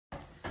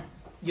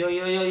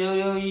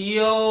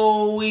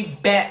Yo, we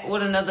back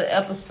with another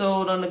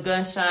episode on the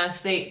Gunshine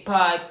State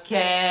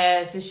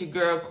Podcast. It's your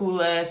girl,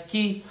 Cool Ass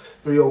Key.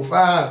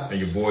 305. And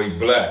your boy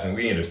Black, and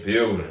we in the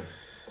building.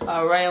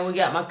 All right, and we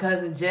got my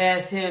cousin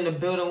Jazz here in the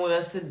building with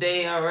us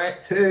today, all right?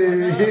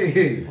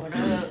 Hey. What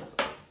up?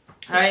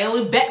 All right, and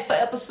we back for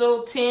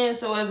episode 10,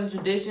 so as a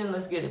tradition,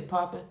 let's get it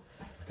popping.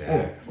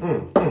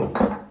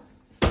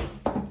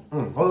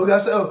 Oh, we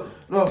got to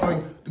no,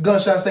 the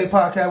Gunshine State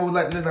Podcast. We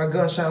like to let our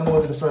gun shine more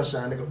than the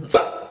sunshine, nigga.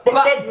 You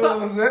know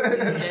what I'm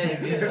saying?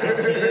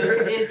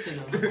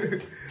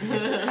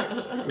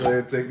 Go ahead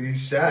and take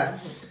these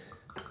shots.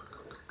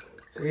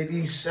 Take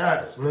these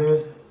shots,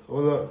 man.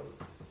 Hold up.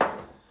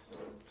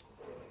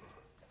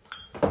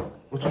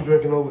 What you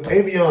drinking over?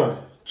 Avion,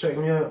 check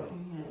me out.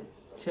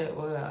 Check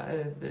what out.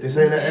 This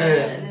ain't an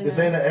ad. This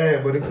ain't an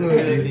ad, but it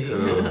could be.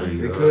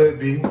 It could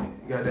be. You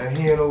got that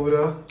hand over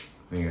there.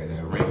 We got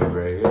that ring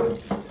right here.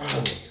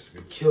 Oh,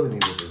 you're killing me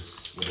with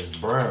this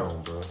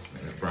brown, bro. Man,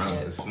 the brown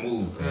is a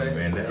smooth thing,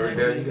 man. That right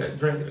there, you got to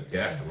drink it.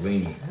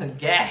 Gasoline.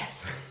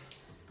 Gas.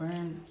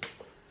 Burn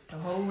the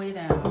whole way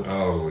down.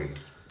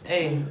 Always.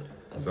 Hey,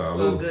 That's all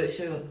real over. good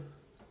shoot.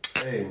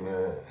 Hey,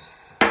 man.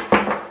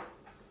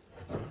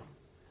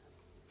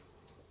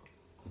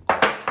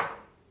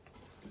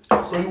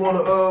 So you want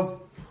to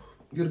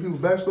give the people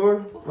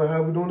backstory? Like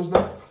how we doing this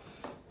now?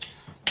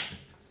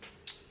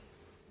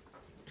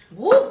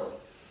 Woo!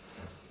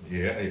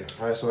 Yeah.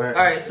 All right, so All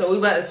right, so we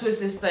about to twist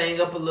this thing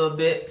up a little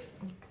bit.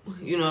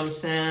 You know what I'm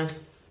saying?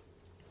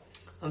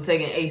 I'm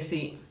taking A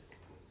seat,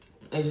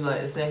 as you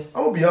like to say.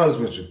 I'm gonna be honest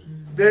with you.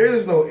 There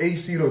is no A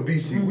seat or B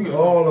seat. We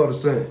all are the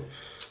same.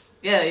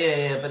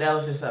 Yeah, but that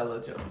was just our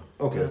little joke.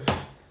 Okay.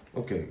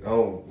 Okay.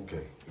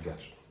 Okay. I got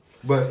you.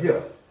 But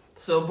yeah.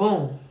 So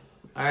boom.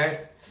 All right.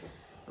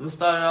 I'm gonna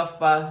start it off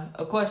by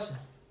a question.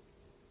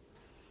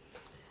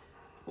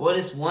 What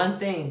is one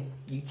thing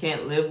you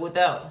can't live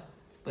without,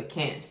 but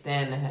can't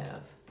stand to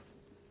have?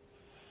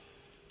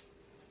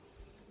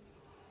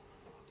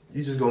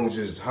 You just gonna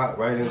hop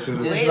right into the.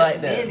 Just Wait like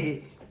a that.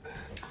 minute.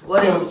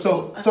 What is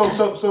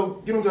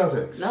So give me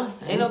context. no?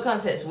 Ain't no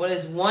context. What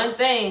is one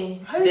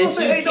thing How you gonna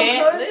say ain't no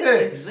can't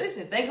context?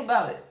 listen? Think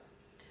about it.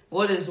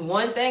 What is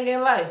one thing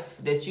in life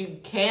that you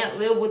can't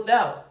live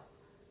without,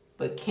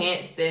 but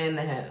can't stand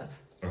to have?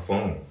 A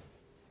phone.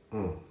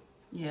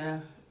 Yeah,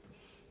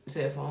 You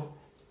said phone.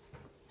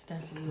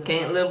 that's a little.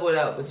 Can't live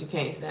without, but you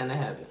can't stand to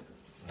have it.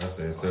 I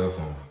said cell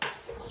phone.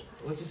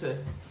 What you say?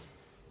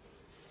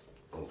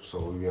 So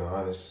we being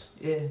honest.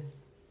 Yeah.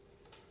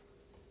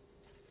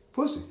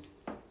 Pussy.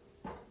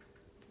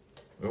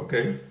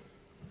 Okay.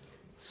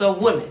 So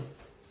women,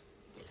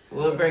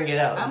 we'll bring it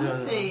out. I'm gonna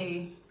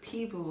say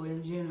people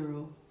in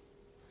general,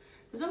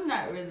 cause I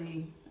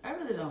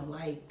really don't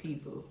like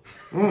people.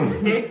 But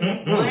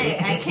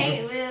I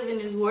can't live in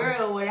this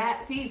world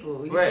without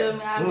people. You Right. feel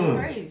me? I'll go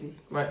crazy.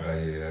 Right. I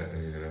hear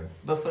that.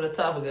 But for the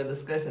topic of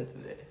discussion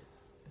today,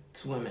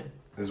 it's women.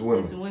 It's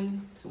women. It's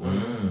women. It's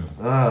women.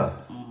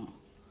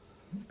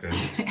 Okay.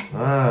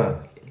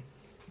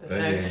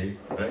 I hear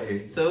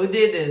you. So we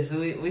did this.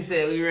 We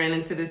said we ran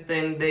into this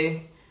thing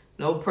today.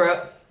 No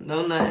prep,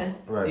 no nothing.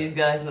 Right. These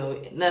guys know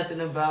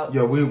nothing about.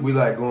 Yeah, we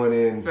like going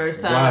in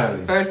First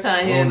time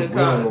blindly. here in the We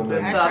don't know car.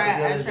 nothing.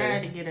 I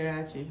tried to get it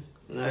out you.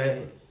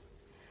 Alright.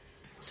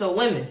 So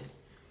women,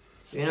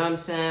 you know what I'm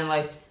saying?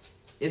 Like,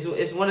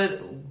 it's one of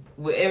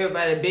with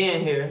everybody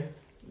being here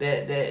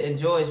that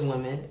enjoys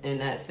women in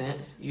that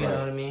sense. You know Right.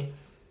 what I mean?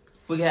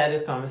 We can have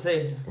this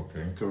conversation.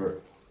 Okay.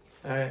 Correct.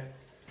 All right.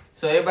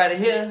 So everybody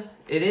here,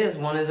 it is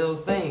one of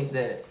those things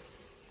that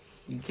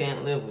you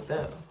can't live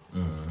without,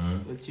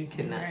 but you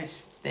cannot Right.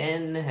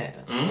 stand to have.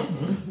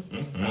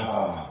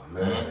 Oh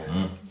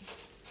man.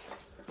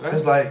 Right?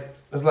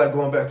 It's like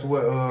going back to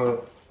what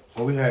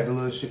when we had the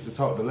little shit to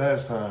talk the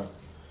last time,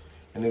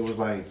 and it was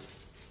like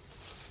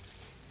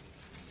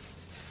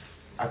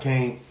I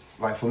can't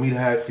like for you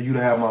to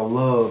have my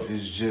love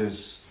is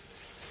just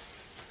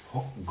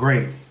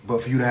great,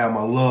 but for you to have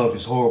my love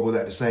is horrible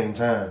at the same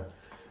time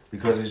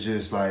because it's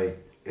just like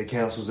it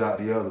cancels out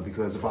the other.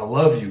 Because if I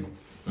love you,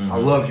 I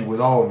love you with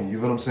all of me. You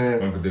know what I'm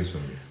saying?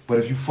 Unconditionally. But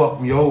if you fuck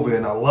me over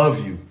and I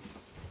love you,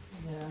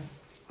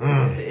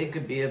 Yeah. It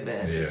could be a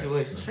bad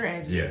situation.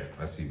 Tragic. Yeah,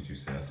 I see what you're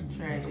saying. I see what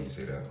you're trying to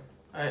say that.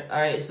 All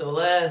right. So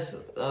last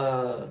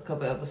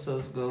couple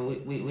episodes ago,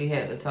 we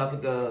had the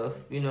topic of,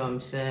 you know what I'm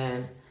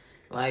saying,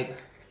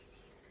 like,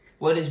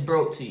 what is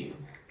broke to you?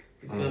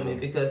 You feel me?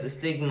 Because the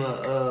stigma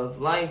of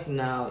life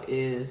now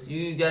is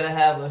you gotta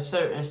have a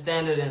certain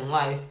standard in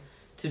life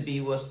to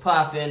be what's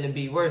popping, to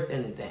be worth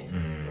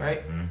anything,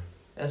 right?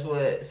 That's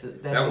what the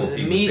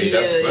people media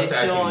say. is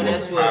showing.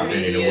 That's what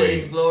media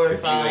is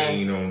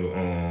glorifying. If you ain't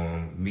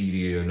on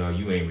media, no,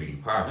 you ain't really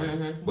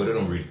popping. But it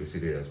don't really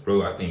consider as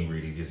bro. I think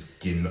really just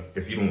getting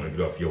if you don't want to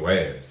get off your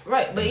ass.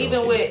 Right, but you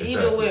even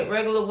know, with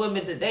regular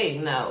women today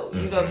now,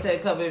 you know what I'm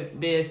saying, coming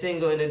being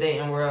single in the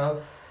dating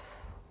world,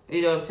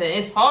 you know what I'm saying,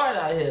 it's hard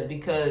out here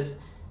because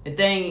the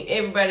thing,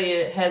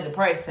 everybody has a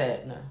price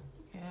tag now.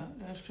 Yeah,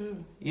 that's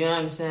true. You know what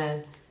I'm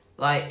saying?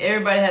 Like,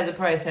 everybody has a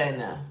price tag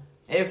now.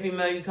 Every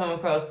female you come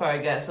across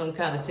probably got some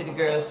kind of city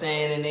girl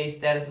saying in their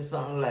status or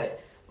something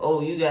like,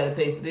 oh, you gotta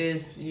pay for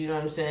this, you know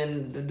what I'm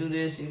saying, to do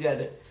this, you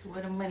gotta...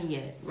 Where the money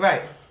at?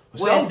 Right.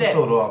 See, I was the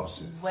total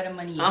opposite. Where the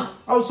money at? Huh?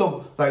 I was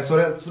so that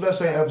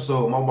same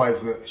episode, my wife,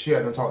 she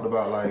hadn't talked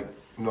about like,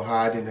 you know, how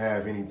I didn't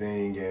have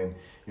anything and,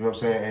 you know what I'm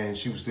saying, and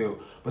she was still,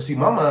 but see,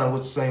 my mind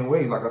was the same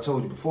way, like I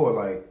told you before,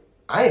 like,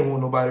 I ain't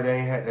want nobody that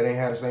ain't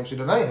had the same shit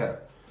that I ain't have.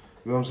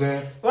 You know what I'm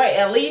saying? Right,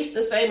 at least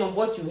the same of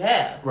what you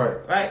have. Right.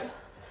 Right?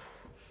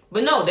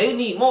 But no, they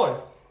need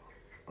more.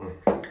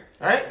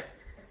 Right?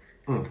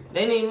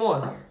 They need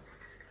more.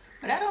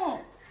 But I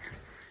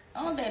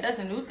don't think that's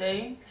a new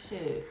thing.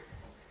 Shit.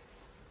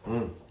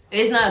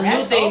 It's not a new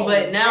That's thing, old.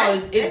 but now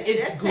That's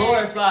it's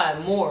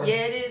glorified more. Yeah,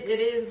 it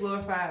is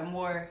glorified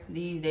more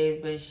these days.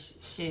 But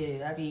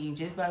shit, I mean,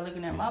 just by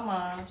looking at my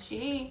mom,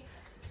 she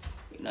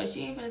ain't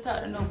finna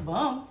talk to no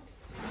bum,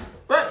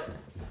 Right.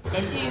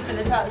 and she ain't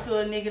finna talk to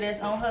a nigga that's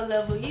on her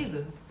level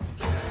either.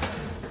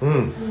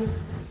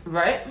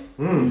 Right?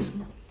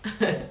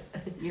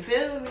 You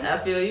feel me? I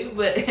feel you,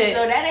 but So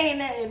that ain't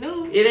nothing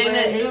new. It ain't but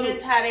nothing it's new.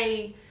 just how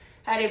they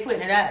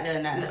putting it out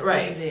there now.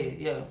 Right. These days,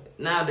 yeah.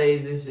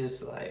 nowadays it's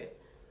just like,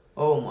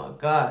 oh my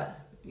God.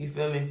 You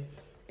feel me?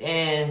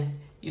 And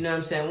you know what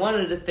I'm saying? One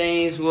of the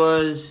things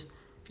was,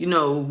 you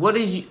know,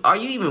 are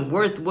you even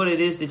worth what it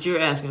is that you're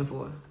asking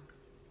for?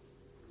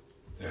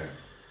 Yeah.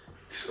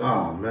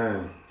 Oh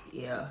man,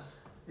 Yeah.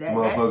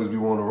 motherfuckers be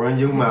wanting to run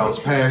your mouths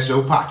past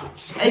your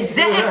pockets.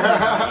 Exactly. You know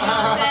what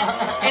I'm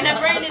saying? And I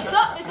bring this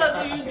up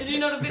because you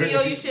know the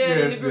video you shared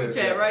in the group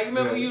chat, right? You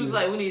remember you was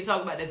like, we need to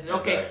talk about this.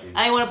 Okay, Exactly.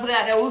 I ain't want to put it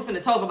out there. We're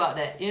finna talk about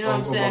that. You know what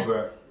I'm saying? My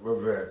bad.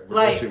 But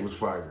Like- that shit was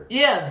fire.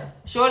 Yeah.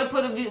 Shorty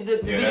put the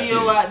that video shit-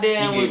 out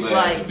there and he was gave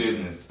Lance like, the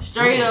business.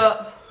 straight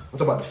up. I'm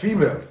talking about the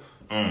female.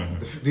 Mm.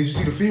 Did you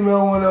see the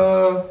female one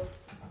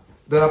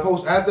that I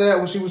posted after that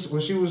when she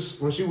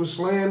was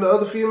slaying the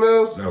other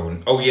females? No.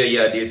 Oh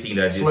yeah, I did see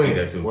that. I did see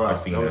that too. Wow, I that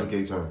seen was a that.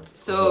 gay term.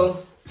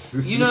 So,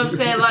 you know what I'm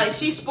saying? Like,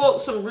 she spoke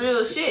some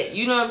real shit.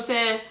 You know what I'm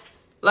saying?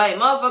 Like,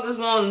 motherfuckers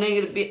want a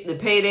nigga to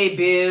pay their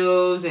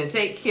bills and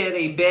take care of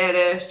their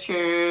badass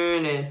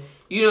churn and,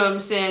 you know what I'm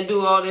saying,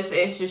 do all this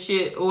extra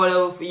shit or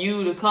whatever for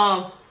you to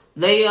come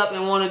lay up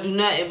and want to do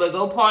nothing but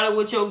go party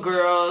with your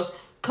girls,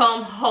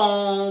 come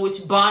home with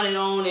your bonnet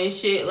on and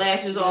shit,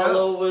 lashes all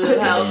over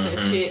the house and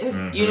shit.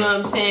 You know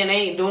what I'm saying? They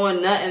ain't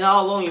doing nothing,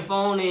 all on your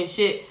phone and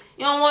shit.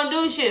 You don't want to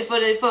do shit for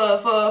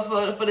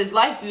this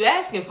life you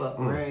asking for.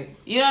 Right.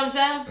 You know what I'm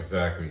saying?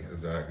 Exactly.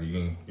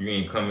 You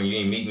ain't coming. You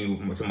ain't meet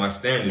me to my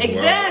standards.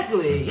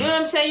 Exactly. You know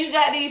what I'm saying? You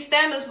got these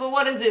standards, but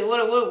what is it?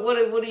 What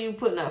are you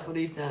putting out for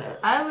these standards?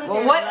 I look Well,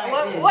 at what it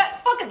like this.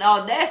 what fucking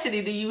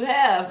audacity do you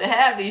have to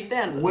have these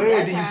standards? Where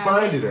That's do you how I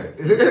find like it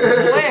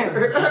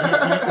at?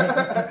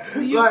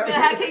 Where?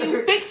 How can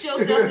you fix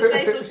yourself to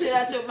say some shit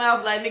out your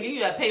mouth like, nigga, you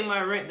gotta pay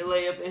my rent to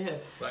lay up in here?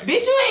 Like-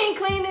 Bitch, you ain't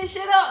clean this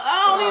shit up.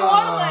 I don't even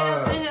want to lay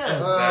up in here.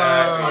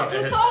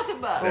 What you talking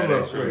about? That Hold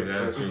is up, true, wait.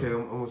 that is Okay,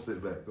 true. I'm gonna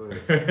sit back. Go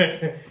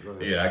ahead.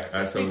 Yeah,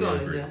 I Speak totally on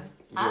it, agree. John.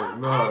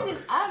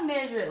 I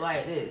measure it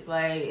like this.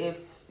 Like, if,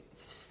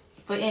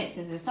 for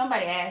instance, if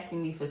somebody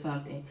asking me for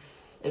something,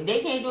 if they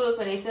can't do it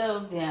for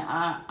themselves, then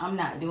I'm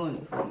not doing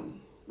it for you.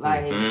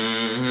 Like,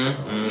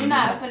 you're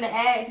not finna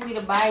ask me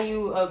to buy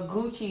you a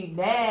Gucci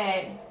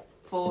bag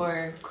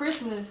for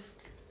Christmas,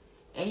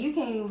 and you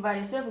can't even buy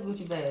yourself a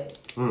Gucci bag.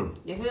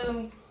 You feel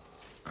me?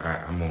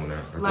 I'm on that.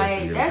 I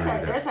Like,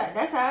 definitely that's agree with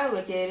that. how I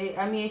look at it.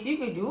 I mean, if you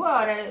could do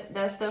all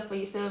that stuff for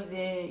yourself,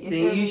 then you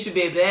feel Then you me? should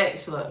be able to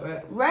act slut,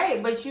 right?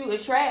 Right, but you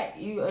attract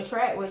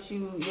what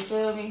you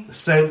feel me? The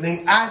same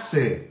thing I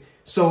said.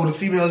 So the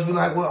females be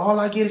like, well, all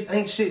I get is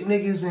ain't shit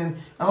niggas, and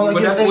all I But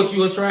get that's is what ain't.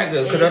 you attract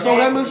though. 'cause So that's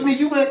that must mean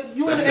you ain't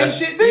That's-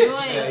 shit, You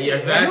bitch. ain't Yeah,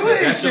 exactly. You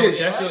ain't That's shit.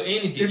 your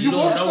energy. If you don't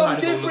want know how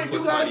something to go different, look you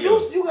for gotta somebody do.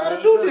 else. You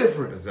gotta do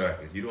different.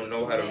 Exactly. You don't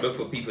know how to look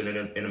for people in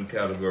them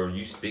categories.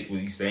 You stick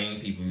with these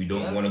same people. You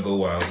don't Yeah. want to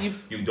go out. You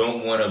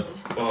don't want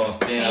to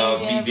stand Change out,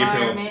 your be different.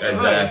 environment.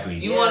 Exactly.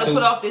 You want to So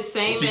put off this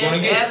same what you gonna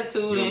ass get?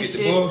 attitude You gonna and get the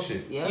shit.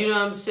 bullshit. Yeah. You know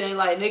what I'm saying?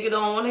 Like, nigga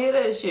don't want to hear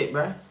that shit,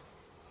 bruh.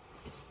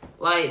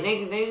 Like,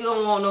 nigga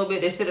don't want no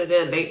bitch that sit up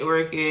there late to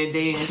work every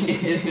day and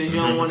shit just because you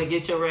don't want to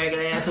get your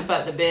regular ass up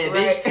out the bed,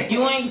 bitch. Right.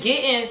 You ain't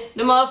getting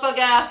the motherfucking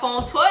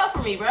iPhone 12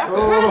 from me, bruh.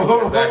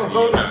 Oh. Exactly.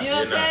 You're not. You know what I'm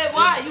You're saying? not.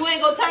 Why? You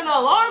ain't gonna turn the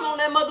alarm on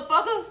that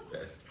motherfucker?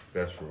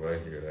 That's true. I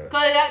hear that.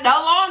 Cause the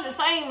alarm the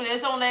same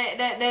that's on that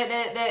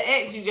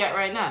X you got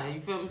right now.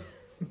 You feel me?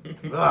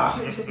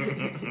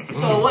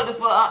 So what the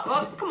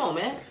fuck? Come on,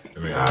 man. I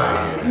mean,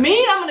 I hear that.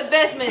 Me, I'm an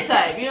investment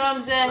type. You know what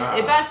I'm saying?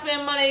 If I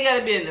spend money, it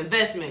gotta be an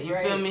investment. You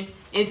Right. feel me?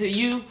 Into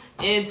you,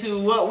 into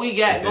what we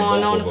got If they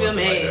going both on. of The us film,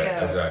 like hey,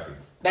 that. Exactly.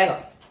 back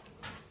up.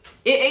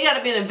 It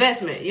gotta be an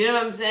investment. You know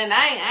what I'm saying?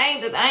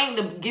 I ain't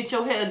the get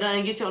your hair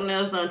done, get your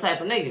nails done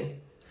type of nigga.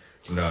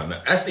 No.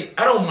 I see.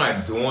 I don't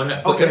mind doing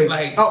that. But Okay. it's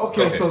like,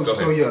 Okay. Go So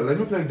ahead. yeah, let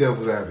me play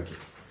devil's advocate.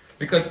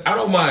 Because I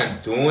don't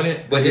mind doing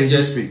it, but And then it you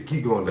just speak.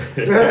 Keep going. Let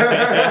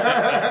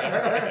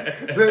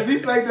me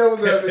play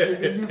devil's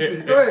advocate. And you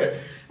speak. Go ahead.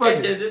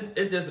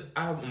 It just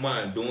I don't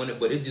mind doing it,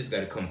 but it just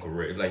gotta come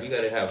correct. Like you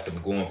gotta have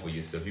something going for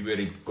yourself. You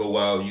ready to go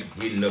out, you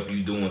getting up,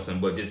 you doing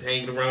something, but just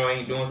hanging around,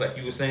 ain't doing like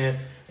you were saying,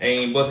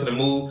 ain't busting a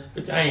move.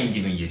 Bitch, I ain't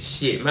giving you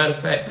shit. Matter of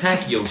fact,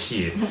 pack your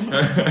shit.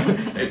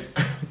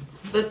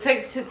 Let's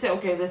take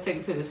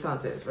it to this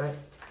context, right?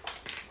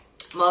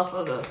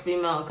 Motherfucker,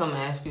 female come and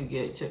ask you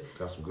to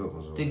Got some good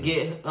ones.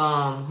 get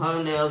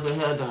her nails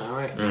and hair done,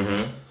 right?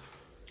 Mm-hmm.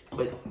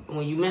 But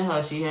when you met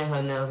her, she had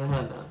her nails and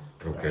hair done.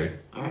 Okay.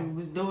 I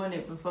was doing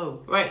it before.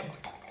 Right.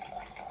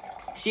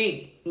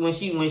 When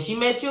she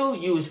met you,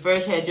 you was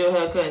fresh, had your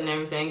hair cut and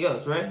everything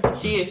else, right?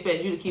 She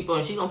expect you to keep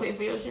on. She gonna pay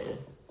for your shit.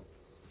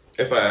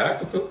 If I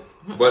asked her to,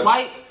 but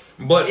Like,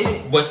 but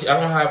she, I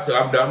don't have to.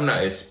 I'm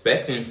not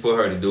expecting for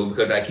her to do it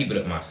because I keep it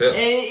up myself.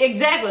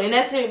 exactly, and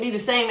that's be the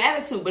same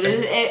attitude. But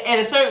at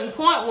a certain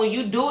point, when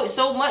you do it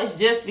so much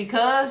just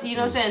because, you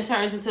know what I'm saying, it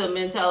turns into a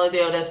mentality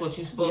of that's what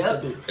you supposed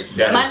to do.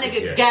 My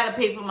nigga gotta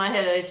pay for my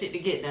head of that shit to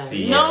get down.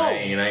 See, no, I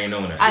ain't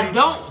knowing that. I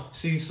don't.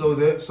 See, so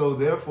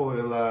therefore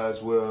it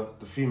lies where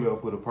the female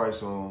put a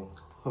price on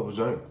her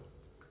vagina.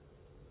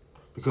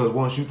 Because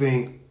once you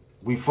think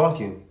we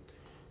fucking,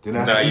 then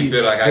that's now you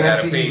feel like I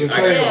gotta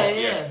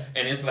pay. Yeah.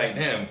 And it's like,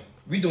 damn,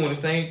 we doing the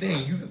same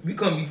thing. We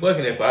couldn't be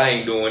fucking if I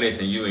ain't doing this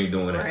and you ain't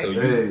doing that.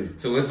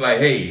 Right. So it's like,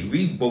 hey,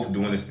 we both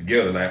doing this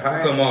together. Like,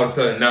 how come all of a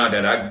sudden now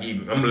that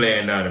I'm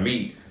laying down to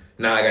meat,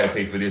 now I gotta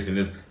pay for this and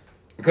this?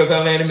 Because I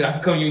land I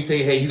can come to you and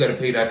say, hey, you gotta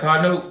pay that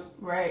car note.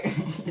 Right.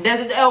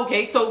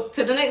 Okay, so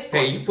to the next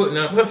point. Hey, you putting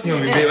up pussy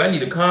on me, babe. I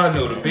need a car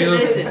note. The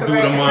bills due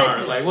tomorrow.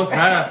 Listen. Like, what's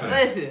happening?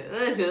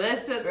 Listen.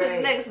 Let's to the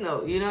next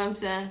note. You know what I'm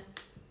saying?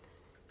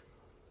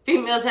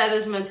 Females have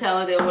this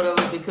mentality or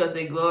whatever because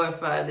they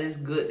glorify this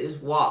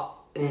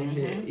walk and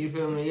shit. You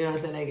feel me? You know what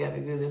I'm saying? They gotta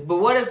do this. But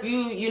what if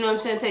you know what I'm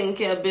saying, taking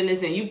care of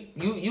business and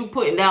you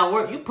putting down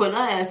work, you putting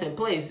her ass in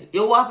place.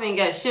 Your wife ain't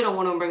got shit on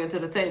what I'm bringing to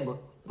the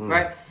table,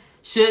 right?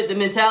 Should the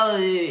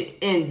mentality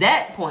in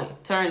that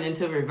point turn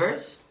into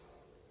reverse?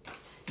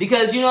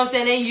 Because, you know what I'm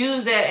saying, they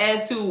use that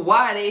as to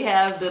why they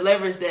have the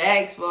leverage to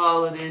ask for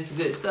all of this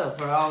good stuff,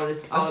 for all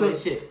this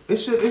shit. It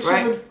should,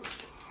 right?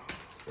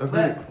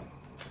 Agreed.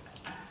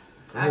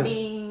 I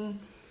mean,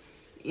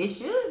 it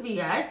should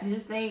be. I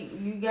just think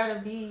you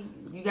gotta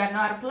know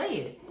how to play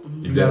it.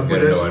 You gotta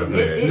know how to play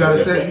it. You gotta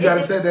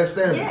set that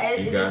standard. Yeah,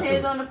 it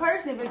depends on the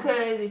person,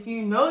 because if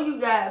you know you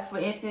got, for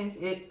instance,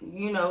 if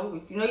you know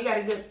you got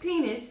a good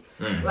penis,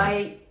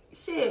 like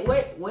shit,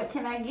 what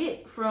can I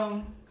get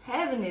from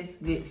having this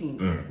good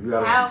penis?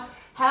 How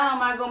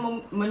am I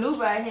gonna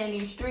maneuver out here in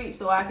these streets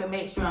so I can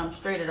make sure I'm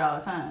straight at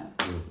all times?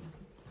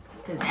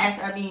 Because that's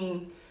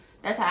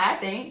how I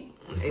think.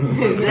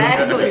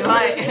 Exactly,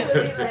 like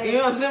you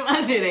know what I'm saying. My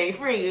shit ain't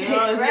free. You know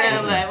what I'm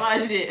saying? Like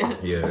my shit.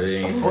 Yeah, they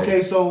ain't.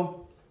 Okay,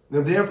 so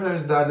there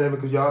plays the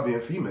dynamic of y'all being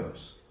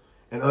females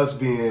and us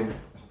being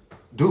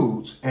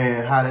dudes,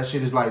 and how that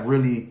shit is like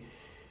really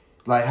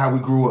like how we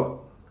grew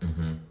up. You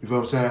feel what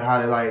I'm saying?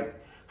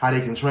 How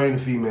they can train the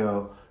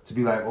female to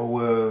be like, oh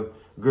well,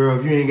 girl,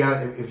 if you ain't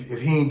got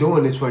if he ain't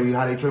doing this for you,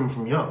 how they train him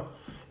from young.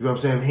 You know what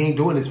I'm saying? If he ain't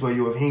doing this for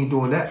you, if he ain't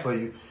doing that for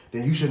you,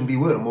 then you shouldn't be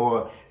with him,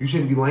 or you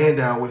shouldn't be laying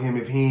down with him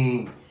if he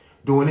ain't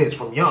doing this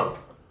from young.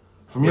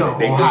 From young.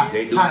 They do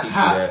teach you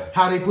that.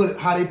 How they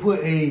put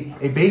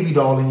a baby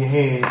doll in your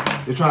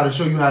hand to try to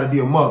show you how to be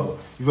a mother.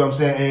 You know what I'm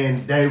saying?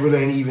 And they really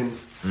ain't even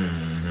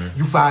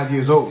you 5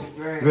 years old. Right.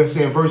 You know what I'm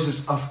saying?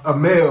 Versus a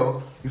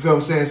male, you feel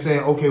what I'm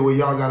saying, okay, well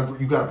you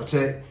gotta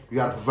protect, you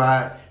gotta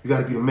provide, you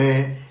gotta be the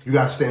man, you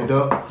gotta stand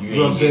up. You know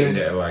ain't what I'm getting saying?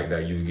 that like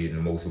that. You getting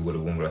emotional with a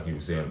woman, like you were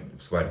saying,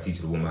 somebody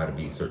teaching the woman how to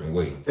be a certain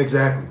way.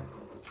 Exactly.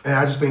 And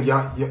I just think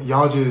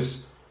y'all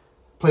just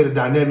play the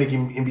dynamic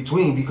in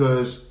between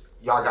because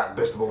y'all got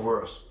the best of both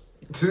worlds.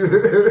 Because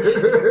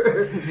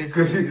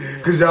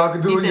y'all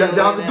can do that.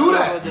 Y'all can do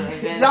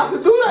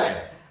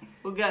that.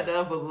 Who got the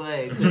upper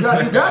leg? You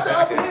got the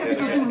upper hand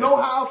because you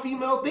know how a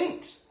female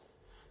thinks.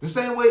 The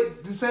same way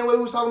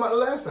we was talking about the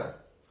last time.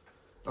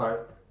 All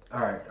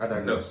right. I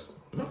digress.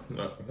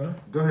 No.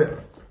 Go ahead.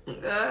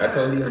 I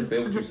totally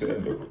understand what you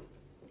said, though.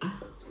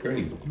 It's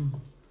crazy.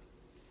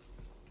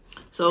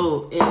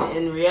 So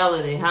in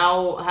reality,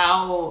 how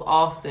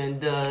often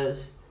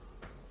does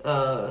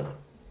a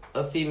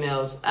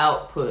female's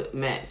output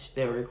match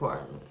their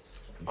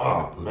requirements?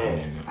 Oh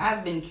man,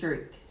 I've been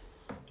tricked.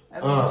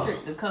 I've been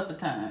tricked a couple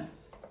times.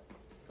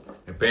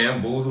 And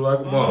bamboozle like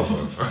a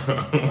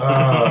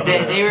motherfucker.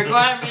 Their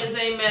requirements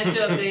ain't match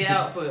up their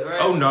output,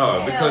 right? Oh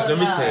no, because let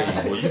me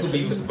tell you, well, you could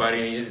be with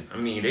somebody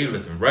and they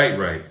looking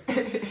right,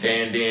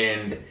 and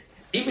then.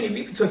 Even if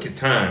you took your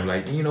time,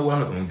 like, you know what,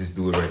 I'm not going to just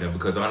do it right now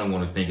because I don't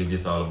want to think it's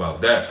just all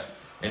about that.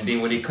 And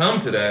then when it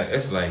comes to that,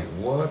 it's like,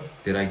 what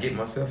did I get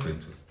myself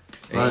into?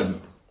 And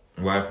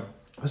right.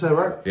 I said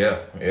right.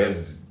 Yeah, it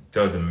just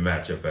doesn't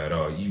match up at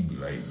all. You be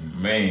like,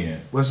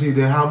 man. Well, see,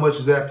 then how much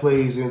of that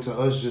plays into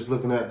us just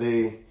looking at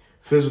the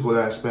physical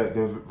aspect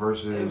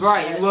versus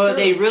Right. That's Well, true.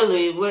 they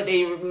really what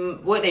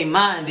they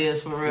mind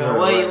is for real.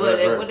 Right,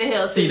 What the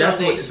hell? See, that's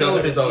what so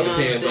it all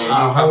depends on you.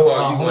 our, How far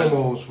our you want.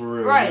 hormones for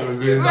real. Right, You know what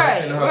I'm saying?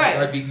 right.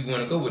 And how deep you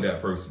want to go with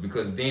that person,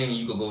 because then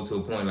you could go to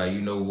a point like,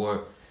 you know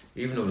what,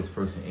 even though this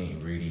person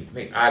ain't really,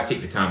 I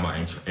take the time out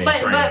and train.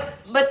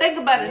 But think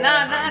about it.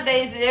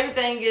 Nowadays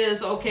everything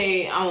is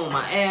okay. I want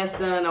my ass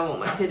done. I want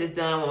my titties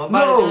done. I want my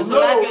body done.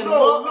 So I can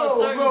look a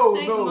certain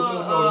stigma.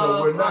 No.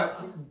 We're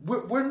not.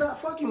 We're not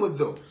fucking with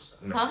those.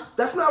 Huh?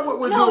 That's not what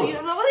we're No, doing.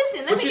 you know.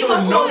 Listen, let But me you get my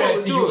don't know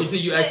story. that until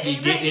you actually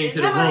get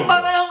into the room.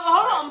 But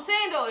hold on, I'm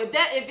saying though,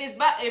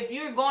 if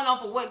you're going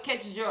off of what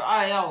catches your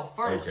eye off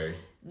first, Okay.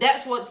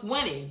 that's what's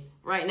winning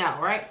right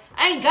now, right?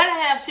 I ain't gotta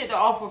have shit to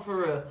offer for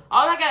real.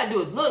 All I gotta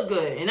do is look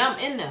good, and I'm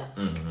in there.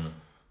 Mm-hmm.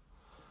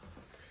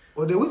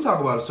 Well, then we talk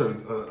about a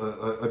certain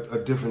a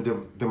different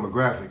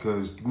demographic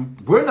because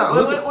we're not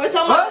looking. We're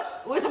talking about us.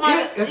 We're talking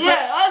about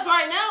us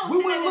right now. We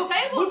Sitting wouldn't at the look.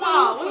 table.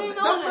 No, we ain't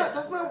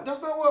doing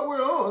That's not what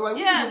we're on. Like,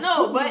 Yeah, we no,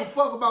 don't but- give a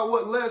fuck about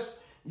what less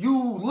you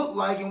look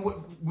like and what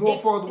more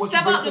far what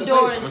Step you bring out to the the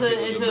door table.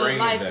 into Your brain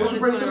life is at. What you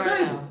bring to 2020 the right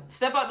table. now.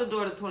 Step out the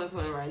door to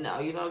 2020 right now.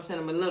 You know what I'm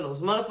saying? The millennials,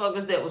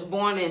 motherfuckers that was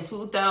born in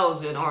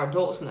 2000 are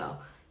adults now.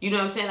 You know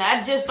what I'm saying?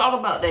 I just thought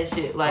about that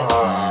shit. Like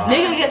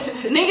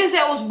niggas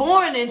that was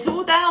born in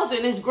 2000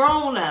 is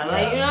grown now.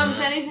 Like you know what I'm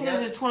saying? These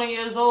niggas is 20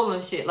 years old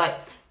and shit. Like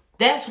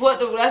that's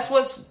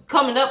what's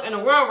coming up in the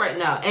world right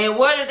now. And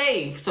what are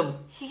they? Some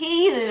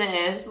heathen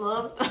ass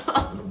love.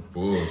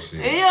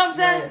 Bullshit. You know what I'm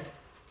saying?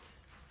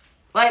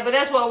 Like, but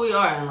that's what we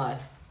are in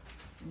life.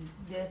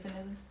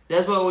 Definitely.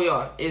 That's what we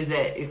are. Is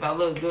that if I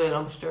look good,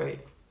 I'm straight.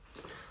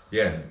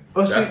 Yeah.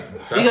 Oh, That's see-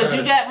 Because how-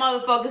 you got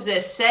motherfuckers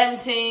that's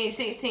 16,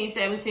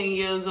 17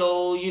 years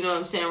old, you know what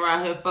I'm saying,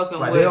 around here fucking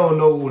Like with they don't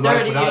know life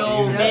 30 without year the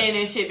old internet. men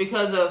and shit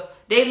because of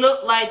they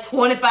look like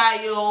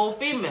 25-year-old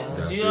females.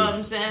 That's you know it. what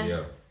I'm saying?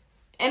 Yeah.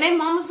 And they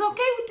mama's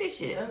okay with this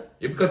shit.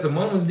 Yeah, because the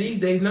mamas these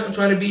days not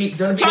trying to be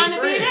Trying to be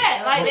friend.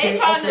 that. Like Okay, they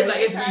trying okay. to Like,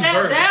 it's step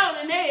reversed. down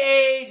in their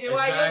age and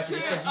while you're Exactly,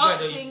 tripping because you up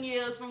gotta- 10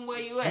 years from where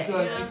you at. you know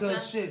what I'm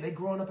Because saying? shit, they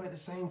growing up at the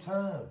same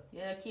time.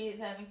 Yeah, kids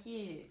having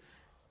kids.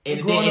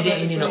 And growing then, up at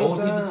and the then the same old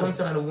people, time.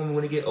 sometimes the women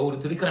when they get older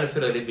too, they kind of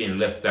feel like they're being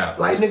left out.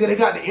 Like nigga, they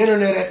got the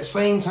internet at the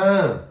same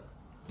time.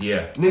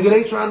 Yeah. Nigga,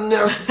 they trying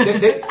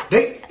to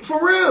they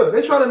for real.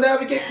 They trying to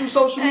navigate through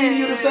social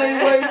media the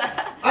same way.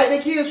 Like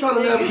their kids trying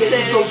to navigate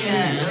through social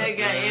media. They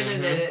got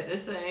internet at the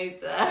same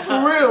time.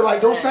 For real, like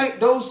those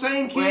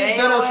same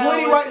kids that are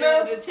 20 right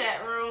now. The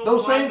chat room,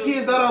 Those same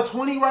kids that are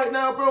 20 right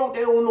now, bro,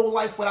 they don't know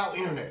life without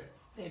internet.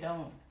 They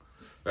don't.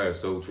 That is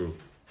so true.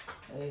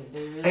 They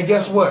really And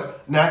guess don't.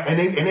 what? Now, and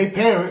they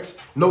parents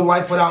know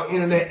life without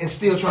internet and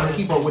still trying to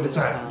keep up with the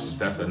times.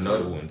 That's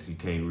another one you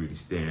can't really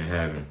stand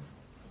having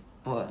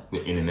What?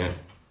 the internet.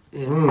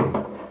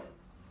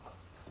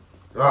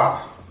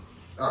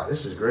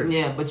 This is great.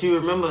 Yeah, but you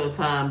remember the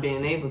time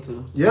being able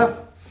to. Yeah.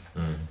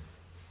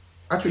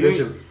 I treat that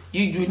shit.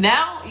 You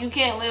now you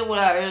can't live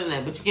without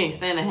internet, but you can't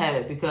stand to have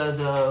it because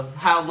of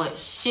how much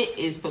shit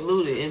is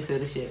polluted into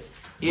the shit.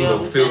 You know No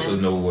what I'm filters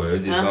saying? nowhere.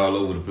 It's just Huh? all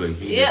over the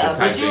place. You Yeah, just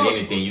type but in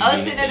anything. You us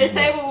get sitting at anything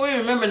the you want. table, we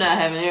remember not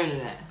having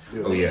internet.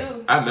 Oh yeah,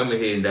 I remember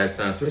hearing that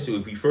sound, especially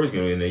if you first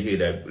get in there. You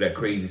hear that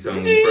crazy song.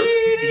 Sound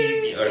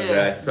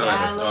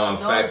like a Don't-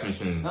 fax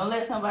machine. Don't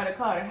let somebody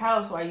call the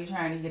house while you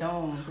trying to get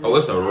on. Oh,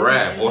 it's a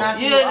wrap. It's not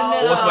You're in the all-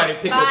 middle Or somebody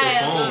of pick up the fire.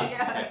 phone.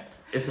 Yeah.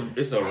 It's a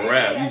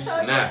rap. You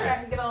snapping.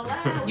 Trying to get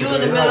online. You in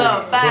the middle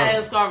of a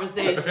fire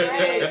conversation.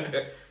 and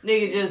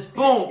nigga just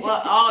boom,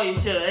 fuck all your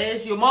shit. And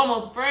it's your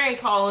mama friend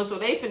calling, so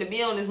they finna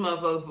be on this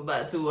motherfucker for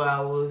about 2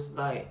 hours.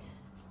 Like,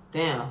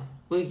 damn,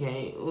 we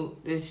can't. Ooh,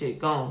 this shit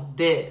gone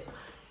dead.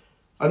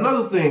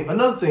 Another thing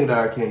that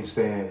I can't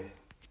stand,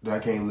 that I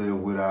can't live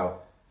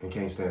without and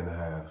can't stand to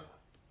have,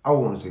 I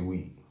want to say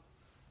weed.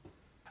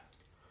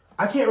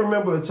 I can't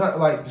remember a time,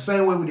 like the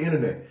same way with the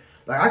internet.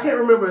 Like I can't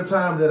remember a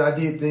time that I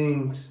did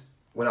things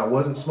when I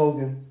wasn't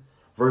smoking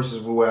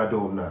versus the way I do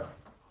them now.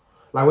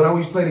 Like when I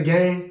used to play the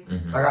game,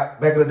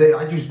 back in the day,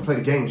 I used to play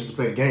the game just to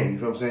play the game, you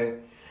know what I'm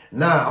saying?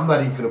 Now, I'm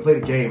not even gonna play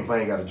the game if I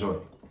ain't got a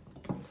joint.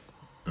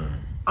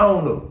 I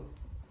don't know.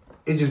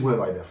 It just went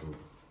like that for me.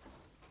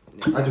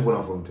 I just went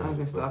off on the I can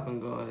tangent. stop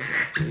and go as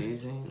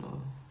please, ain't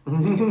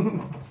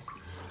no.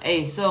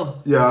 Hey,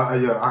 so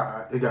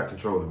It got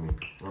control of me.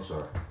 I'm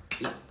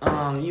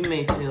sorry. you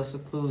may feel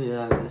secluded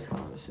out of this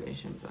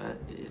conversation, but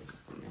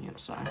I'm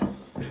sorry.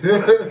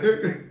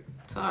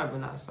 Sorry, but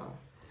not sorry.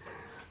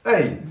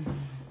 Hey,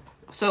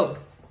 So,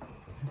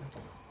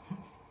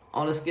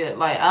 on the scale,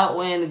 like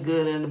outweighing the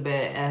good and the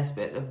bad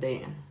aspect of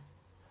dating,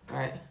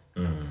 right?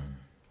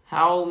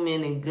 How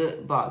many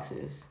good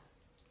boxes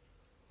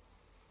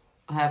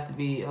have to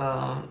be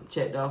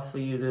checked off for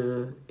you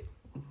to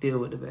deal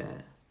with the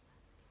bad?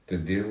 To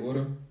deal with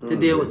them? To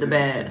deal with the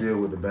bad. To deal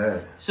with the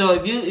bad. So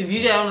if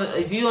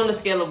you on the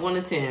scale of 1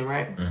 to 10,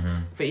 right?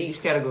 For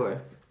each category,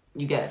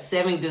 you got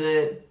 7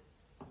 good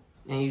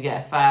and you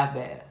got 5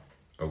 bad,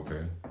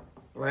 Okay.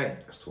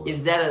 right? That's 12.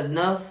 Is that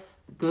enough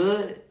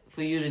good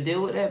for you to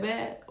deal with that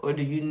bad, or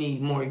do you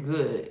need more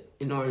good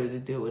in order to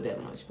deal with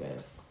that much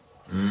bad?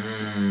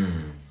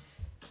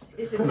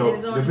 It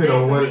depends on the Depends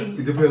on what. day.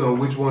 It depends on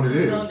which one it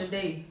is. Depends on the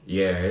day.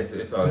 Yeah,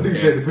 it's all. Nigga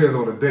said depends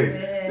on the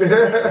day.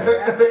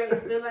 Yeah, I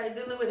might feel like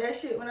dealing with that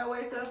shit when I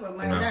wake up. I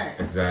might not.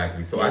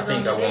 Exactly. So I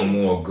Depends think on I the want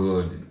day. more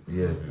good.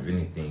 Yeah, if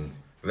anything,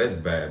 less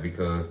bad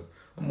because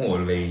I'm more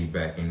laid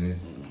back and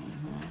this.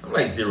 I'm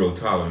like zero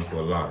tolerance for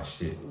a lot of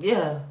shit.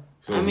 Yeah.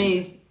 So, I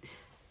mean,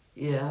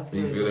 yeah. I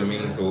you feel what I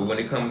mean? So when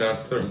it comes down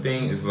to certain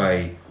things, it's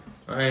like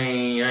I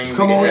ain't.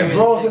 Come on, really your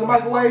drawers in the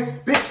microwave,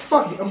 bitch.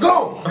 Fuck it, I'm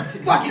gone.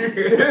 Fuck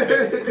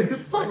it.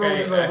 Fuck wrong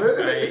with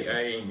this, I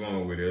ain't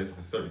going with it. It's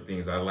certain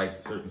things I like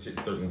certain shit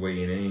certain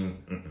way and it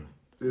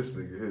ain't. This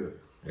nigga here.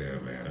 Yeah,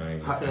 man. I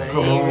ain't. So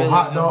Come ain't on, really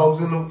hot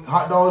dogs in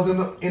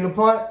the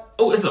pot.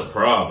 Oh, it's a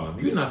problem.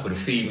 You're not gonna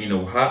feed me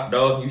no hot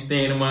dogs. You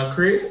staying in my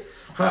crib?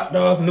 Hot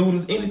dogs,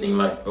 noodles, anything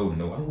like. Oh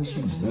no, I wish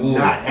you would.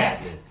 Not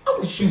happening. I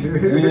wish you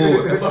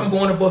would. If I'm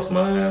going to bust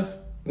my ass,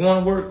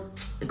 going to work,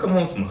 and come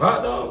home to some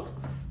hot dogs,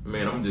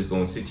 man, I'm just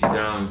gonna sit you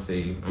down and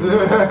say,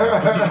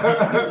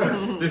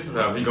 "This is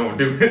how we gonna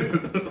do it."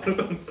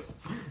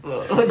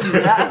 Well, what you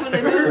not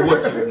gonna do?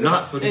 What you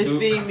not finna Is do?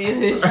 feed me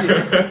this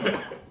shit.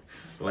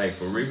 It's like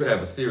for real, we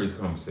have a serious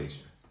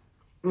conversation.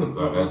 That's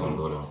all that's gonna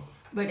go down.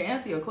 But to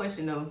answer your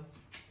question though,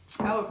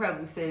 I would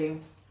probably say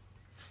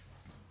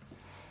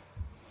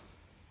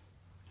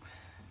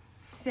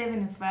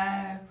 7 to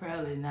 5,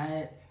 probably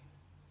not.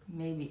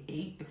 Maybe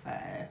 8 to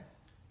 5,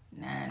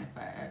 9 to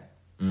 5,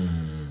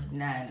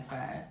 9 to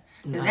 5.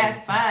 Because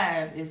that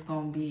 5 is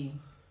gonna be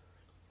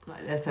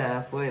Like, that's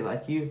halfway,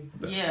 like you.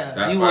 yeah.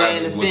 That You five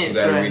wearing is the what you fence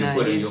gotta right really now,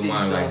 put you in your see,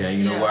 mind like so- that.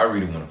 You know Yeah. what? I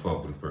really want to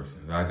fuck with this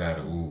person. I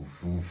gotta oof.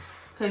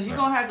 Because you're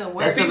gonna have to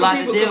work. That's a lot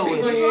to deal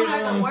people- with. You're gonna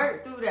have to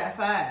work through that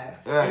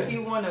 5 Right. if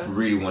you wanna.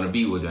 Really want to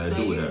be with that. So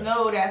Do with you that.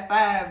 know that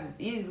 5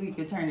 easily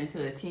could turn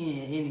into a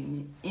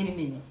 10 any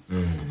minute.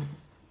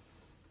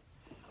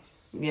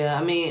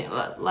 Yeah, I mean,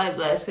 like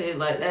Black said,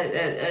 like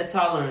that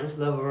tolerance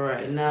level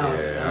right now.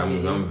 Yeah, I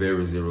mean, I'm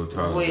very zero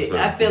tolerant. with, for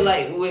I certain feel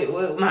things. like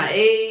with my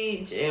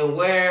age and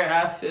where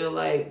I feel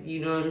like, you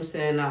know what I'm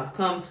saying, I've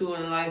come to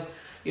in life,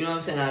 you know what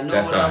I'm saying, I know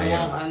That's what how I I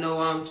am. want, I know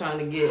what I'm trying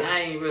to get. I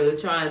ain't really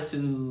trying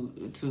to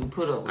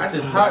put up with I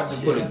just too have much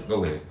to put shit. it.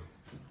 Go ahead.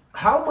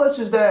 How much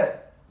is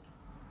that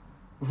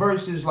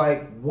versus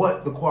like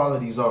what the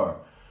qualities are?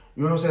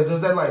 You know what I'm saying?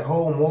 Does that like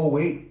hold more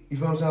weight? You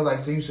feel what I'm saying?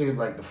 Like, say you say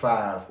like the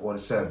 5 or the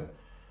 7.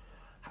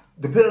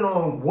 Depending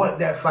on what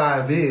that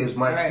 5 is,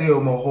 might Right. still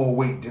more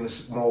weight than the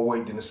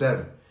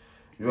 7.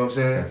 You know what I'm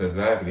saying? That's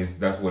exactly.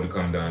 That's what it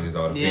comes down to. Is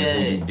all depends Yeah.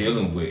 who you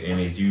dealing with, and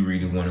if you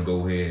really want to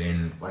go ahead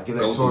and Like go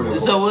electoral through it.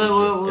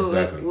 So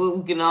Exactly.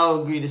 we can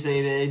all agree to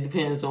say that it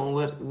depends on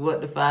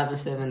what the 5 and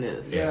 7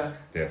 is. Yes,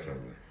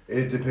 definitely.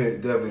 It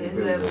definitely It's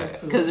depends. levels on-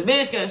 too. Because a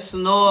bitch can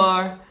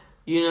snore,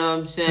 you know what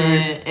I'm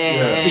saying, Yeah.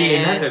 and See,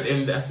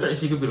 and that certain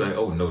she could be like,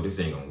 oh no, this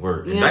ain't gonna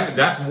work. And Yeah.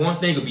 that's one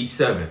thing could be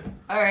 7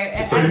 All right.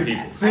 to certain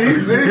people. See?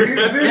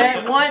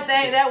 that one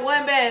thing, that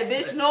one bad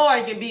bitch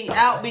snoring can be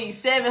outbeat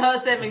 7, her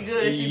 7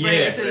 good. She bring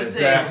it to the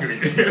exactly.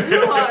 table.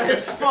 You are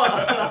as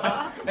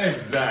fuck.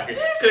 Exactly.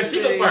 Cause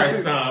she could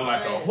probably sound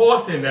like a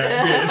horse in that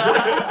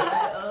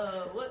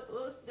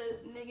What's the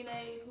nigga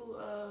name who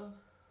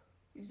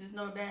used to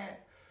snore bad?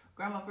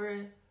 Grandma for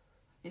real?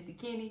 Mr.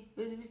 Kenny?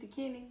 Was it Mr.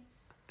 Kenny?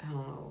 I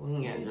don't know.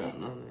 We ain't got to drop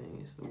no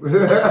names. No.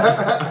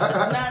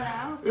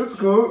 It's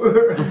cool. I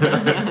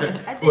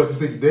think, What, you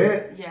think you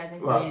dead? yeah, I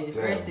think Wow, he is.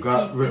 damn, Rest in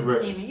God, peace, Mr.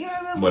 rest. Kenny. You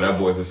remember? But that that?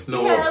 boy's a He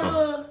snore or had a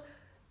something.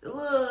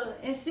 little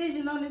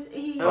incision on his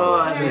ear. Oh,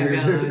 I Man,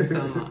 think I know what you're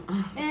talking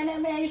about. man,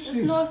 that man used to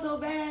snore so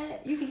bad,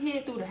 you can hear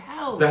it through the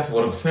house. That's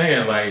what I'm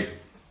saying. Like,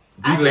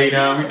 I we lay can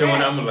down, do we doing.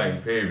 that. I'm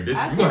like, baby, this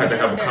I we gonna have to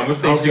can have a do that.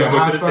 conversation. Okay, Go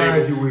high to the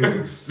five table. you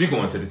is. We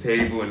going to the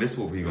table, and this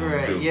what we gonna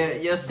Right, do.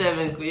 your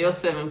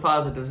 7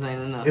 positives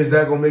ain't enough. Is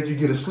that gonna make you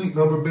get a sleep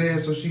number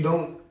bed so she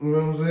don't, you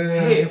know what I'm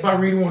saying? Hey, if I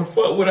really want to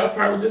fuck with her, I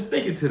probably just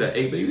think it to that.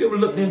 Hey, baby, you ever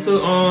looked into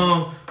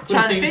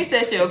Trying to fix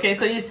that shit. Okay,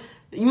 so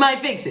you might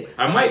fix it.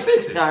 I might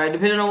fix it. All right,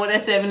 depending on what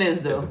that 7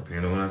 is, though.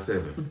 Depending on what I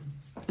 7.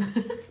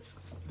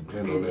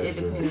 Depending on that It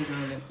shit. depends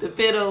on it.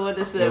 Depending on what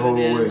the 7 whole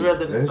is, weight.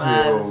 rather That than shit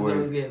 5 whole is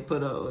gonna weight. get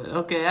put up with.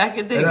 Okay, I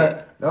can think And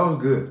it. that was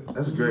good.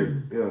 That's great.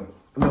 Yeah.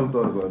 I never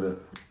thought about that.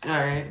 All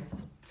right,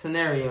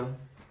 scenario.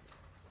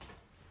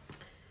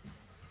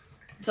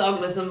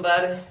 Talking to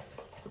somebody,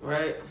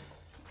 right?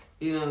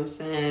 You know what I'm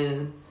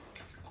saying?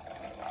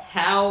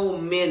 How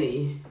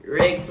many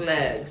red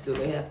flags do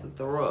they have to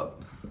throw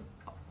up?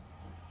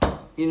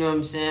 You know what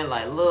I'm saying?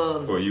 Like,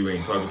 look, Before you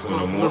ain't talking to her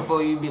no more.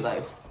 before you be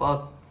like,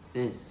 fuck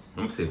this.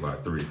 I'm gonna say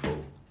about 3 or 4.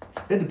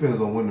 It depends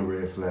on when the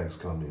red flags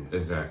come in.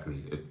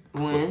 Exactly.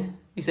 When?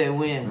 You say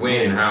when?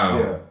 When and how?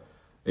 Yeah.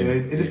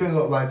 It depends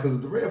on, like, because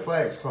the red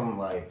flags come,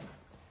 like,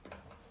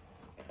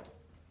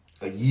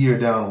 a year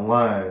down the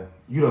line,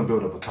 you done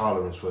build up a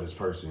tolerance for this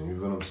person. You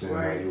know what I'm saying?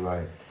 Right. Like, you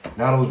like,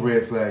 now those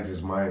red flags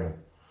is minor.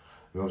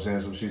 You know what I'm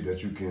saying? Some shit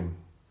that you can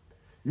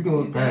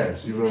look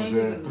past. You know what I'm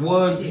saying?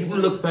 Well, you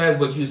can look past,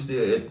 but you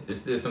still it's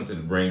still something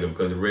to bring up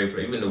because the red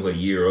flag, even though a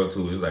year or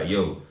two, it's like,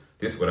 yo,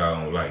 this is what I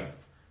don't like,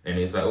 and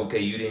it's like, okay,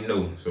 you didn't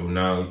know, so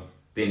now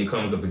then it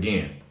comes up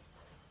again.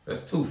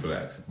 That's 2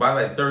 flags. By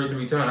like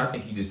 33 times, I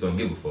think you just don't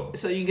give a fuck.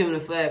 So you giving a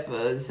flag for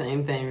the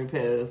same thing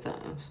repetitive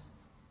times?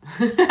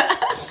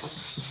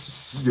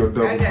 Your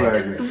double I got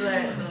flag. different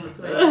flags on the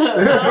plate.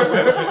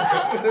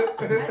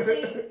 I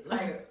think,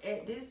 like,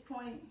 at this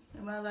point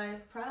in my life,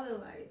 probably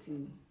like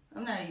 2.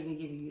 I'm not even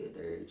giving you a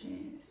 3rd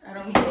chance. I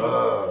don't even.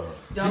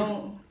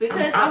 Don't.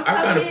 Because I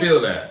kind of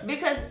feel that.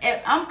 Because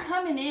I'm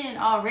coming in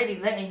already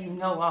letting you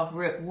know off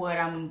rip what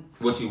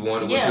What you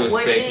want, what Yeah, you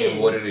what it expect, and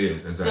is. what it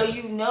is. Exactly. So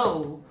you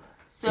know.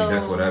 See,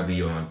 that's what I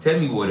be on. Tell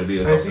me what it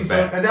is And off see, the so,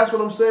 bat. and that's what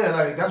I'm saying.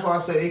 Like that's why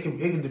I say it can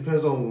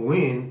depends on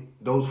when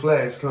those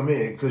flags come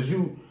in, because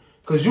you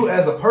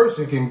as a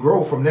person can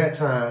grow from that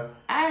time.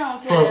 I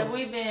don't care if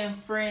we've been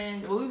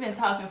friends, or we've been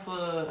talking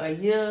for a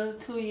year,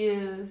 2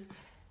 years.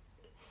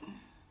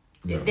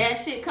 Yeah. If that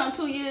shit come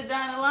 2 years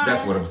down the line,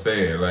 That's what I'm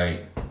saying.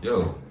 Like,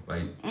 yo,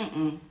 like,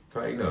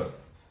 tighten up.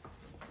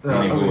 Yeah, Then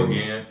they I go mean,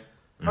 again.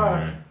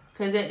 alright.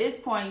 Because at this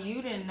point,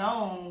 you didn't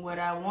know what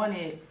I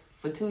wanted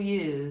for 2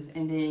 years,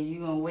 and then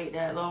you gonna wait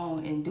that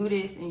long and do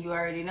this, and you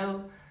already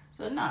know.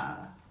 So nah,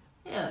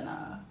 hell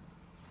nah.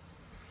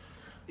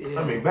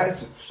 I mean,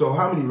 so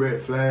how many red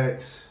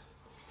flags?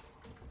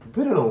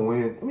 Depending on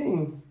when. I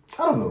mean,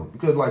 I don't know,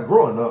 because like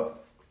growing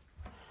up,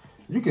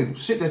 you can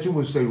shit that you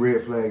would say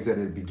red flags at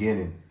the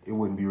beginning. It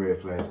wouldn't be red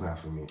flags now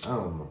for me. I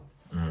don't know.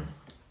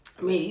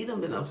 I mean, you done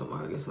been up to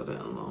market so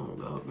damn long,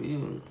 dog.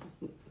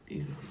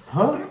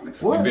 Huh?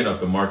 What? You've been up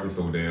the market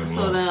so damn long.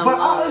 So damn But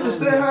long. I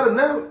understand how to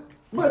navigate.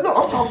 But no,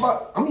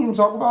 I'm even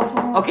talking about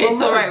from. Okay, from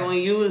so that. right when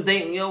you was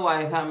dating your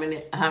wife, how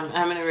many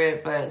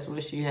red flags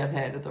would she have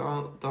had to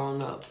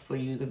thrown up for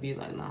you to be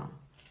like, nah?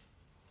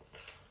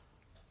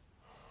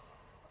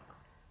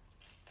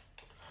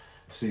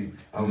 See,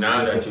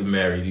 Now that you're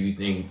married, do you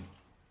think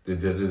that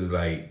this is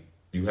like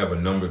you have a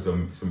number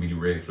to somebody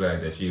red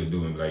flag that she'll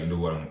do and be like, you know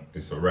what,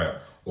 it's a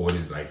wrap, or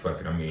it's like fuck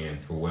it, I'm in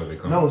for whatever it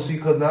comes. No, see,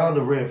 because now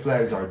the red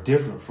flags are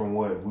different from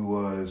what we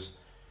was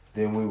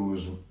than we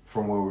was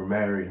from when we were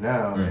married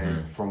now,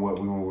 and from what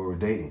we when we were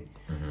dating.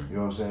 You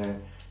know what I'm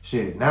saying?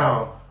 Shit,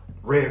 now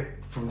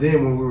from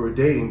then when we were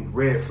dating,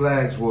 red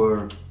flags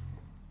were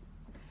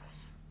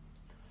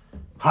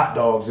hot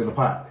dogs in a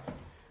pot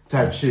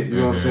type shit. You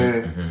know what I'm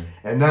saying?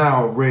 And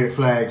now red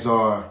flags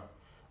are,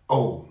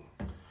 oh,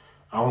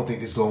 I don't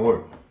think this gonna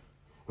work. You know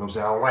what I'm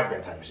saying? I don't like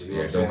that type of shit. You know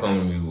Yeah, what don't I'm saying?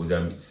 come to me with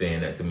that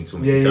saying that to me too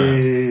many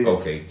times. Yeah.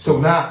 Okay. So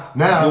now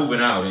moving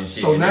out and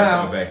shit. So and then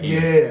now, coming back in. yeah,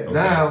 Okay.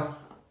 now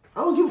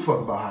I don't give a fuck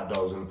about hot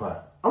dogs in the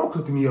pot. I'm gonna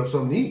cooking me up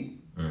something to eat.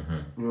 You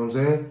know what I'm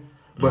saying?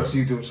 But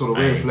see, so the I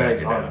red ain't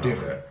flags backing are down on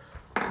different. that.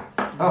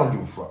 I don't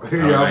give a fuck.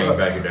 I ain't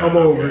backing down I'm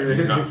on over that.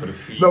 it. Not for the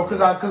feet. No,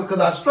 cause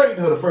I straightened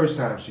her the first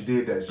time she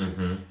did that shit.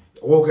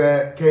 Woke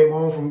up, came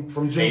home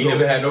from And you Jinko.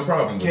 never had no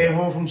problem with Came that.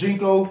 home from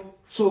Jinko,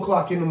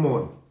 2:00 in the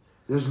morning.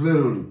 There's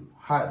literally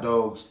hot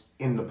dogs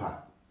in the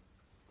pot.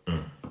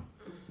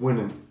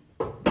 When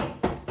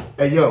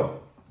hey yo,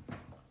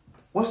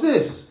 what's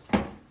this?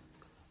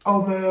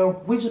 Oh man,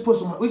 we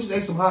just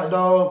ate some hot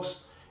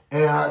dogs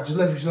and I just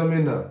left you some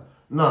in there.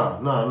 Nah,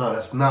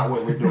 that's not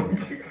what we're doing.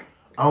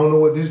 I don't know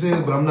what this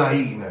is, but I'm not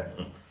eating that.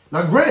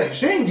 Now granted,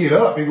 she ain't get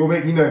up and go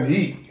make me nothing to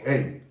eat.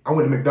 Hey, I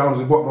went to McDonald's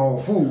and bought my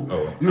own food.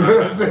 Oh. You know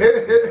what I'm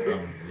saying?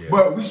 Yeah.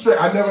 But we straight.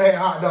 I never had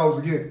hot dogs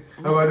again.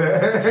 How about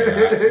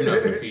that? You're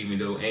not gonna feed me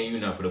though, and you're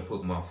not gonna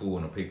put my food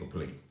on a paper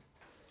plate.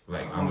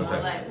 Like I'm You the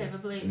don't type. like paper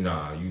plates?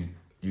 Nah, you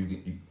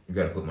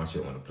gotta put my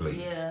shit on a plate.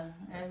 Yeah,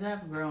 as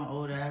I've grown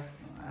older,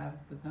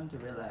 I've become to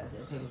realize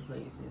that paper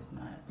plates is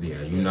not.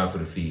 Yeah, you're not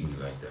gonna feed me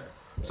like that.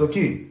 So,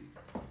 Key,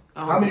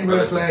 how many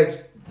red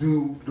flags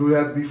do it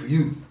have to be for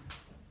you?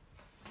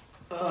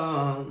 It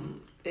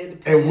And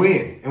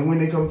depends. when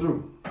they come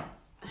through?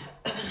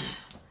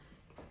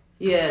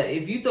 Yeah,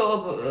 if you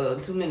throw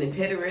up too many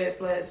petty red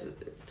flags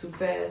too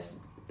fast,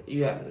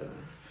 you have to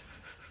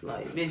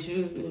like, bitch,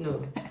 you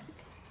know.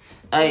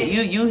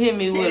 You hit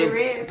me with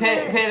a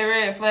petty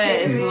red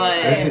flag. It's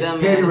like That's it.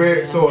 dumb Petty ass.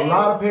 red. So a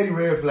lot of petty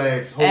red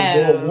flags.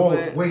 Adam, Whoa,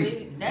 but-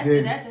 wait. That's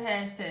Then- the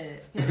hashtag.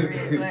 Petty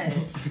red flags.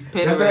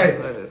 Petty That's red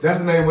the flags. that's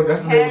the name of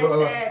that's the name of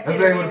the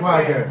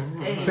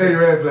podcast. Hey. Petty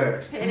red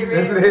flags. Petty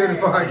That's the red name of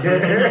the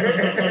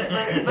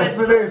podcast. That's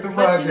the name of the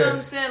But you know what I'm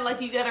podcast. saying?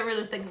 Like, you gotta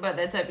really think about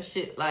that type of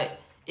shit. Like,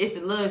 it's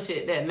the little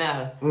shit that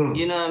matter. Mm.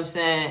 You know what I'm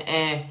saying?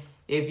 And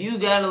if you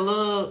got a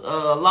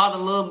lot of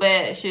little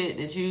bad shit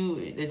that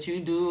you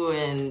do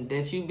and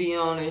that you be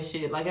on and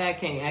shit, like I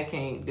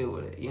can't deal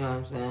with it. You know what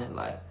I'm saying?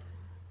 Like,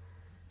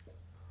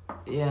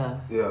 yeah,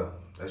 Yeah,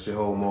 that should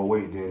hold more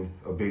weight than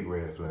a big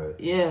red flag.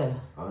 yeah.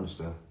 I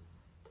understand.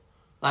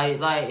 Like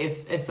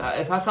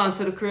if I come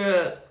to the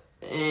crib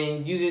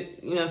and you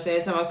know what I'm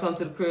saying, every time I come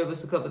to the crib,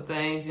 it's a couple of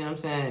things, you know what I'm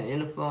saying, in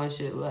the floor and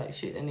shit, like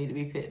shit that need to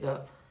be picked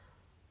up.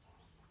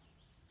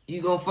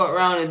 You gonna fuck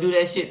around and do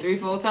that shit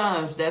 3-4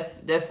 times.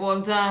 That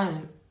fourth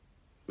time,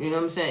 you know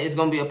what I'm saying, it's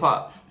gonna be a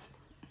pop.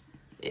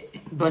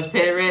 Bunch of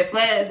petty red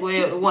flags.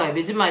 Well, one,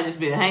 bitch, it might just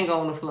be a hanger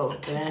on the floor.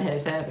 That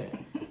has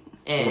happened.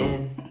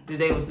 And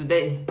today was the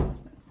day.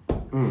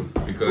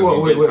 Because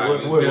Wait.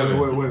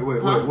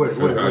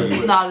 That's how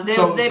you No,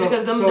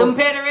 because them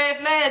petty red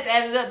flags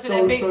added up to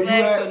that big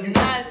flag, so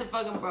now it's a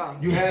fucking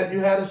problem. You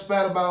had a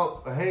spat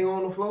about a hang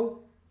on the floor?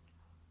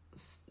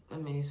 I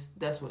mean,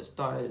 that's what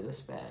started the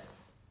spat.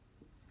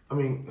 I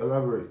mean,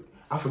 elaborate.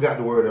 I forgot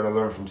the word that I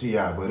learned from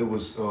T.I., but it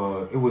was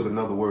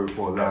another word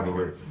for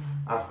elaborate.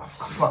 I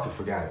fucking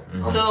forgot it.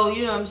 Mm-hmm. So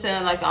you know what I'm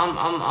saying? Like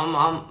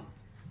I'm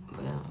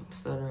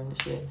stuttering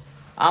and shit.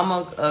 I'm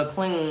a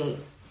clean,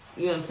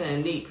 you know what I'm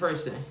saying, neat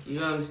person. You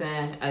know what I'm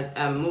saying?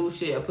 I move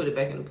shit, I put it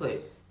back into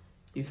place.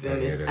 You feel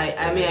me?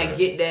 I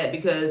get that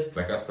because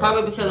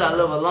probably because I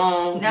live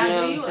alone. Now,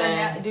 you know what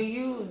I'm saying?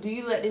 do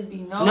you let this be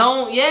known?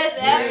 No, yes,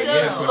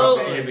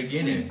 absolutely. In the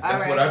beginning, All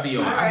that's right. what I be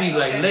on. All I be right,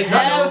 like, okay. let me know,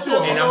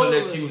 Absolutely. and I'm gonna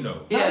let you know.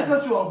 Not Yeah. to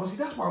cut you off, but see,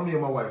 that's why me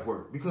and my wife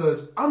work,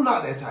 because I'm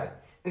not that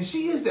type, and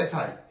she is that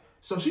type.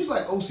 So she's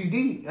like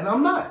OCD, and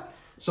I'm not.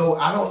 So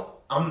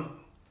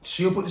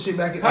she'll put the shit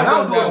back in. And I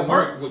don't do it on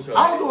purpose.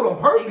 I don't do it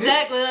on purpose.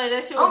 Exactly, like,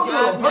 that shit I was don't do it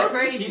on driving me purpose.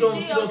 crazy. She don't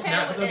She snap okay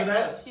with because of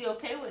that. that? She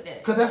okay with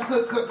that. Cause that's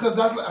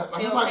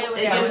She okay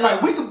with that.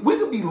 like we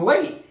could be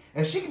late,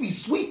 and she could be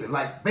sweeping.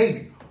 Like,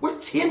 baby, we're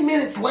 10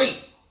 minutes late,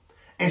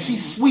 and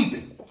she's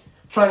sweeping,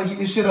 trying to get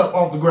this shit up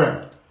off the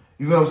ground.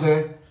 You know what I'm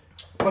saying?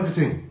 But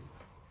continue.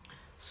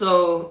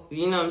 So,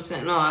 you know what I'm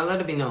saying? No, I let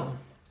it be known.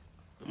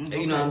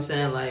 You know what I'm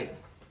saying? Like,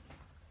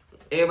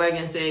 everybody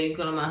can say you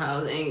come to my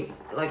house, ain't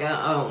like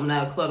I'm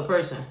not a clutter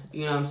person.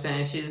 You know what I'm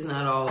saying? Shit's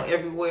not all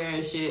everywhere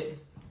and shit.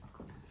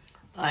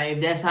 Like,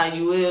 if that's how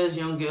you is,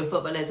 you don't give a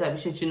fuck about that type of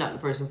shit, you're not the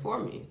person for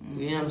me.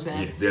 You know what I'm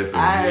saying? Yeah, definitely.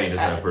 You ain't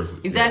that type of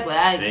person. Exactly.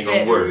 Yeah. I It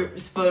ain't gonna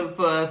expect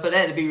for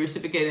that to be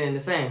reciprocated in the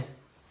same.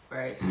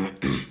 Right.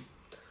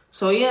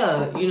 So,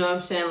 yeah, you know what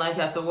I'm saying? Like,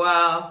 after a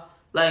while,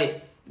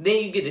 like,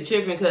 then you get to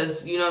tripping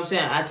because, you know what I'm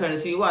saying, I turn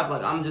it to your wife.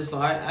 Like, I'm just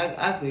going,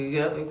 I can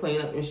get up and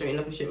clean up and straighten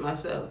up and shit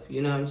myself.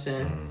 You know what I'm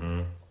saying?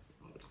 Mm-hmm.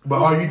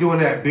 But are you doing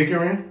that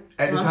bickering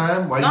at the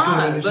time? Why you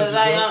doing this shit but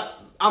like, yourself?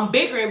 I'm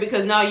bickering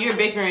because now you're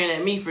bickering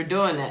at me for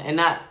doing that and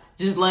not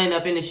just laying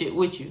up in the shit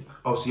with you.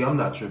 Oh, see, I'm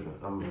not tripping.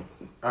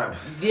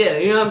 Yeah,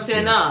 you know what I'm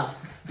saying? Nah.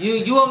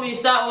 You want me to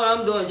stop what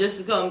I'm doing just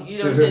to come, you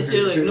know what I'm saying,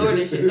 chill, ignore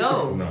this shit?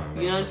 No. No.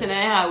 You know what I'm saying?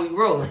 That ain't how we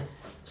rolling.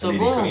 So, I need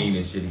boom. to clean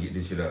this shit and get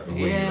this shit out the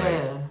way.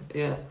 Yeah,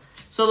 yeah.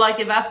 So, like,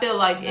 if I feel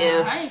like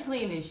if... I ain't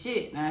cleaning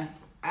shit. Nah.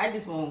 I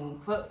just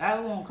won't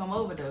come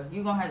over though.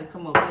 You gonna have to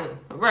come over here.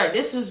 Right,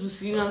 this was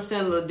just, you know what I'm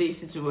saying, a little deep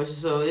situation.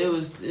 So it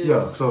was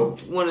so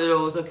one of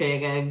those, okay, I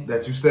gotta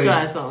that you stay.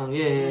 try something.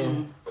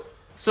 Yeah.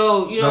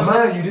 So, you know Now, what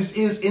I'm saying? mind you, this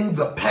is in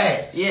the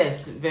past.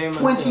 Yes, very much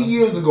 20 so.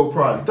 years ago,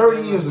 probably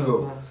 30 years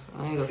ago.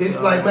 I ain't gonna say It's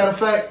all like, that. matter of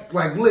fact,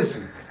 like,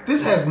 listen,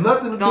 this has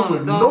nothing to do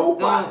with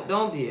nobody.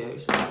 Don't be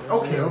extra.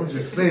 Okay, I'm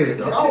just saying,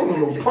 dog. I don't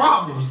want no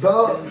problems,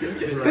 dog. Just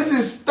relax. This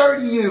is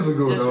 30 years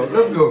ago, Just dog.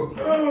 relax. Let's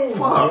go.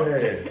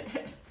 Fuck.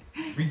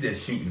 We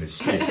just shooting the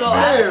shit. So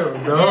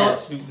Damn, dog.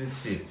 Shooting the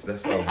shits.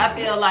 That's all. I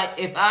feel like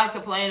if I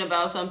complain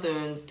about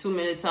something too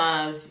many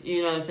times,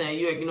 you know what I'm saying,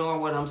 you ignore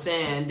what I'm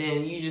saying,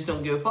 then you just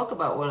don't give a fuck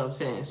about what I'm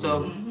saying.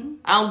 So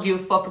I don't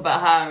give a fuck about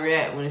how I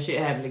react when the shit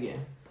happen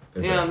again.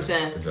 Exactly. You know what I'm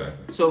saying?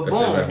 Exactly. So That's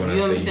just boom, like when you I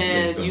know what I'm say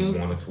saying? say You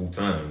something 1 or 2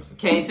 times.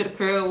 came to the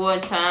crib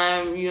one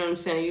time, you know what I'm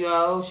saying? You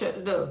all, oh, shut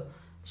the door.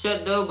 Shut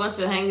the door, bunch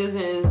of hangers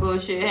and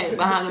bullshit hang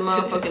behind the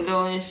motherfucking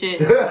door and shit.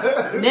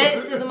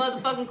 Next to the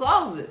motherfucking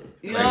closet.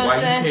 You know Like, what I'm why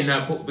saying? you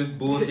cannot put this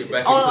bullshit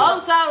back On the into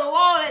other side of the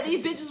wall that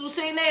these bitches were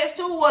sitting next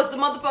to was the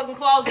motherfucking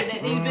closet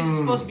that these bitches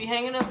supposed to be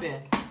hanging up in.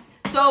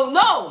 So,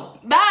 no,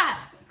 bye.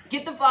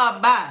 Get the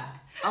fuck, bye.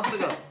 I'm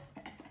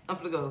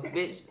finna go,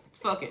 bitch.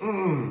 Fuck it.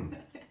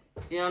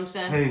 You know what I'm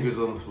saying? Hangers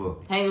on the floor.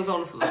 Hangers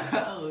on the floor.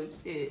 Oh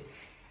shit.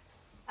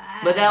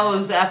 But that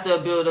was after a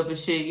build up of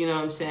shit, you know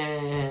what I'm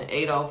saying?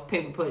 Ate off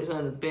paper plates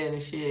under the bed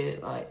and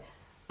shit. Like,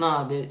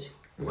 nah, bitch.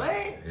 What?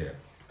 Yeah.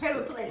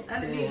 Paper plate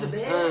underneath Yeah, the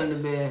bed. under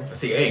the bed.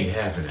 See, it ain't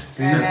happening.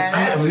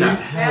 That I'm not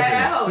having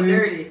that hoe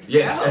dirty.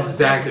 Yeah, That hoe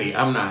exactly.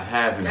 I'm not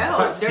having it. That If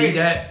I hoe's see dirty.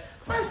 that,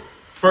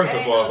 first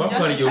That of ain't all, no if I'm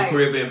coming to your junkie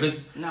crib and if it,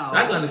 No.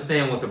 I can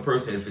understand once a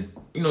person, if it,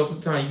 you know,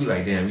 sometimes you be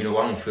like, damn, you know,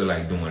 I don't feel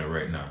like doing it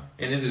right now,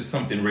 and it is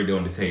something right there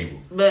on the table.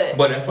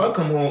 But if I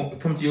come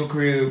to your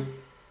crib,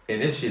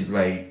 and this shit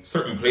like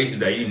certain places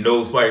that you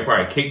know somebody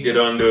probably kicked it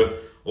under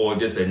or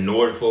just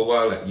ignored it for a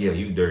while, like, yeah,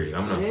 you dirty.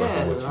 I'm not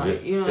fucking with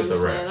like, you. you know It's what a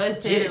I'm saying? wrap.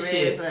 Let's Petty just red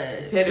shit.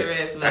 flag. Petty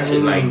red That flag.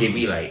 should like give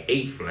me like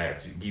 8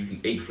 flags. Give you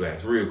 8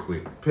 flags real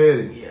quick.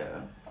 Petty.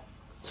 Yeah.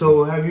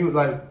 So have you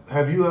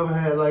ever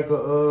had like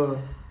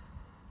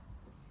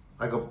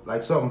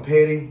like something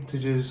petty to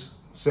just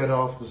set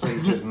off to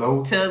say just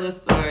no? Tell the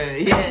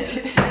story.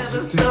 Yes. Tell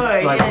the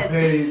story. Like Yes.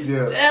 petty,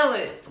 yeah. Tell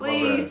it.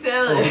 Please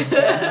tell it. Wait,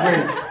 did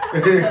I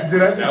just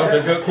That was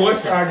a good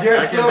question. I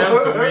guess so. That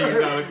was a $1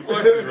 million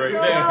question right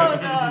there.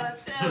 No,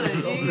 tell it.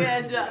 You ain't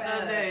gotta drop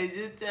no name.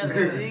 Just tell it.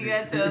 You ain't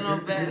gotta tell no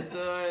bad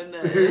story or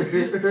nothing.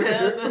 Just tell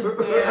the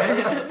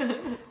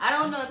story. I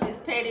don't know if it's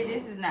petty.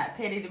 This is not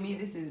petty to me.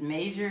 This is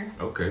major.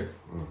 Okay.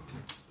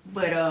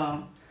 But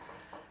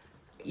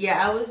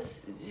yeah, I was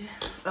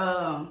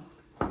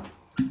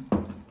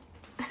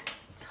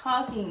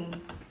talking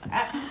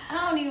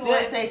I don't even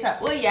want to say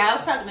talk. Well, yeah, I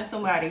was talking to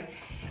somebody,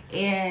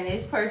 and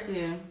this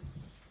person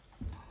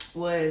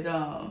was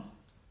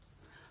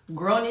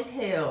grown as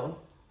hell,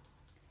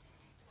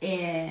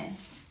 and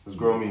Does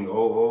grown mean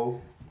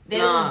old? they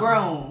was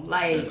grown,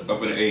 like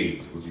Up in the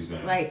age, what you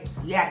saying? like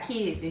got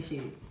kids and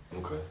shit,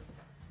 Okay.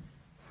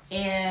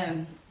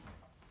 and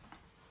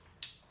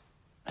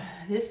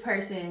this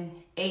person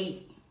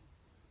ate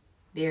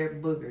their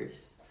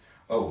boogers.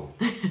 Oh.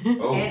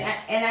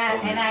 And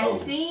I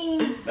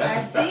seen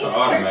That's the an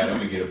automatic. person. I'm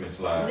gonna get up and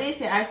slide.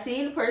 Listen, I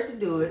seen the person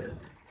do it.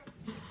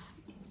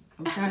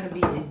 I'm trying to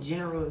be as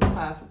general as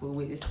possible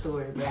with this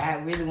story, but I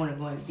really want to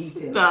go into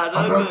detail. No,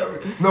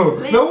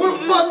 we're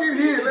fucking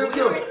here. Let's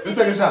go. Let's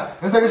take a shot.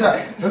 Let's take a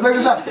shot. Let's take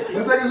a shot.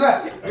 Let's take a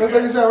shot. Let's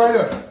take a shot right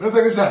here. Let's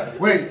take a shot.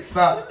 Wait,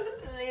 stop.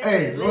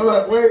 Hey, hold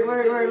up. Wait.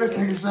 Let's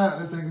take a shot.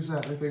 Let's take a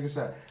shot. Let's take a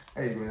shot.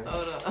 Hey, man.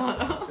 Hold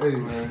on. Hey,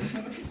 man.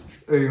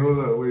 Hey, hold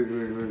up. Wait.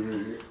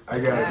 I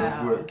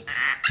got it.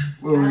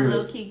 What I we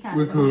low at? key kind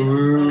We're of knew cool.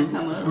 this was gonna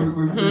come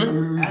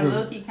up. I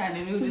low key kind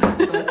of knew this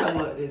was gonna come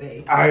up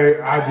today. I did.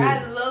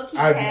 I low key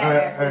had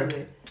that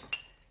feeling.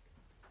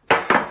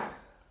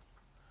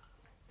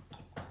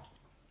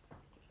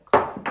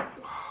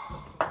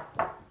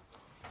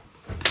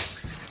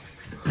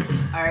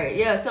 All right,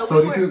 yeah. So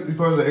these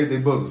person ate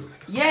their boogers.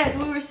 yes,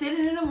 we were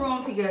sitting in a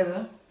room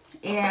together,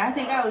 and I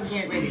think I was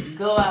getting ready to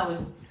go. I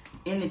was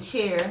in the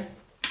chair.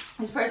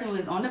 This person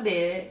was on the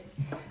bed,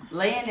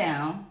 laying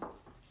down,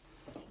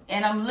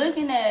 and I'm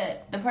looking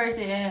at the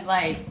person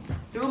like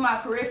through my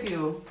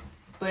peripheral,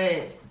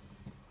 but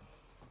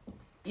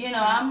you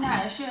know I'm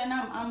not sure, and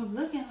I'm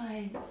looking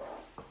like,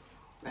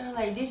 bro,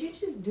 like, did you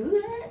just do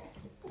that?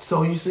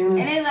 So you seen And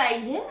this? they're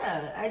like,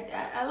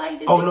 yeah, I like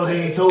to Oh do no, it.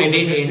 they ain't told And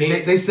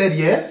you. They said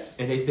yes.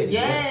 And they said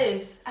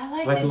Yes, I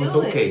like Like to it do was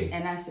okay. it.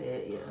 And I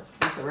said, yeah,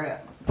 it's a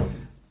wrap.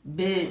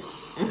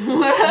 Bitch. No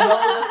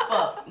the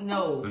fuck.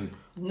 No.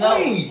 No.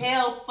 Wait.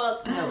 Hell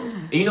fuck no.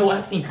 You know, I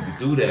seen people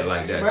do that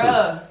like that too.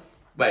 Bruh.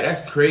 Like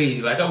that's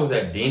crazy. Like I was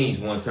at Denny's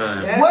one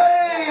time.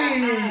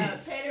 Wait.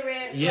 Petty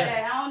red Yeah.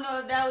 flag. I don't know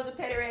if that was a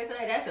petty red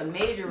flag. That's a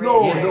major red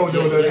No, flag. no,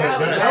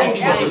 That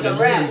was a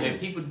wrap. And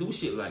people do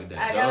shit like that.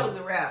 That dog. was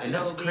a wrap. And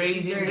that's No, bitch,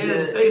 crazy as very hell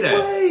to good. say that.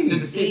 Wait.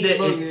 To see Eat that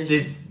boogers.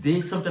 it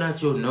did something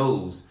out your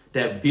nose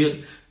that built.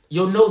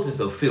 Your nose is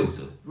a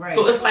filter. Right.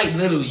 So it's like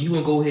literally you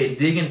can go ahead and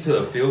dig into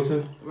a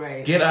filter,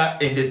 Right. get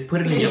out and just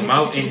put it in your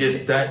mouth and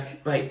just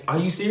that. Like, are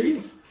you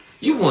serious?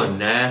 You one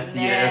nasty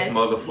ass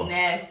motherfucker.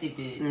 Nasty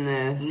bitch.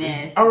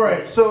 Nasty. All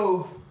right,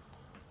 so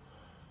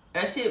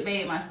That shit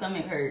made my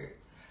stomach hurt.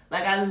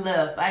 Like I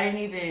left.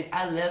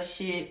 I left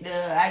shit.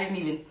 I didn't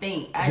even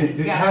think. I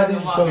just got how up did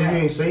and you? walked So you out.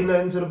 ain't say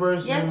nothing to the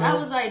person? Yes, you I know?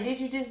 was like, did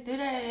you just do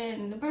that?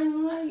 And the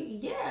person was like,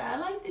 yeah, I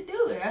like to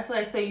do it. I was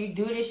like, so you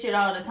do this shit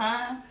all the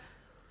time?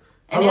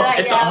 And How long- they're like,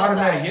 It's yeah, an I was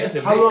automatic like, yes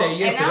if How they long- say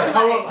yes to and I'm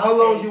that. like- How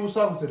long okay. you was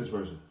talking to this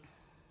person?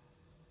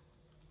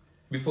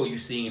 Before you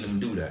seen them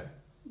do that.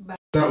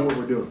 Not what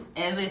we're doing.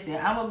 And listen,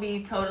 I'm gonna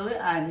be totally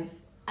honest.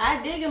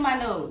 I dig in my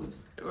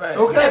nose. Right.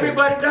 Okay.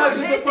 Everybody does.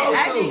 You're Listen, supposed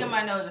I dig to. in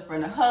my nose in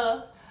front of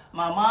her,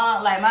 my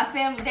mom, like my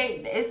family.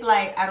 It's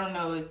like I don't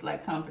know. It's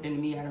like comforting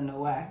to me. I don't know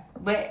why,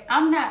 but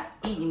I'm not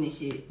eating this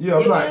shit. Yeah,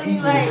 I'm You not feel me?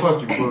 eating Like, the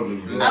fucking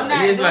boogers, bro. I'm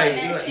not It's doing like-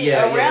 that shit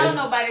yeah, around it's-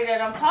 nobody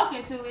that I'm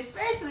talking to,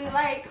 especially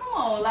like, come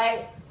on,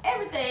 like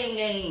everything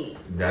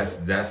ain't.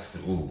 That's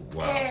ooh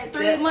wow. And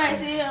 3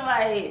 months in,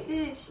 like,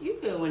 bitch, you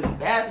could went in the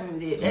bathroom and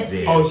did that You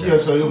shit. did. Oh yeah,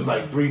 so it was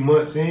like 3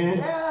 months in.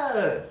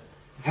 Yeah.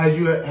 Had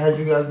you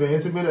guys been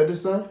intimate at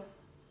this time?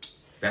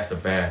 That's the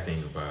bad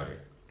thing about it.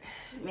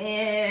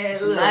 Man,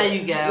 So look, now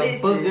you got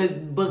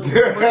listen. booger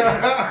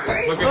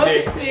Look at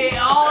this. spit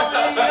all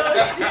in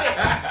your shit.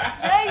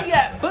 Now you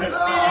got booger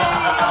spit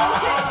in your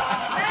shit.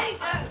 Now you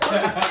got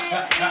booger spit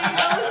in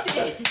your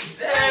shit.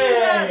 Now you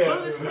got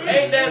booger spit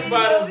Ain't that in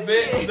about a your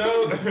bitch shit.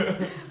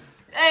 though?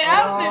 Hey,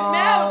 I've been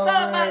mad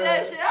thought about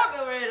that shit. I've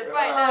been ready to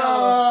fight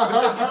now.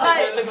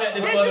 Like, Look at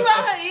this bitch, you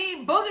out motherfucker. here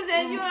eating boogers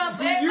and you up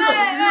there. You-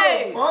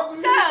 Hey, you a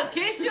fuck? trying to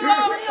kiss you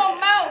all in your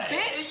mouth,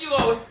 bitch. You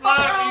always Fuck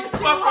slimy. wrong with you,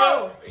 Fuck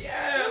hoe? up.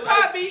 Yeah. You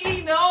probably be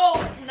eating the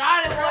old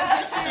snotty ones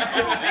and shit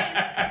too, bitch.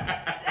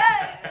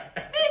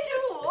 Bitch,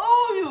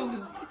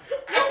 you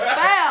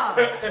foul.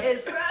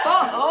 It's fuck.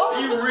 Oh,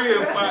 You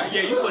real fine.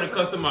 Yeah, you put a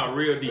customer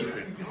real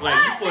decent. Like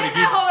you put a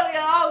that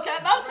holding all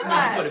cap. I'm you put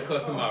tonight. a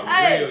customer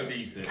Hey. real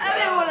decent. I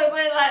mean, would have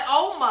been like,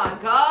 oh my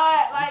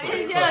god, like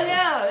it's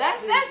yeah.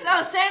 That's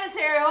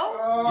unsanitary, ho.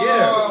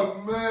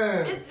 Oh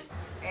man. It's-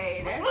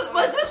 Hey, that's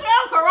Was this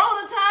around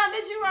Corona time,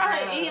 bitch? You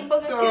right here eating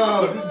boogers, No,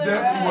 kissing this people.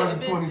 definitely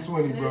wasn't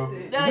 2020, bro.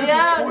 Listen. This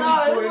Yeah, was no,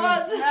 this 2020.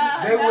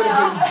 was. They would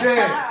have been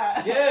dead.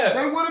 Yeah.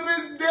 They would have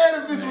been dead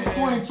if this was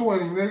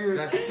 2020, nigga.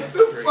 That's the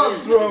crazy.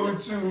 fuck's wrong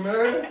with you,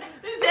 man?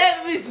 This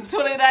had to be some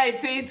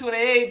 2019,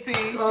 2018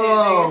 shit,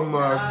 Oh nigga.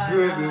 my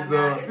goodness,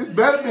 dog. This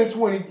better than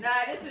 20, Nah,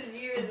 this was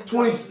years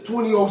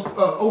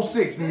ago.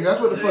 06, nigga. That's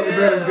what the fuck it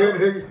better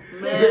than,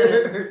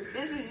 nigga.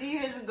 This was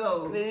years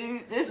ago.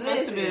 This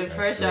must have been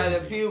fresh out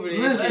of puberty.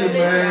 Listen,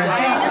 man.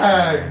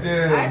 God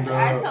damn,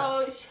 I dog.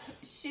 told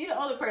she the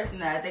only person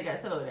that I think I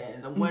told that,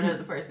 and one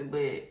other person,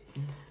 but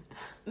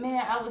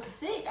Man, I was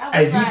sick. I was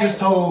Hey, you like, just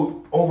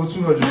told over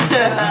 200 people. We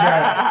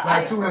got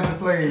like 200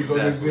 plays on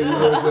this video. You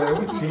know what I'm saying?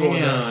 We just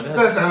going Damn, down.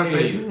 that's Touchdown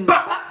crazy. state.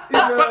 Pop! You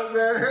know what I'm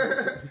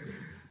saying?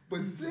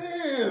 But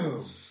damn.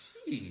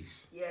 Jeez.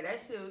 yeah, that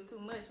shit was too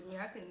much for me.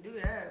 I couldn't do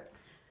that.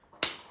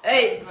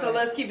 Hey, so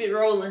let's keep it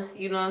rolling.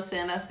 You know what I'm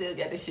saying? I still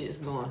got the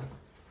shits going.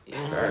 You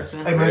know what I'm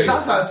saying? Hey, man,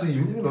 shouts out to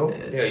you, you know.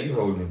 Yeah, you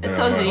holding it I down.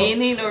 told you, man. you ain't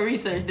need no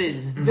research, did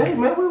you? Hey,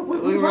 man,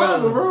 we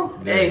vibing, bro.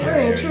 Yeah, Hey. I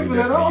ain't you tripping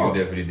at all. You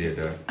definitely did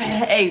that.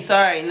 Hey,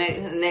 sorry.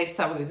 Next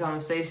topic of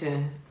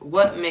conversation.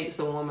 What makes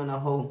a woman a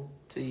hoe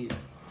to you?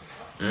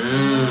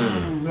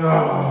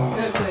 Oh,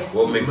 Good question.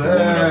 What makes a woman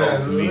a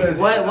hoe to me? listen.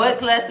 What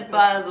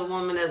classifies a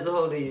woman as a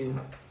hoe to you?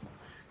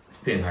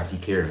 Depends how she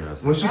carries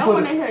herself. When she I put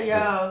want to a, hear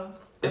y'all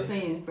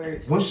opinion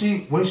first.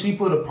 when she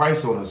put a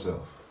price on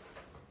herself,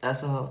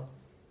 That's a hoe.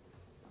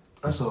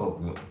 that's a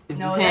hoe. If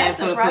No, you paying that's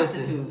for a the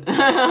prostitute. pussy.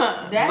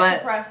 That's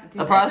But a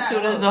prostitute. A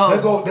prostitute is a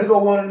hoe. They go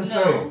one and the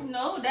same.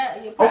 No,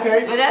 that you're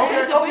Okay, But that's okay,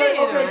 his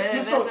opinion, okay.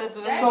 man. So,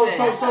 That's what he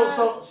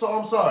said. so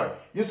I'm sorry.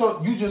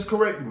 You just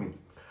corrected me.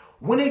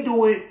 When they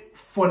do it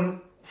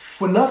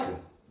for nothing,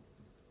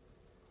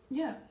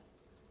 Yeah.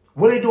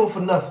 when they do it for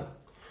nothing,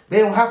 they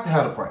don't have to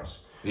have the price.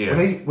 Yeah.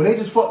 When they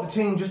just fuck the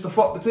team just to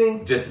fuck the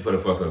team, Just for the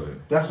fuck of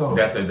it. that's all.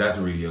 That's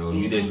a really yo.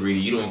 You just really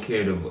you don't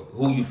care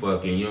who you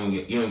fucking. You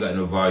don't got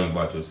no value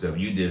about yourself.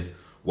 You just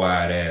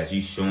wide ass.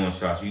 You showing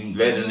shots. You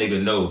let a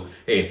nigga know.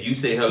 Hey, if you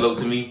say hello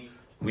to me,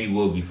 we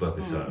will be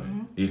fucking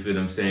something. You feel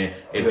what I'm saying?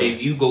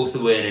 If you go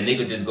somewhere and a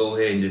nigga just go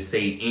ahead and just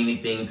say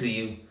anything to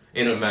you,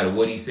 it don't matter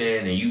what he's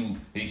saying, and you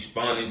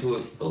responding to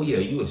it. Oh yeah,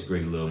 you a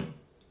straight little.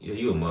 Yeah,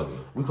 you a mother.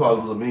 We call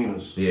them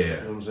laminas. Yeah. You know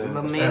what I'm saying?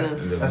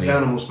 Laminas. That's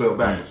animal spelled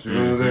backwards. You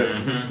know what I'm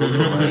saying?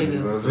 You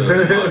know what I'm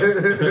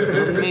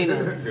saying?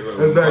 Meanings.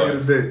 That's back in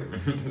the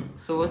day.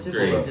 So what's your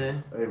Great. say, Jay?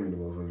 I ain't mean the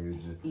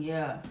motherfucker.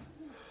 Yeah.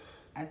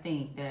 I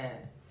think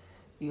that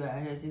you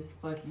out here just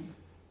fucking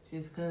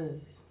just cause.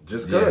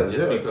 Just Yeah, cause.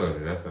 just Yeah. because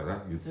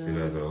that's you see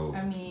that as a whole.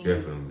 I mean-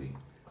 Definitely.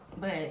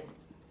 But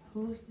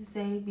who's to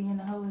say being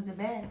a hoe is a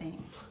bad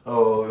thing?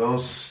 Oh, don't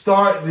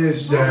start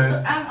this,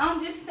 Jazz.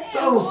 I'm just saying.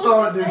 Don't who's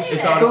start to this. say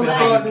It's that? all Don't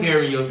depends how start you this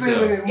carry yourself.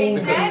 feminine movement.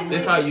 Exactly.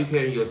 That's how you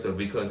carry yourself.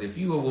 Because if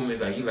you a woman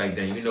like you like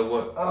that, you know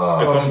what?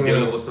 Oh, if I'm man.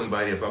 dealing with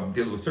somebody, if I'm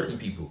dealing with certain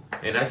people,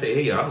 and I say,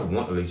 hey, I don't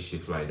want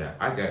relationships like that.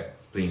 I got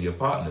plenty of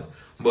partners,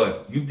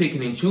 but you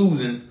picking and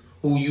choosing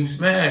who you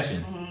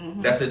smashing.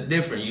 That's a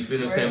different. You feel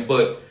what I'm saying?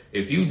 But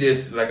if you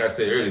just, like I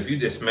said earlier, if you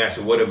just smash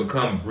or whatever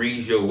come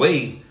breeze your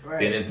way,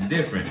 then it's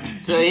different.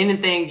 So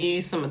anything give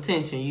you some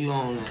attention, you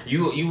own that.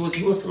 You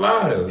a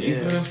slider. You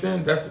feel what I'm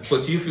saying?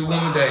 But you feel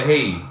women that,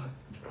 hey,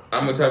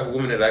 I'm the type of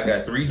woman that I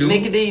got 3 dudes.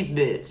 Make it these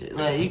bitch.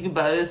 Like you can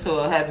buy this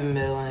for a Happy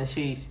Meal and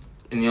she's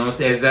And you know what I'm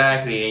saying?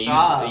 Exactly.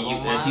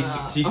 And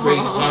she's straight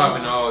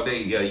slobbing all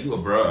day. Yeah, you a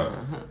broad.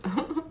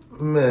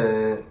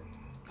 Man.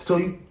 So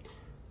you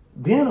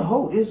being a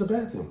hoe is a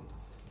bad thing.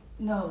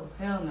 No,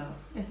 hell no.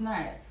 It's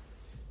not.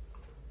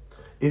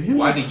 If you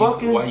Why just do you-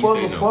 fucking why you for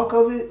say the no? fuck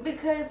of it,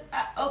 Because,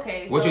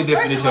 okay. What's so your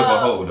definition of a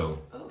hoe, though?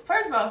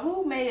 First of all,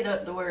 who made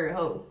up the word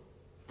hoe?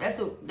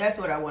 That's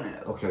what I want to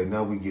know. okay,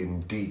 now we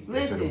getting deep into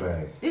Listen, the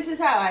bag. this is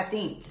how I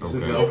think. Okay.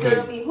 You Okay.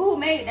 feel me? Who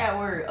made that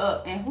word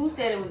up and who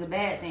said it was a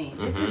bad thing?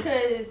 Just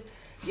because,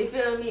 you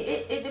feel me?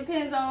 It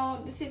depends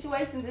on the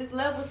situations. There's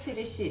levels to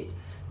this shit.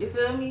 You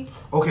feel me?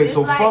 Okay, Just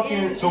so like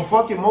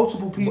fucking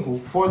multiple people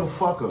for the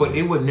fuck of But it.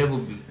 it would never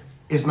be.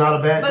 It's not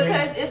a bad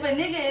Because thing. if a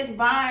nigga is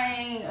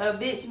buying a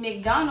bitch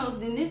McDonald's,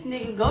 then this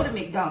nigga go to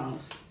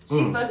McDonald's.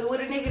 She fucking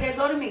with a nigga that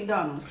go to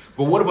McDonald's.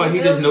 But what about You he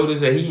feel just me?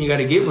 noticed that he ain't got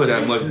to give her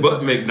that much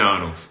but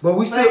McDonald's? But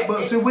we still,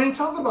 But see, we ain't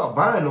talking about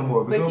buying no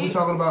more because But we you-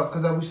 talking about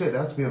because we said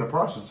that's being a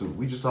prostitute.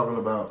 We just talking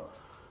about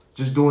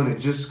just doing it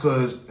just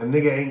because a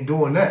nigga ain't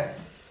doing that.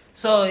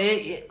 so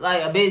it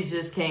like a bitch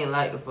just can't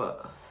like the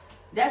fuck.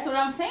 That's what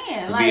I'm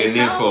saying. Be Like a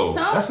nympho.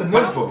 That's a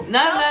nympho.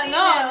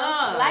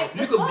 No. Like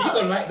You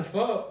can like the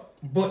fuck,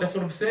 but that's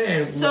what I'm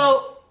saying.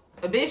 So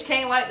a bitch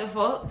can't like the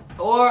fuck,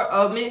 or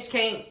a bitch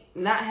can't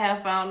not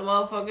have found a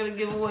motherfucker to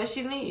give her what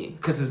she need.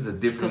 Because it's a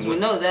different Because we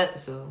know that.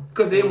 So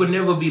Because it would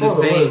never be the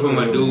Hold on, same wait, from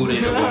wait, a dude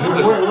and a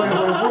woman.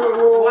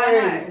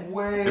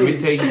 Why Let me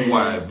tell you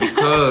why.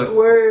 Because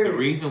the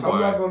reason I'm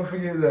not why. gonna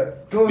forget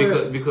that. Go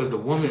ahead. Because a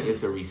woman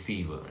is a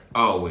receiver.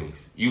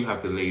 Always. You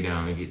have to lay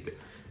down and get that.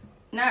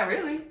 Not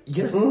really.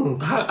 Yes.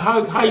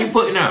 How you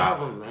putting out?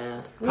 problem,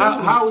 man.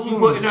 How was you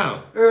putting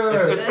out?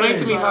 Yeah. Explain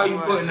to me how you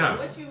putting out.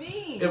 What you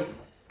mean?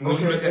 When you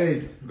Okay, look at-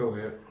 hey. Go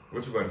ahead.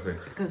 What you about to say?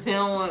 Because he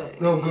don't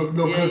want. No,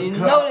 yeah, you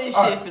know this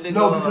shit for the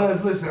No, go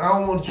because listen, I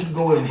don't want you to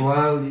go in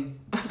blindly. You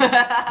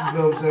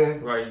know what I'm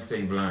saying? Why you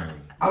say blind?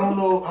 I don't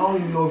know. I don't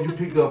even know if you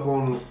picked up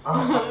on.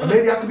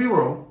 Maybe I could be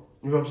wrong.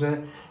 You know what I'm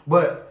saying?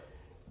 But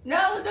No,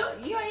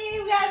 you ain't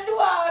even gotta do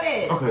all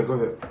that. okay, go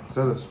ahead.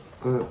 Tell us.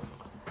 Go ahead.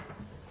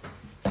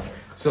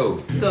 So,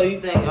 So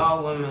you think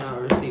all women are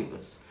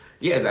receivers?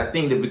 yes, I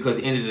think that because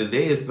at the end of the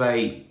day, it's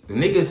like the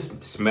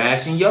niggas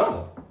smashing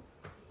y'all.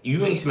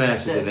 You ain't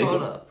smashing the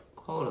Hold nigga.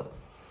 up.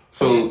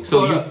 So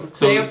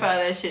clarify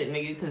that shit,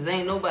 nigga, because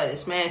ain't nobody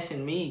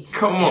smashing me.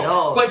 Come at on,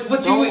 all. but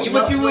you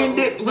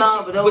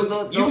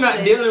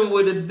not dealing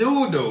with a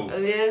dude though.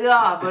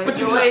 Yeah, but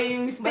the way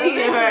you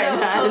speaking right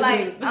now. So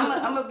like,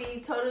 I'm gonna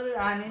be totally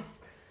honest.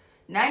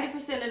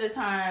 90% of the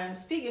time,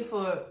 speaking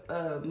for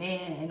a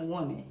man and a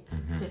woman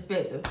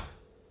perspective,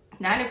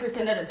 90%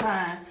 of the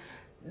time,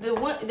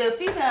 the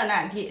female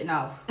not getting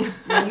off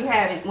when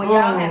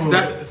y'all having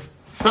sex.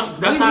 That's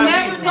We've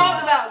never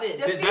talked about this.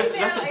 We've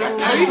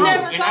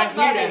never talked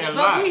about this,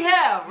 but we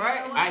have,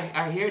 right?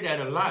 I hear that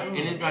a lot, and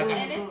it's like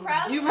it's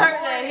probably you've heard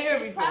that here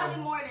it's before.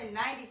 Probably more than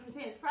 90%.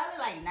 It's probably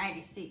like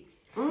 96.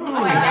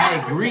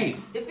 I agree.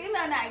 The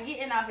female not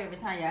getting off every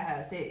time y'all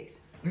have sex.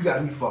 You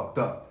got me fucked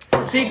up.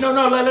 See, no,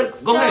 go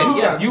ahead.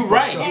 Yeah, you're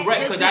right,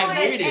 because I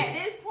hear At this.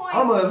 this point,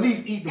 I'm gonna at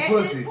least eat the at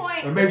pussy this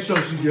point- and make sure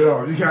she get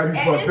off. You got me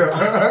at fucked this up.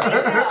 point, the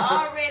female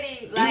already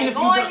Even like if you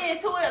going don't-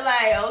 into it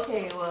like,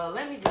 okay, well,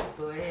 let me just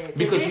go ahead.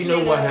 Because This you know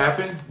what nigga-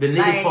 happened? The nigga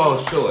like-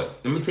 falls short.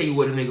 Let me tell you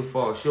what the nigga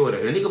falls short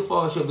at. The nigga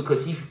falls short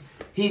because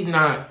he's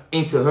not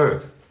into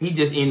her. He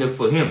just in it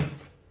for him.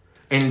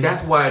 And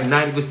that's why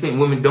 90%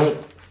 women don't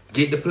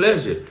get the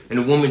pleasure. And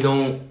the woman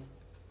don't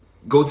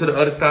go to the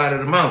other side of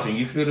the mountain.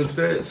 You feel what I'm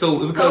saying? So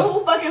So because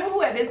who fucking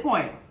who at this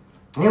point?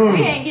 If we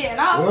ain't getting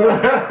off, we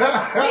helping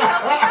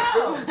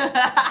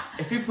out.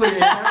 if you put it in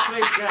that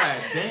place,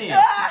 god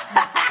damn.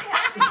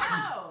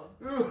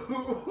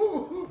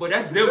 But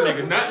that's them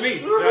niggas, not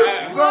me.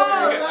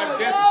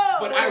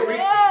 But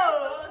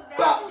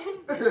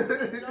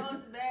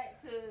goes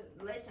back to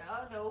let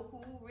y'all know who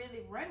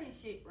really running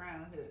shit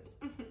around here.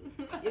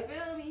 You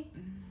feel me?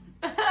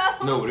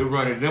 No, they're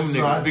running them No,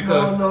 niggas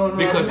because no. them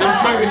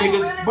certain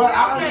niggas. But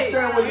I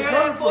understand where you're You're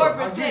coming at from. I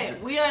 4%. get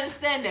you. We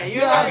understand that.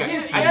 You're Yeah, I at- get you.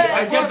 you're at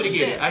I definitely 4%.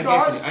 get it. I No, I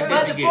definitely understand.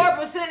 But the get it.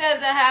 4%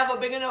 doesn't have a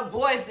big enough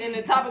voice in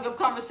the topic of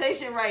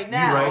conversation right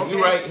now. You're right. Okay?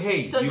 You're right.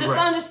 Hey, So you're just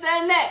right.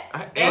 understand that.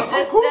 I'm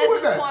cool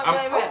with the that. point,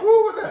 I'm baby.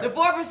 cool with that. The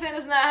 4%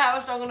 does not have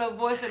a strong enough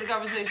voice in the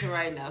conversation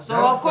right now. So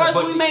That's of course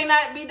but- we may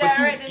not be But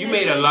direct. you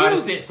made a lot of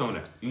sense on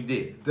that. You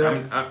did.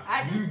 That- I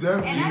just, You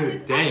definitely and I did.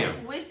 just, Damn. I just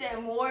wish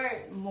that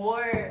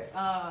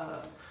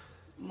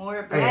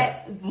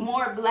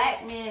more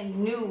black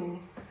men knew,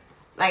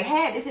 like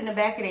had this in the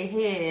back of their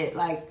head,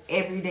 like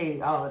every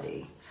day, all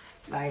day,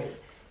 like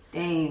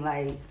dang,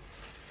 like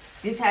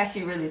this how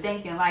she really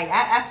thinking. Like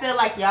I feel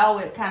like y'all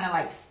would kind of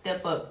like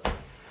step up.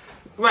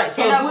 Right.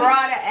 So In a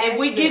broader if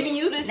we aspect. giving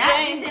you this Not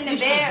game, just in the you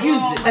should bedroom.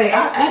 use it. Hey,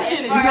 This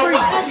shit is I free.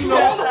 asked you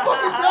all the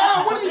fucking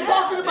time. What are you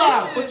talking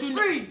about? But you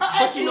free. I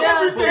asked you You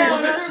everything, understand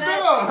what I'm nigga. saying?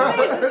 Shut up.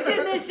 Niggas is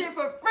getting this shit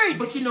for free.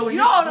 But you know,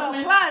 y'all don't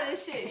women- apply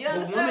this shit. You But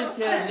understand women what I'm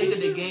tell saying?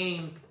 nigga the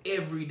game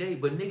every day,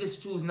 but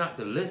niggas choose not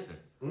to listen.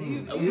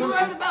 You Women-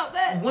 right about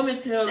that. Women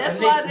tell That's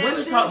a why nigga, they're women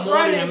still talk more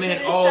than a running man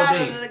to this all side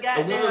day. of the A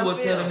goddamn woman will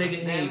tell a field, nigga,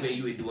 hey, man. babe,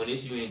 you ain't doing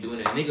this, you ain't doing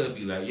that. A nigga will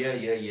be like, yeah,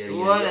 and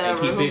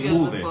Whatever, keep who it gives a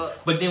moving. fuck?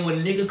 But then when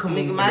a nigga come,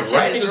 Nigga, when my the shit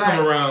right is nigga come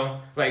right.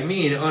 around like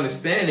me and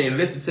understand it and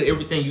listen to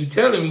everything you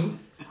telling me,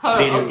 Hold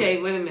then on,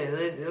 okay, wait a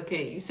minute.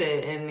 Okay, you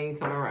said and then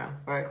come around,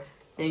 right?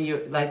 And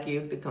you're like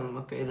you to come.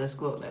 Okay, let's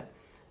go with that.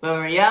 But in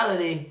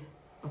reality,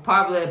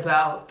 probably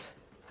about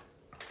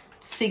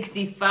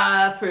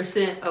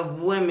 65% of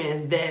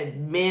women that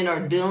men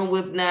are dealing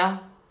with now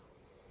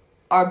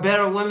are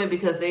better women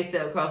because they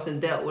stepped across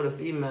and dealt with a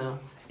female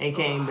and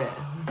came back.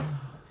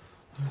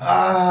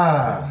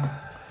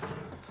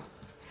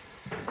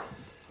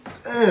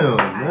 Damn,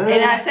 man.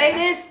 And I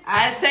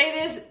say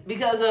this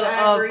because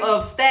I agree.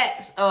 of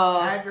stats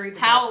I agree of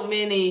to how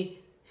many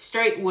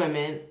straight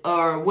women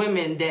or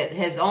women that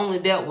has only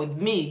dealt with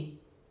me,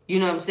 you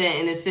know what I'm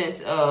saying, in the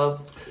sense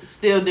of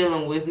still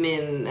dealing with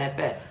men at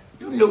that.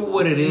 you know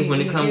what it is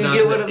when it comes You down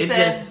get to what that. I'm It's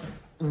saying? just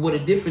what the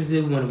difference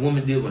is when a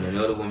woman deal with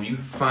another woman. You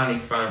finally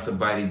find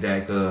somebody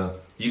that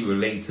you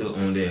relate to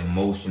on the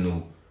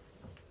emotional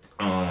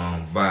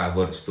vibe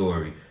of the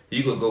story.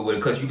 You could go with it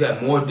because you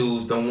got more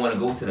dudes don't want to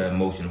go to that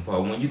emotional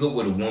part. When you go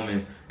with a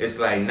woman, it's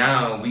like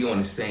now we on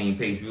the same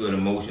page. We on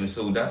emotional,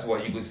 so that's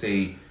why you could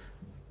say.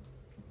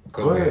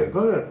 Go ahead.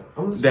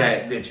 I'm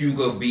listening. That you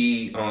gonna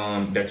be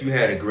that you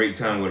had a great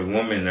time with a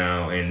woman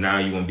now, and now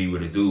you're gonna be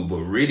with a dude. But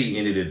really,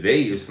 end of the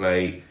day, it's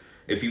like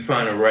if you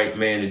find the right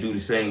man to do the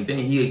same thing,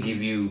 he'll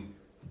give you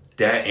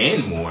that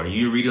and more.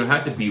 You really don't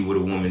have to be with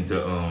a woman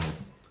to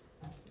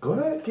Go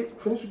ahead.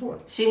 Finish your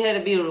point. She had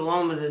to be with a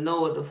woman to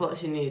know what the fuck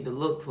she needed to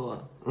look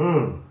for.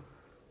 I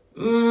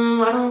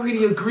don't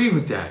really agree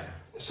with that.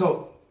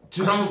 So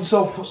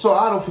so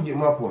I don't forget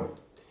my point.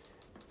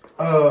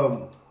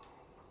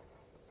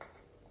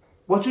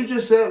 What you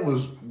just said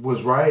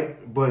was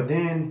right, but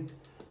then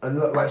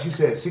like she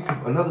said,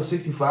 another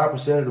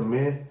 65% of the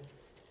men, you know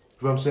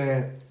what I'm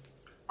saying,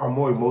 are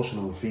more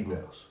emotional than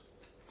females.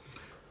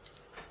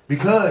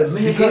 Because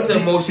Man, it's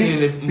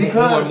emotionally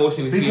more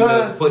emotionally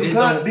females, but they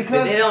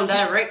don't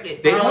direct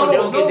it. They don't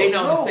No, get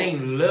on the no.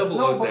 same level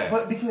No, as that.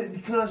 but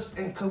because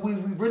we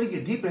really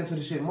get deep into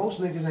the shit. Most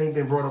niggas ain't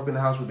been brought up in the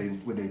house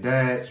with their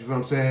dads. You feel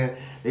what I'm saying?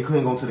 They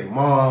cling on to their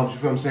moms. You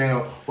feel what I'm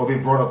saying? Or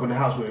been brought up in the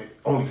house with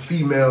only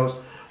females.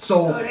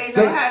 So they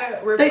know how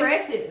to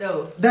repress it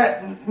though.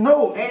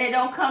 No. And it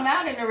don't come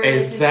out in the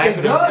relationship. Exactly.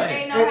 It does.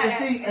 They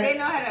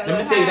know how to.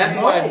 Let me tell you,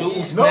 that's why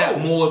dudes snap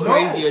more No.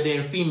 crazier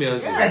than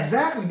females do.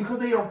 Exactly, because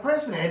they are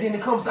oppressing it, and then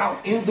it comes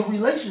out in the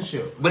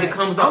relationship. But it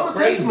comes I'm out a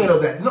crazy. testament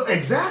of that. No,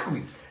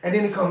 exactly. And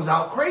then it comes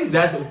out crazy.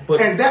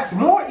 But and that's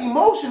more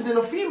emotion than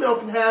a female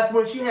can have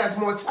when she has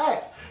more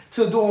tact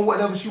to doing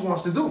whatever she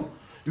wants to do.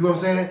 You know what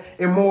I'm saying?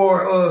 And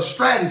more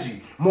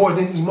strategy, more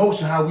than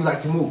emotion, how we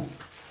like to move.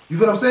 You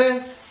feel what I'm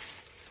saying?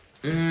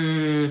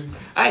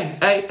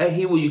 I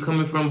hear where you're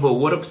coming from, but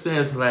what I'm saying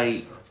is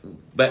like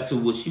back to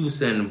what she was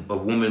saying, a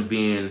woman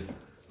being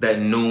that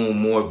known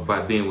more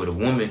by being with a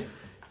woman.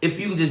 If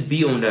you just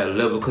be on that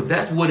level, because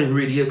that's what it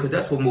really is, because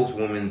that's what most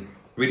women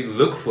really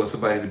look for,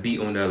 somebody to be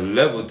on that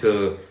level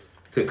to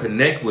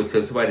connect with,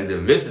 to somebody to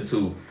listen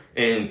to.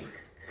 And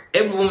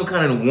every woman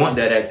kind of want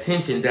that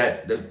attention,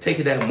 that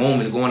taking that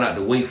moment, going out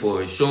the way for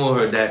her, showing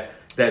her that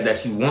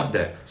she want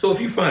that. So if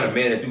you find a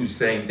man that do the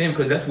same thing,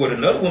 because that's what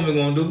another woman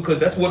gonna do, because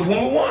that's what a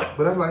woman want.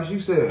 But that's like she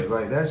said,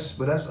 like that's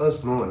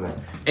us knowing that.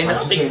 And like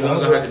I think a woman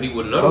gonna have to be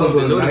with another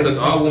woman to know that, because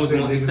all women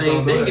want the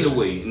same thing in a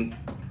way, and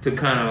to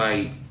kind of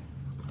like,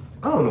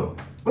 I don't know.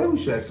 Maybe we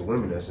should ask the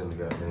women that's in the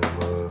goddamn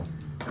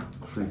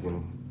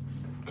freaking.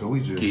 Cause we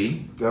just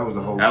Key? That was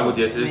the whole. I would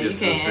just, Man, you it's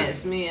can't just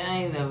ask me. I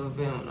ain't never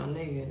been with no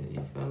nigga.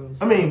 You feel me?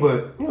 I mean,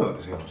 but you know what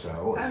the hell I'm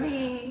saying. I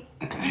mean,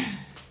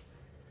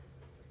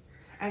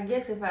 I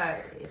guess if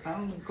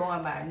I'm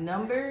going by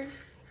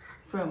numbers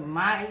from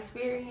my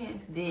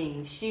experience,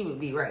 then she would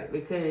be right,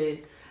 because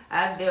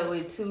I've dealt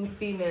with two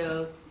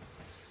females.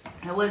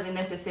 It wasn't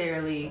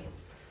necessarily,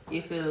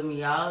 you feel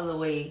me, all the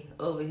way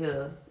over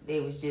here.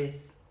 They was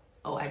just,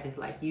 oh, I just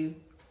like you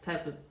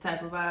type of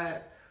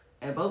vibe,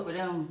 and both of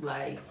them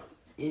like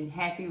in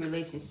happy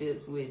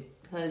relationships with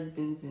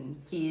husbands and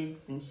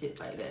kids and shit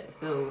like that.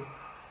 So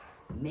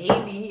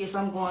maybe if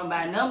I'm going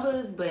by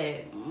numbers,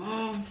 but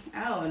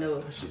I don't know.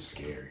 That shit's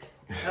scary.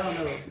 I don't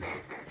know.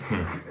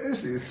 That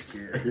shit's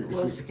scary.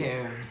 What's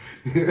scary?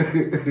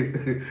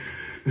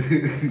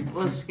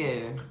 What's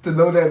scary? To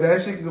know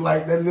that shit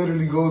like that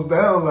literally goes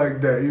down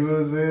like that. You know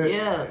what I'm saying?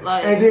 Yeah,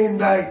 like. And then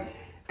like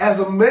as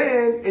a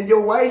man and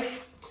your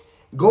wife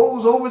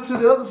goes over to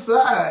the other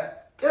side,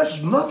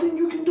 there's nothing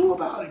you can do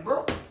about it,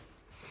 bro.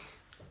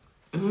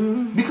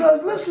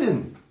 Because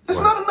listen, it's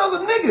not another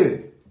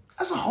nigga.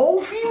 That's a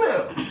whole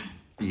female.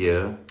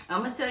 yeah.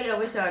 I'm gonna tell y'all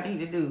what y'all need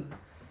to do.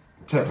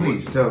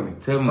 Please tell me.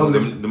 Tell me I'm what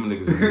listening. them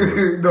niggas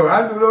is. No,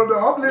 I do no.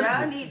 I'm listening.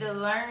 Y'all need to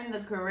learn the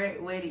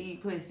correct way to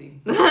eat pussy.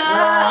 if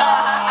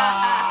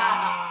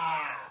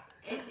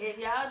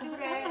y'all do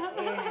that,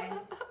 and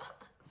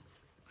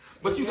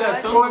But you got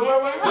some. Wait,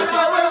 stop.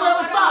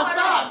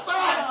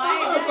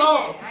 Let her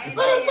talk.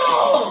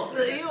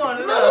 You want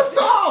to Let know? her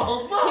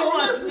talk, bro. He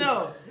wants to know.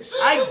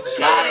 I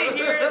gotta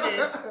hear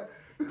this.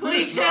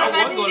 Please, I Chef, I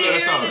was need gonna to let her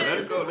hear talk.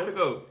 this. Let it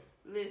go.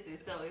 listen,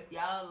 so if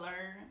y'all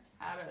learn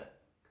how to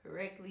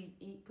correctly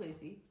eat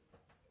pussy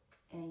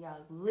and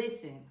y'all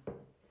listen,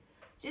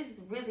 just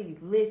really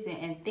listen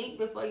and think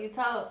before you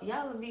talk,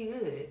 y'all will be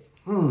good.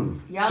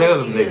 Y'all Tell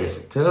will them be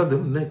niggas. Tell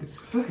them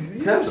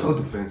niggas. You're so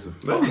defensive.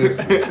 I'm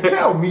listening.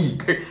 Tell me,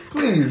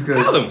 please, Tell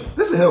because him.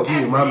 this will help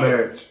me in my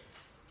marriage.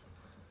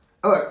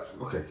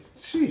 Okay.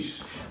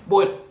 Sheesh.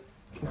 Boy,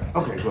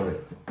 Okay, go ahead.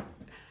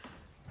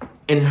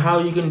 and how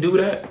you can do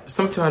that?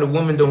 Sometimes a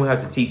woman don't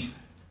have to teach you.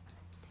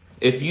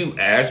 If you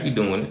actually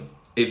doing it,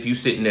 if you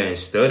sitting there and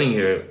studying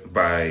here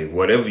by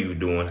whatever you're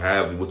doing,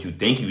 however, what you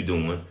think you're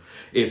doing,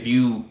 if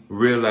you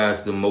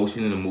realize the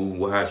motion and the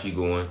move, how she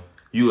going,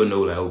 you will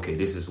know like, okay,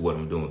 this is what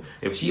I'm doing.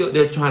 If she up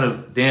there trying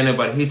to damn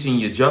everybody hit you in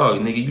your jaw,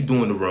 nigga, you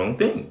doing the wrong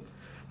thing.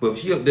 But if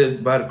she up there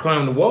by the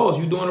climbing the walls,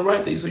 you doing the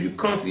right thing. So you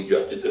constantly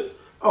just.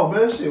 Oh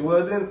man, shit.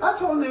 Well then, I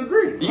totally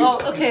agree. Oh,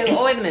 okay.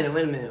 Well, wait a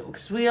minute.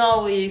 Because we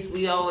always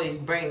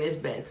bring this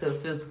back to the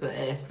physical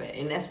aspect,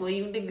 and that's where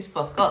you niggas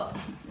fuck up.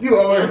 You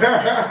always.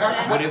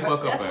 What they fuck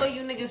up That's at? where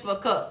you niggas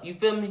fuck up. You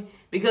feel me?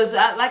 Because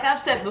like I've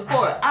said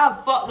before,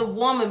 I've fucked a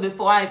woman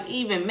before I've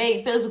even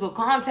made physical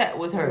contact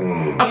with her. You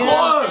know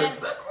what I'm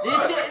saying?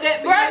 This shit, that,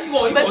 See, right? you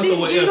want But see,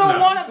 someone you else don't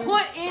now. want to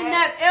put in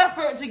that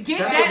effort to get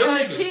That's what them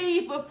that niggas-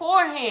 achieved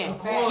beforehand. Of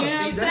course. You know what See,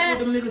 I'm that's saying? what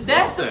them niggas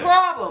That's want the that.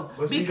 problem.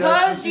 But see,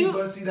 Because you,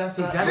 that's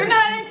you're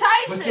not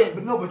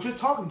enticing. But you're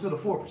talking to the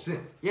 4%.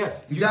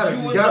 Yes. You gotta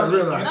was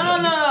realize.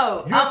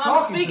 No. You're I'm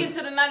talking speaking to-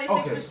 to the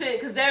 96%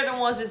 because they're the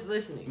ones that's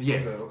listening. Yeah.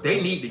 Okay.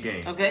 They need the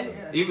game. Okay?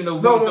 Even though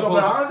we No, were but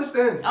supposed I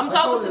understand. I'm I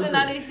talking totally to the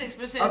agree. 96% I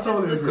that's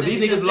totally agree. listening. These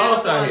because niggas they're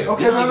lost the out ones- here.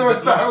 Okay, no,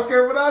 stop.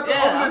 Okay, but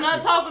Yeah, I'm not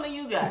listening. talking to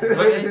you guys.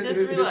 Okay? Just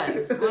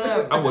relax.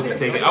 Whatever. I wasn't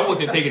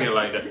taking it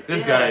like that.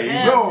 This guy,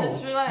 Yeah. No,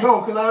 Just relax.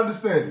 no, because I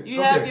understand it. You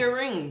Okay. have your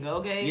ring,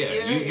 okay? Yeah,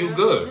 You're- you you're-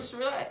 good. Just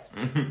relax.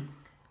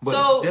 But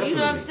So, you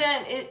know what I'm definitely.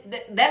 saying?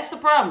 That's the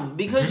problem.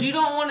 Because you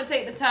don't want to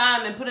take the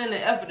time and put in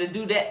the effort to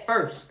do that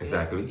first.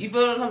 Exactly. You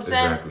feel what I'm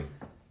saying? Exactly.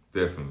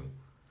 Definitely.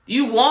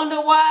 You wonder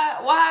why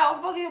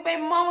I'm fucking your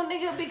baby mama,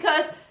 nigga?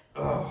 Because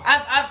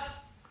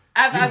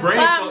I've brain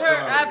climbed fucked her.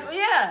 her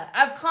already.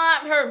 I've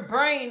climbed her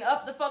brain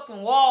up the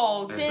fucking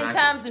wall 10 Exactly.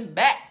 times and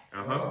back.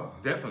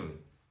 Definitely.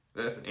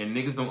 And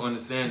niggas don't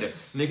understand that.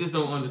 Niggas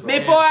don't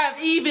understand. Before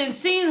I've even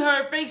seen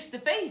her face to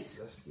face.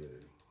 That's scary.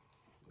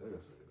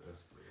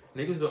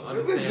 Niggas don't Let me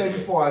understand. say that.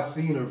 before I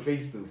seen her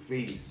face to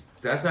face.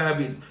 That's how I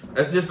be.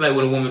 That's just like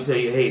when a woman tell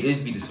you, "Hey,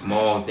 this be the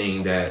small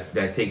thing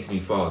that takes me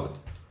farther."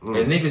 And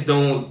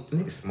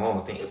niggas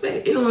small thing.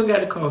 It don't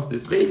gotta cost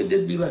this. They could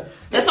just be like,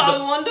 That's all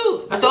you want to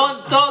do.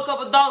 Throw a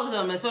couple dollars on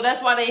them. And so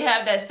that's why they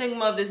have that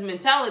stigma of this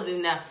mentality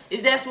now.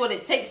 Is that's what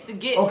it takes to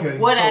get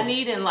what I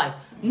need in life.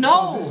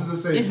 No, so this is a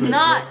safe it's space,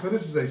 not. right? So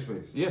this is a safe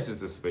space. yes,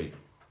 it's a space.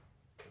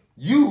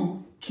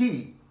 You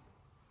keep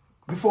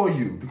before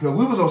you because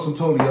we was on some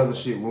totally other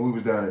shit when we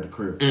was down at the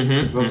crib. You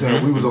know what I'm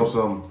saying? We was on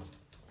some.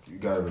 You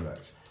gotta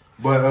relax.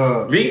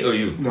 But Me or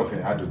you?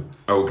 okay, I do.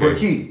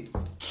 Okay.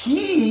 But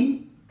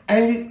key,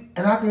 and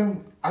I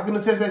can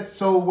attest that.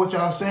 So what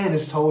y'all saying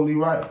is totally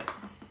right.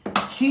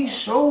 Key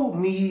showed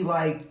me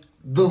like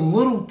the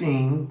little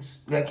things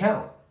that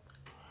count.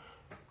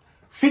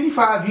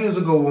 55 years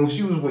ago when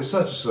she was with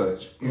such and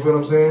such, you feel what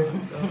I'm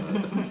saying?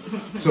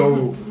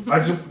 So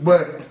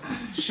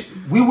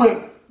we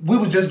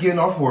was just getting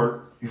off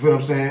work, you feel what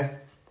I'm saying?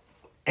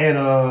 And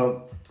I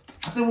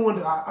think we went,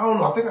 I don't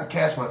know, I think I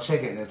cashed my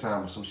check at that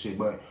time or some shit,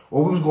 or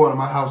we was going to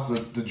my house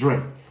to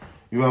drink,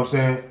 you know what I'm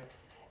saying?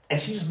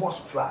 And she just bought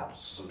some flowers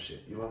or some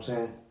shit, you know what I'm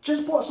saying?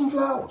 Just bought some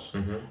flowers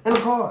in the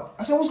car.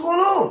 I said, what's going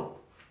on?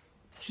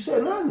 She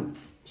said, nothing.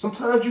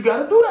 Sometimes you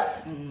gotta do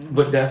that.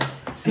 But that's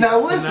now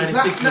listen,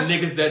 96 the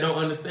niggas that don't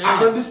understand.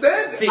 I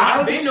understand. See,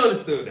 I've been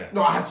understood that.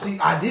 No, I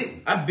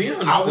didn't. I've been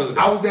understood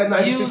that. I was that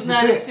 96%. You was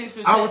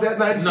 96%. I was that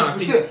 96%. No,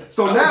 see,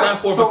 so I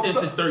now, was down 4%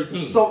 since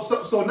 13.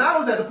 So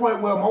now it's at the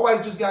point where my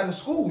wife just got into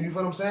school. You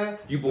feel what I'm saying?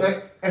 You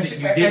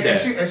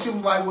she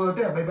was like, "Well,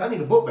 damn, baby, I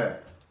need a book bag."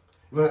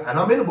 And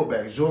I'm in the book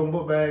bag. Jordan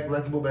book bag,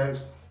 Lucky book bags.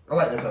 I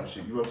like that type of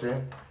shit. You know what I'm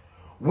saying?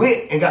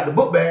 Went and got the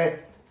book bag,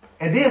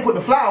 and then put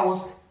the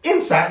flowers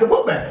inside the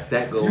book bag.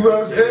 That goes. You know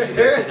what I'm saying?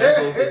 That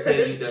goes to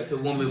tell you that the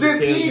woman Just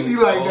will tell easy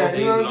you like all that, you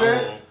day know what I'm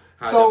saying? long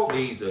how So- to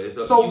please her. It's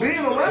up So to you.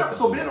 being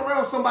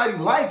around somebody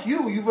like you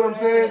feel what I'm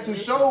saying, to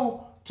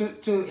show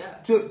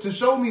to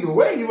show me the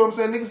way, you know what I'm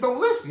saying? Niggas don't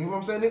listen, you know what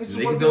I'm saying? Niggas just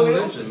Niggas want to don't do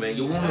their listen, shit. man.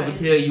 Your woman will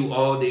tell you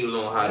all day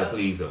long how to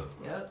please her.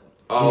 Yep.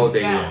 All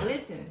day Gotta long.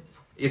 listen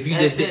If you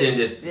That's just sit there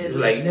and it. just Just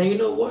like, listen. now you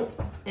know what?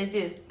 and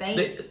just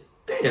think.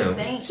 Damn.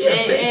 Thank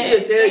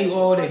She'll tell you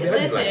all day. I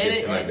just Listen, like this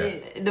shit like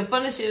that. the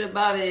funny shit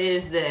about it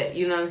is that,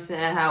 you know what I'm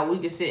saying, how we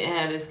can sit and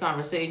have this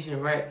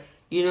conversation, right?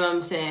 You know what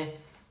I'm saying?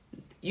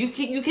 You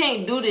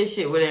can't do this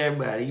shit with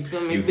everybody, you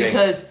feel me? You can't.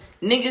 Because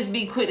niggas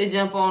be quick to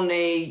jump on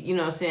they, you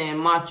know what I'm saying,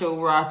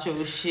 macho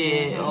racho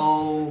shit.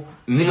 Oh,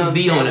 you Niggas know what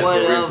be I'm on saying? that for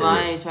real, Whatever, for I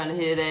real. ain't trying to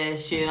hear that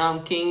shit.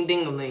 I'm King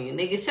Dingaling.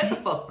 Nigga, shut the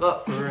fuck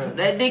up for real.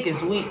 That dick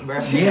is weak, bro.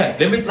 Yeah,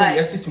 let me tell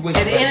you, that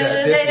situation At the like end of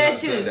that, the day, that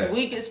definitely shit is understand that.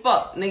 weak as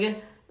fuck, nigga.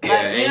 Yeah, Like,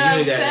 and you know what I'm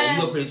you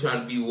saying? up here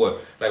trying to be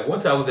what? Like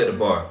once I was at a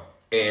bar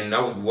and I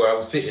was where I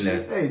was sitting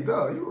at. Hey,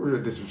 dog, you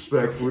real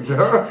disrespectful,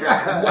 dog.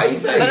 Why you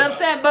say? But I'm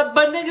saying, but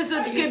niggas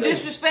you can say?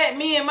 disrespect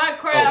me and my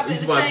craft Oh, at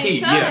the you want same key,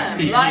 time. yeah,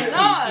 key, Like, yeah,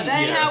 nah, key, that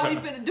ain't yeah. how we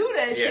finna do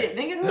that Yeah. shit,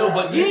 nigga. No,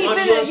 but you you ain't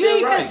understand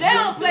finna right. You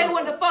downplay understand.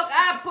 what the fuck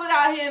I put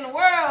out here in the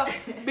world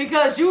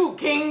because you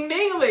King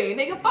Dingley,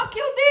 nigga. Fuck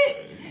your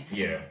dick,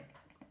 Yeah.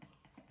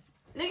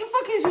 nigga.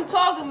 Fuck is you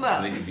talking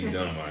about? Niggas be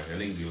dumb out here.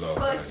 Niggas be lost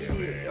out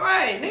here, man.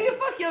 Right, nigga.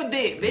 Fuck your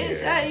dick,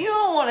 bitch. Yeah. Hey, you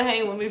don't want to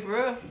hang with me for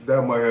real.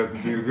 That might have to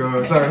be the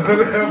gun title of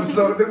the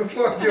episode. Nigga,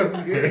 fuck your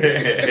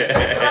dick.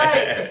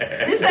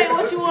 Right. This ain't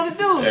what you want to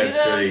do. You That's know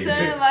what I'm crazy.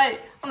 saying?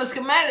 Like, on the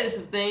schematics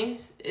of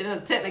things, in the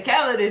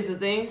technicalities of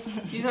things,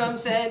 you know what I'm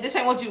saying? This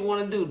ain't what you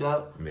want to do,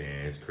 dog.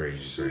 Man, it's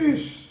crazy.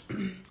 Sheesh.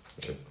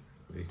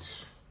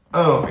 It's,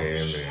 Oh, man.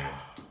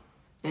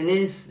 And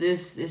this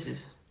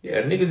is.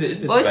 Yeah, niggas,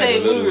 it's just Boy, like say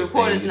the we littlest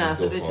reporters things now,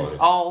 just so go this is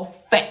farther. all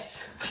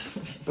facts.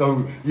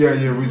 oh,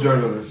 yeah, we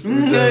journalists. We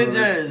This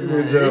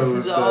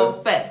journalists. is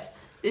all facts.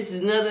 This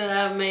is nothing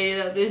I've made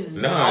up. This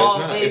is Nah, all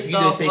it's not. based If you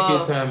off just take your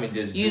of, time and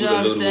just you do know the what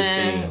I'm littlest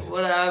saying, things.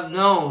 what I've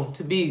known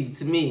to be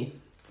to me.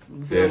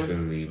 You feel me?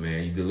 Definitely,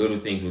 man. The little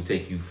things will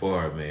take you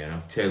far, man.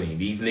 I'm telling you.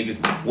 These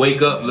niggas,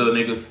 wake up, little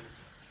niggas.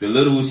 The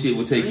little shit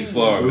will take you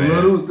far, The man.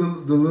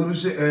 little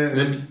shit.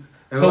 Let me-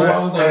 and so what learn- I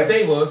was gonna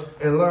say was,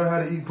 and learn how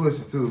to eat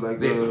pussy too, like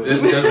because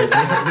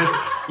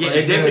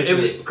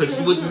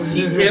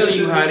she telling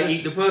you how to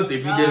eat the pussy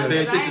if you just pay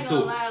I attention ain't to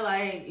gonna it. lie,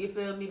 like, you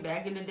feel me,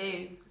 back in the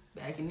day,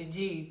 back in the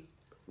G,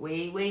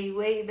 way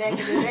back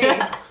in the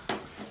day.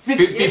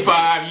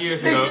 55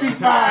 years ago.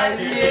 65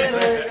 years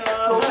ago.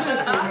 So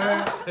listen,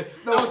 man.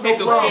 Don't take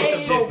wrong. offense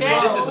Hey, of this,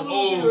 man. This is back-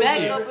 old back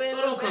shit. up in So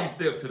don't the come back.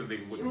 step to the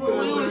nigga with When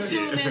we the was shit.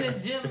 shooting in the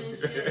gym and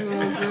shit. You know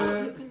what I'm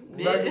saying?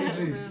 Back in the You G.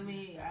 feel me?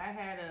 I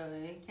had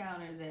an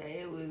encounter that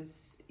it was,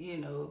 you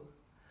know,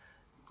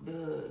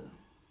 the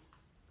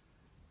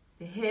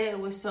head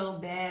was so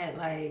bad,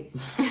 like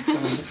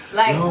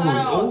hold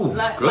on, oh,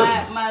 like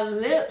goodness. my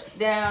lips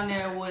down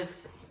there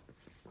was,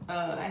 I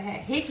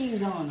had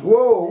hickeys on them.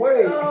 Whoa,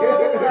 wait.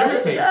 Let me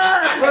tell you, I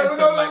had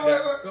something like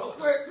that.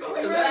 Wait.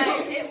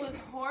 Like, it was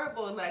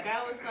horrible. Like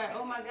I was like,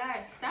 oh my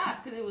God,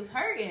 stop, because it was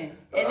hurting.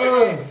 And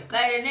then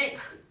like the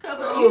next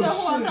couple, you know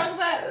who I'm talking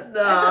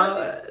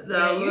about?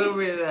 No, we'll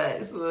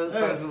relax. We'll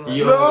talk about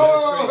it.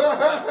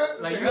 No.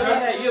 Like you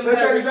ever Let's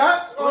take had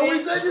shots? Oh, we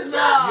taking shots?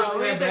 No, You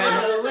we ever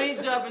ain't we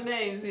ain't dropping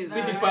names either.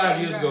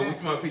 55 years ago, we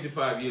talking about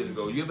 55 years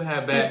ago. You ever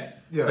had bad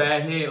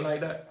head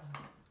like that?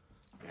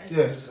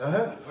 Yes, I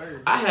have.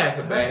 I had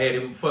some bad head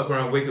and fuck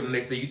around, wake up the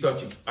next day. You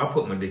thought I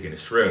put my dick in a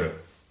shredder.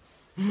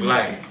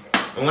 Like,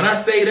 and when I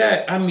say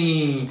that, I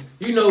mean,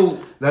 you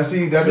know. Now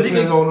see, that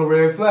depends on the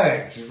red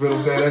flags. You feel what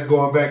I'm saying? That's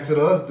going back to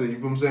the other thing. You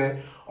feel what I'm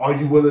saying? Are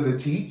you willing to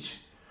teach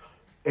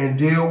and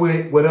deal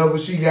with whatever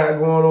she got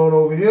going on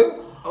over here?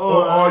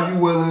 Or are you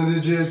willing to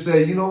just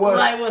say, you know what?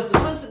 Like, what's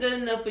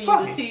good enough for you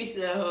to teach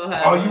that whole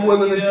house? Are you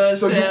willing to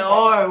teach?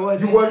 Or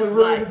was you it wasn't just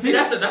willing like, to See,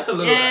 teach? that's a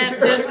little. yeah,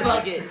 just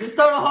fuck it. Just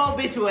throw the whole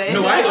bitch away.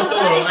 No, I ain't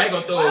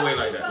gonna throw it away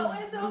like that.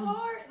 Going so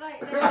hard,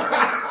 like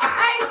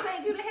I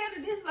expect you to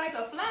handle this like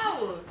a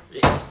flower.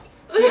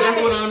 See,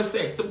 that's what I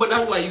understand. So, but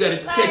that's why you gotta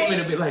catch me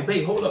in a bit. Like,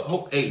 babe, hold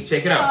up, hey,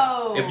 check it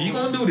out. No. If you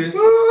gonna do this,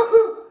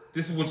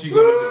 this is what you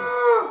gonna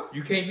do.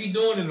 You can't be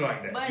doing it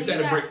like that. But You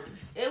gotta break.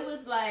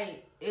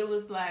 It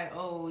was like,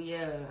 oh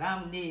yeah,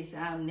 I'm this,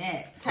 I'm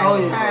that type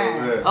of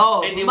time. Yeah.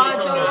 Oh, And then when it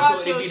macho come down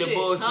to it, racho it be the shit,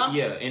 bullshit. huh?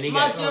 Yeah, and they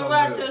got. Macho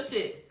racho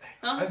shit.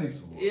 Huh? I need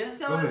some more. Yeah.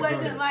 So Go ahead, it go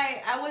wasn't ahead.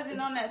 like I wasn't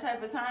on that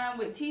type of time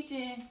with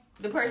teaching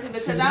the person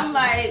because I'm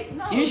like,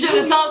 no, You should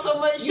have taught so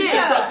much shit. should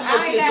talk so much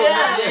I ain't shit got so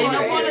that. much. Ain't no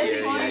Yeah, point in yeah,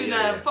 teaching yeah, you yeah.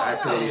 that. I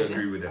Fuck totally no.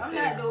 agree with that. I'm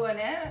not doing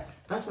that.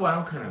 That's why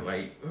I'm kind of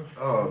like.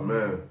 Oh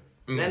man.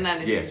 That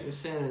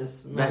 96%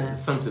 is, man.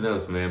 That's something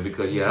else, man.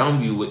 Because I don't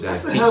be with that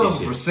That's a hell of a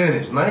teaching shit.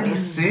 percentage.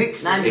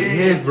 96? It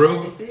is,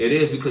 bro. It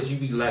is because you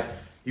be like,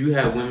 you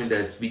have women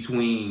that's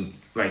between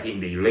like in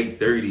their late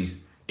 30s,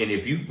 and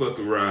if you fuck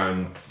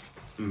around,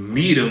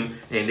 meet them,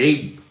 and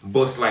they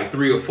bust like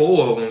 3 or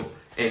 4 of them,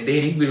 and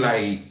then he be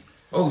like,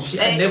 oh shit,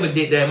 I never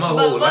did that my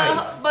whole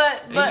life.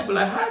 But And you be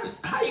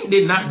like, how you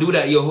did not do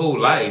that your whole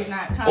life?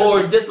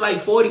 Or just like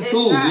 42,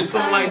 or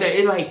something like that.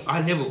 It's like,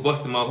 I never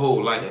busted my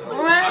whole life.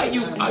 Right.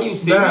 Are you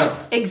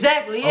serious?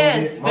 exactly,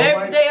 yes. yeah, my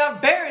wife- They are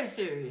very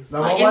serious.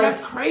 Now, Like, my and wife, that's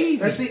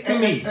crazy to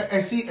me.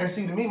 And see,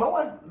 to me, my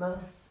wife, nah.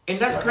 And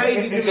that's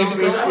crazy to me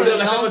because I feel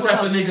like I'm a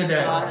type of nigga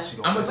that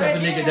I'm a type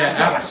of nigga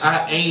that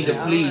I aim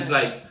to please.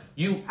 Like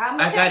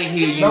I gotta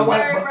hear you. My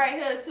wife- right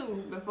here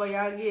too. Before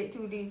y'all get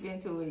too deep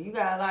into it, you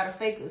got a lot of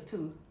fakers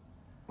too.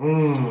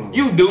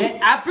 You do.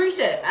 I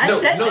appreciate that. I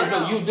said that.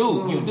 No, you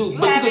do. You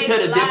But you have can tell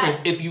a the lot. difference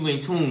if you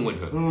in tune with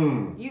her.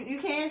 You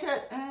can tell.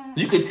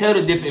 You can tell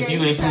the difference if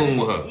you in tune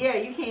with her. Yeah,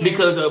 you can.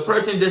 Because a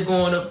person that's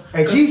going up.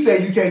 And he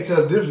said you can't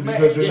tell the difference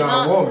because you're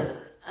not a woman.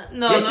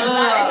 No. Yes, you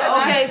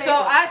can. Okay, so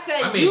I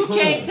said I mean, you cool.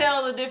 can't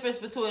tell the difference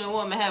between a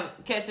woman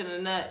catching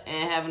a nut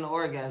and having an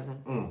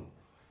orgasm.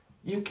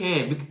 You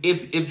can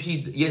if she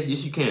yes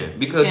you can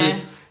because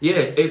You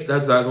can?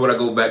 that's what I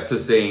go back to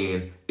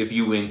saying if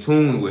you in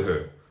tune with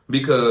her.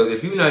 Because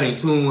if you're not in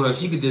tune with her,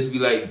 she could just be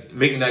like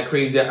making that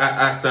crazy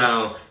I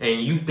sound, and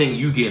you think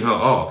you getting her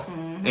off,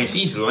 and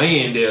she's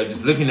laying there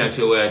just looking at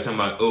your ass, talking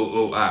about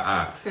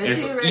Because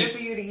she's ready for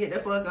you to get the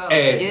fuck off.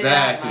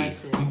 Exactly.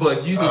 Get out my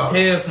But you can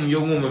tell from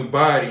your woman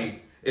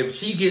body if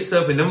she gets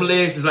up and them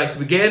legs is like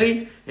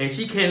spaghetti and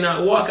she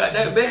cannot walk out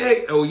that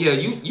bag. Oh yeah,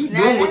 you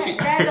Now, doing what you.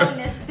 that don't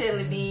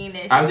necessarily mean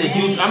that. I'm just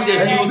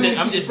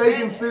using.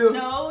 faking still.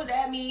 No,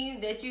 that means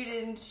that you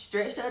didn't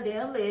stretch her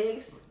damn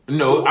legs.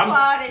 No, too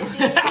far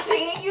that she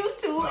ain't used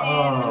to,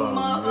 and the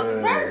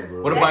motherfuckers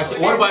hurt.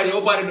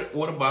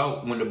 What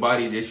about when the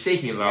body is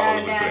shaking all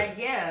over the place?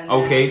 Yeah.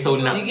 Okay, so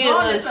now You get a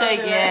little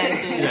shaky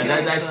action.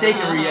 yeah, that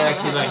shaking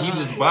reaction, like he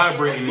was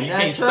vibrating and you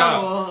That can't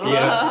trouble. stop.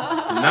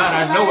 Yeah, now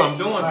I know I'm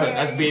doing something.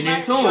 That's being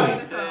in tune.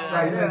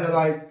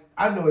 Like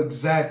I know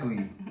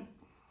exactly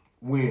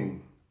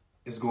when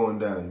it's going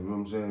down. You know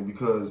what I'm saying?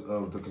 Because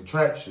of the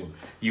contraction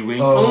You in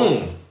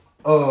tune.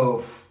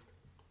 of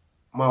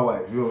my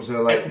wife. You know what I'm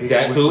saying? Like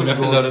That too. when it That's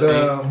goes another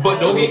down, thing. But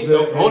don't you get. know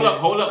what I'm saying?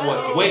 Hold up.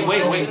 What?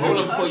 Wait. Hold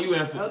up before you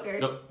answer. Okay.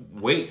 No,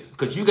 wait,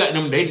 because you got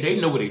them. They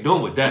know what they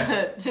doing with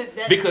that.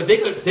 That- Because they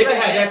could have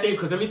that thing.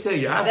 Because let me tell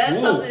you, That's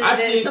something I that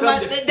seen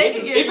somebody- something. they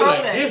can be control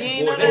like that. this, You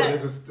ain't boy. know They-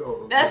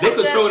 that? That's They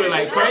something control it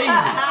that's- like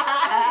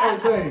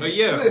crazy. But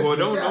yeah, boy,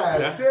 don't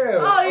that's- Oh,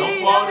 Don't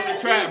you fall ain't in the know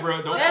trap, that?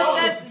 bro. Don't fall.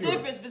 That's the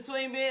difference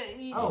between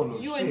being. I don't know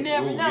You would shit.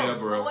 never Ooh, know. yeah,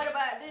 bro. But what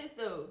about this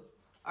though?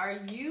 Are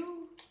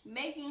you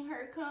making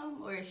her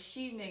come, or is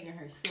she making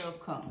herself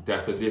come?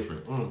 That's a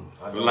difference.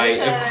 I Like,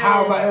 And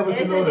how am I ever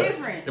It's to know a that?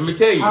 difference. let me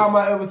tell you, How am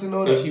I ever to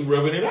know is that? she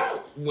rubbing it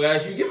out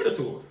as you giving it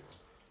to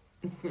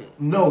her?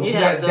 No, see,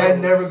 Yeah, that those.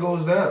 never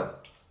goes down.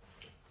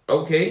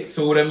 Okay,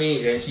 so what I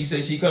mean, and she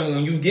said she coming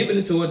when you giving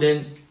it to her,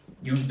 then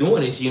you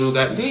doing it. She don't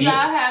got. Do she, y'all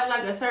have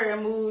like a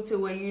certain mood to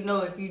where you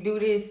know if you do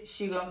this,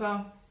 she gonna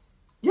come?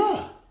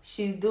 Yeah.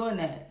 She's doing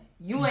that.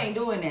 You ain't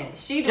doing that.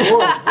 She doing Whoa,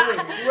 that.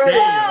 wait,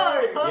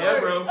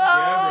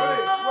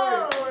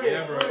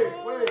 Yeah, bro.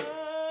 wait.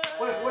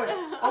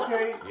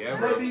 Okay, Yeah, let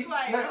bro. me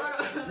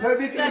That's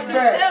get just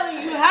back.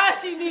 telling you how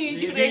she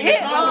needs you to need hit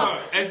to her, know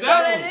her. so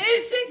Exactly. that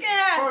this shit can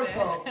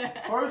happen.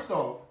 First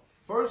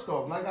First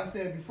off, like I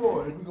said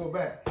before, if we go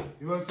back,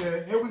 you know what I'm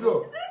saying? Here we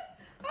go.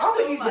 I'm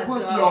gonna eat the my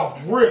pussy job.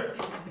 off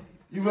rip.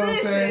 You know what I'm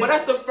saying? But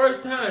that's the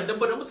first time.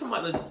 But I'm talking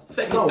about the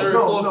second, No, third,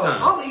 no, fourth no.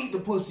 time. I'm gonna eat the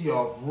pussy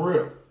off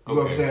rip. You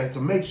know what I'm Okay. saying? To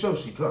make sure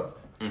she come.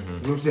 You know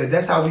what I'm saying?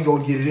 That's how we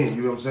gonna get it in.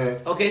 You know what I'm saying?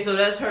 Okay, so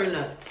that's her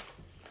nut.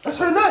 That's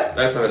her nut.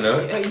 That's her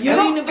nut. You And eating the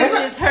I'm- pussy and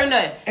I- is her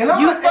nut. and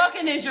I'm You not-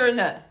 fucking is your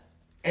nut.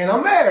 And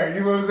I'm married.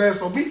 You know what I'm saying?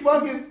 So me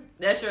fucking.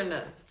 That's your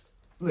nut.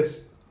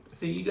 Listen,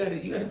 See, you gotta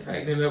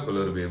tighten it up a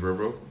little bit,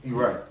 bro. you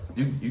right.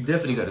 You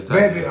definitely gotta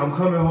tighten Baby, it up. I'm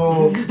coming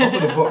home. I'm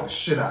gonna fuck the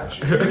shit out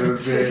you. You know what I'm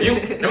saying?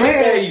 Let me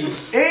tell you.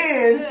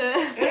 And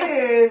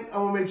I'm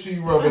gonna make sure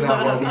you rub it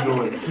out while we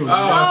doing it too.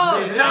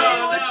 Oh, shit. that's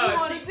No, what you no,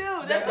 want she- to do.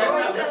 That's That's what I'm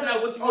not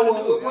telling what you Oh, want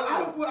to do. well,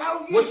 I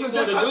don't get What it, you 'cause want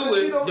that's not to do what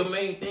she is, don't- the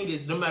main thing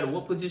is, no matter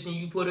what position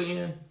you put her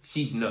in,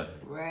 she's nutting.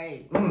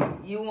 Right.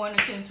 You want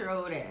to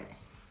control that.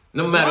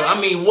 No matter, I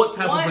mean, what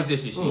type Once- of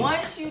position she in.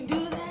 Once you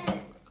do that,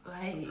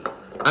 like,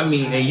 I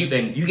mean, and you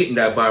getting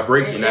that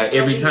vibration It's out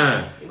gonna every be-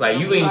 time. it's Like,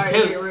 gonna you be ain't hard to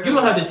tell, get rid you of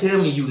don't have that. to tell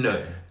me you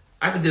nutting.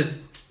 I could just,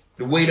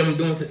 the way that I'm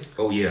doing to,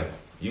 oh yeah,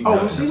 you Oh,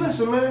 nutting. well, see,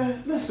 listen,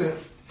 man. Listen.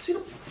 See,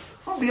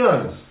 I'll be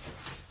honest.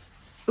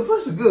 The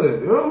pussy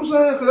good. You know what I'm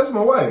saying? Because that's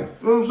my wife.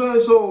 You know what I'm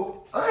saying?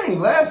 So I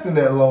ain't lasting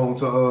that long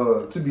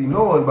to be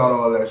knowing about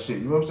all that shit.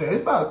 You know what I'm saying?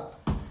 It's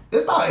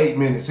about 8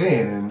 minutes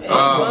in. And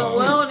Well,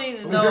 we don't need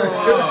to know.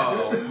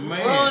 Oh, man. We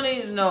don't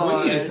need to know.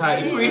 We need to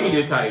tighten, we need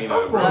to tighten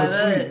up, I'm bro. going to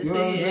that- sleep. You know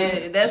what I'm see,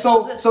 saying? yeah, that's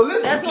so what-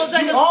 listen. that's what she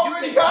take us-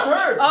 already got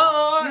hurt.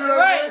 Oh, You know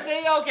what I'm right.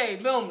 See, okay,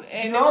 boom,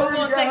 and She then we're already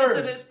gonna got take it to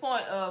hurt. this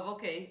point of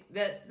okay,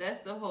 that's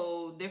the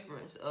whole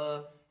difference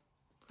of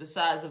the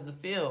size of the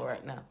field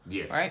right now.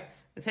 Yes. Right.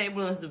 The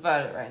table is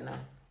divided right now.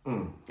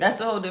 That's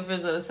the whole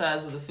difference of the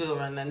size of the field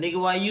right now,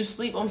 nigga. While you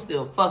sleep, I'm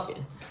still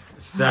fucking.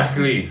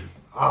 Exactly.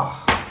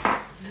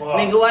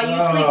 Nigga, while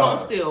you sleep, I'm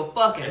still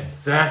fucking.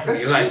 Exactly.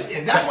 That's Like,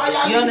 cheating. That's why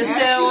y'all You niggas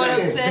understand ass what I'm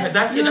cheating. saying?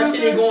 that You know shit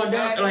what ain't I'm going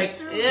That down. is Like,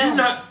 true. Yeah. you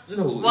not,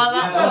 no. While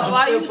I'm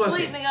while still you fucking.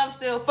 sleep, nigga, I'm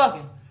still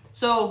fucking.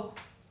 So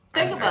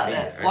think about I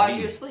that need- while I need-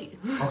 you're asleep.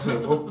 I'm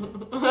saying, damn.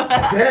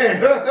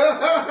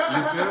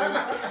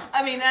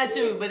 I mean, not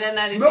you, but that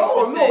 96%.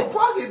 No,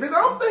 fuck it, nigga.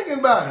 I'm thinking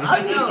about it.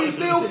 I need to be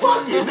still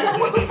fucking. Nigga,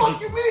 what the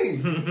fuck you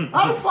mean?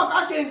 How the fuck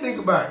I can't think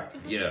about it?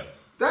 Yeah.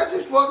 That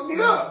just fucked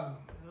me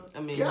up. I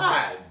mean,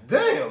 God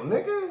damn,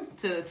 nigga.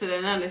 to the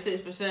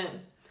 96%,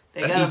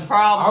 they That got a means-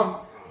 problem.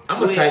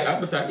 I'm a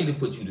type. I need to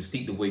put you to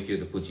sleep to wake you up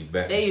to put you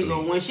back. There to you sleep.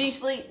 go. When she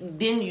sleep,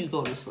 then you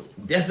go to sleep.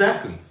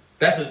 Exactly.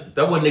 That's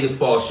what niggas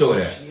fall short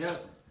at. Yep.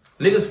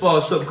 Niggas fall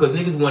short because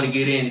niggas want to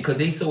get in because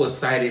they so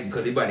excited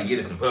because they about to get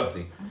in some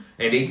pussy.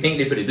 And they think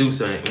they finna do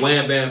something.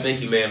 Wham, bam,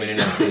 thank you, ma'am, and then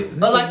that's it.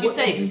 But like you What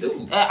say, did you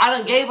do? I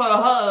done gave her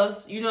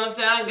hers. You know what I'm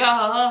saying? I done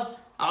got her her.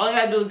 All I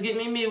gotta do is get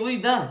me. We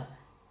done.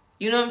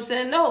 You know what I'm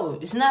saying? No,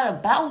 it's not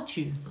about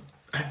you.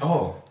 At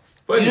all.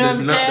 But You know it's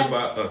what I'm not saying?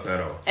 about us at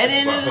all. At It's the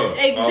end about of her the, all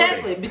day.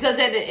 exactly, because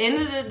at the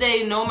end of the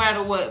day, no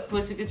matter what,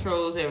 pussy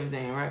controls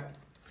everything, right?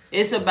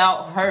 It's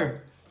about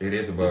her. It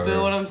is You about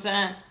feel what her. I'm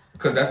saying?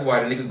 Because that's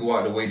why the niggas go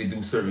out the way to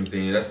do certain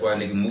things. That's why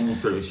niggas move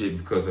certain shit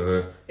because of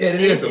her. Yeah, it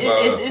is about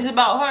her. It's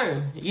about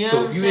her. You know So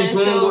what if I'm you saying? in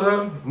tune with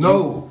her,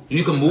 No.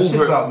 you can That move shit's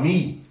her. about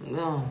me.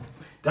 No.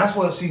 That's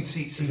what see.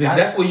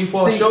 that's where you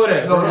fall short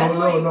at, No, bro. That's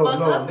where you fuck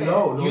up at.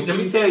 no. Let see?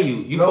 me tell you,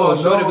 you No, fall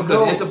short no,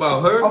 because no. it's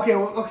about her.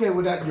 Okay,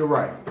 with that you're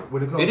right.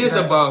 When comes It to is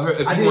that, about her.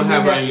 If I you didn't gonna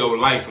have mean her in that- your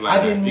life like I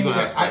that, didn't you mean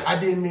gonna that. have to. I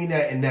didn't mean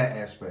that in that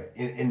aspect,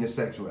 in the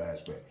sexual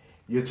aspect.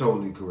 You're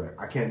totally correct.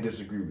 I can't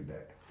disagree with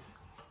that.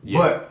 Yeah.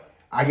 But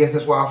I guess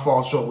that's why I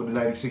fall short with the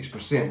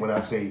 96% when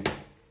I say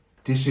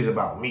this shit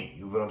about me.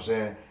 You know what I'm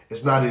saying?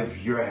 It's not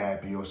if you're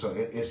happy or so.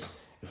 It's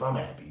if I'm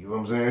happy. You know what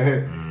I'm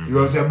saying? You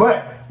know what I'm saying?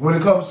 But when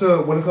it comes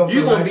to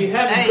You gonna be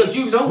happy Hey. because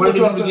you know When when it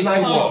you comes can to get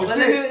you 96%. off. But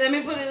let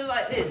me put it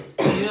like this.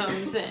 You know what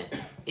I'm saying?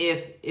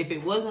 If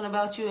it wasn't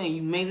about you and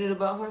you made it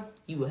about her,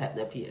 you would have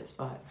that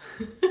PS5.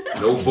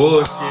 No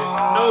bullshit.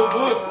 No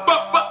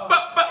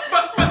bullshit.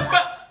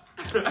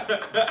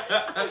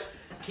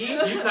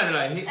 Keith, you kind of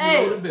like hit me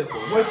Hey. over the bill.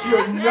 what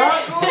you're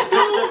not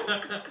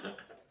gonna do.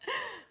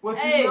 What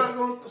Hey. you're not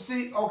gonna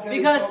see? Okay.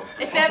 Because so-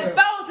 if okay.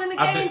 I was in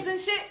the I games and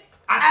shit,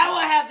 I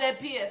would have that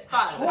PS5.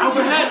 I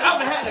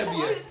would have that Who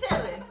you bitch.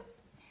 telling?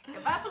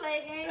 If I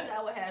play games,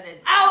 I would have that.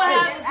 I would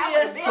have the I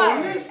would've PS5. been So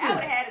there. listen. I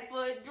would have had it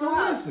for a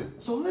drop.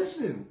 So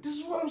listen. This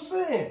is what I'm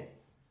saying.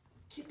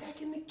 Get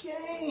back in the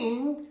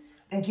game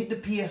and get the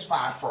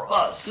PS5 for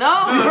us. No,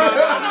 I'm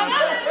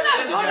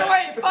not doing the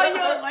work for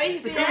your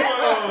lazy ass.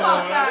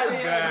 Fuck out of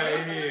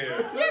here.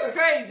 You're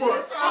crazy.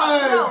 It's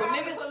fuck no,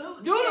 nigga.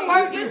 Do the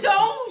work, get your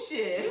own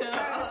shit.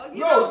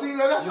 No, see,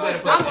 that's why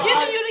I'm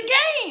giving you the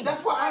game.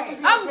 That's why I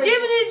just. I'm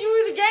giving you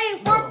the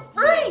game for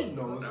free.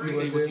 No, Let see me what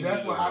tell you what then, you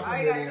that's need why to I do. put All it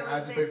you in. gotta do I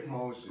is just pay for listen. my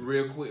own shit.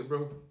 Real quick, bro.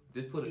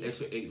 Just put an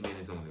extra 8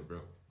 minutes on it, bro.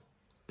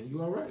 And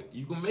you alright.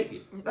 You can make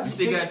it. That's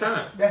you still got 16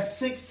 time. That's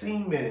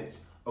 16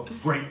 minutes of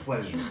great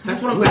pleasure.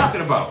 That's what I'm Listen,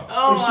 talking about.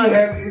 Oh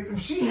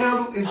if she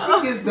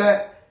gets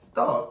that,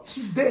 dog,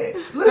 she's dead.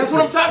 Listen, That's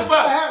what I'm talking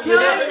about. happening.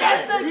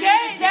 That's the You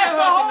game. That's the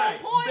kill her whole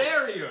tonight. point.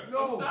 Bury her. No.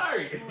 I'm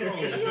sorry.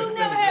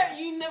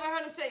 You never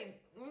heard him say,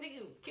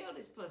 nigga, kill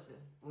this pussy.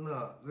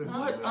 No, listen.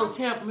 What? Man. Oh,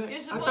 champ, man. You're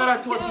I supposed thought I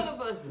to taught kill you. the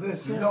pussy.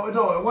 Listen,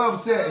 no. What I'm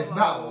saying, it's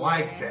not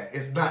like that.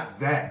 It's not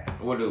that.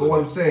 What is But what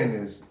it? I'm saying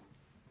is,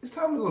 it's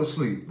time to go to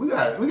sleep. We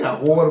got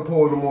water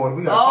poured in the morning.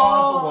 We got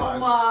cars to wash.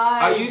 my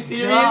Are you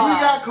serious? We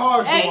got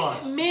cars to 8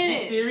 wash. You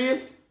minutes.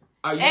 serious?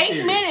 Are you 8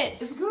 serious?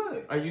 minutes. It's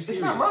good. Are you It's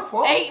serious? not my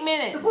fault. 8 The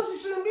minutes. pussy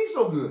shouldn't be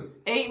so good.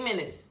 8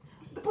 minutes.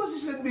 The pussy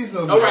shouldn't be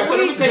so good. All right, so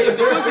let me tell you, the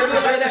pussy look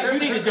like that. You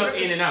need to jump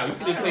in and out.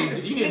 You need to play. You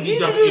need to You be need to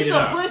jumping do in and some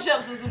out.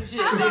 push-ups or some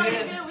shit, How long you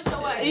nigga. been with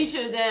your wife? You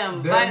should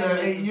damn Damn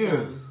vitamins. near 8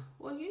 years.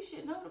 Well, you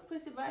should know the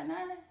pussy by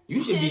now.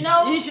 You should be.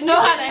 You should know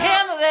how to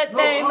handle that No,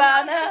 thing I'm by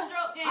not now.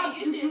 Stroke game,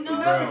 you You should know.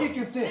 never get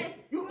content.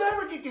 You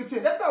never get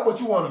content. That's not what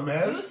you want to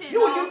marry. You should You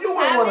know wouldn't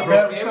how want to many-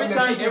 marry something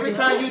that you get every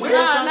time you content with. do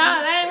Nah,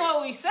 that ain't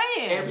what we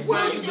saying. Every What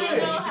time you you do saying? it,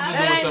 you should be That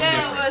doing ain't something that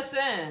different. what we're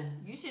saying.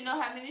 You should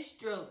know how many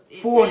strokes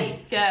it 40.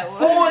 takes. Got what?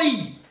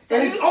 40.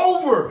 And it's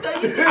over. I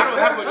don't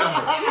have a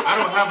number. I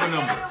don't have a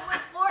number.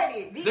 With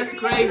 40. Be That's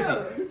creative.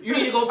 crazy. You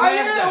need to go Oh, past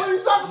yeah, what are that.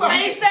 you talking about?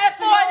 Space that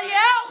 40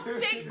 out,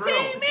 16 Bro, I'm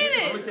gonna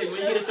minutes. tell you, when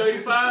you get to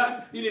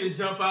 35, you need to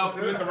jump out,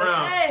 look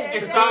around, Hey,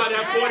 and start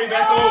that 40 that's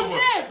back what I'm over.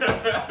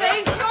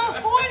 saying. Space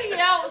your 40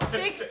 out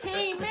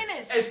 16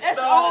 minutes. And That's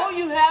start- all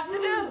you have to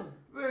do.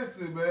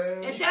 Listen,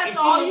 man. If that's And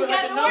all she you don't got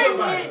have to know work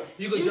about with, it.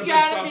 You you can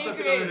gotta jump be and start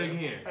sucking on it creative.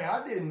 again. Hey,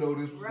 I didn't know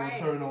this was Right.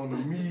 going to turn on to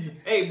me.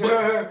 Hey,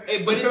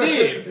 but it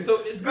did. So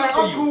it's good Hey, for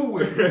I'm you. cool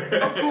with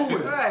it. I'm cool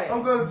with it. Right.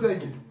 I'm going to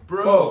take it.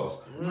 Bro. Pause.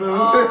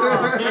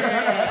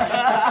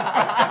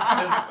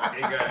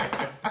 Hey,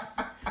 guy.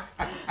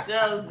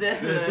 That was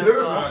definitely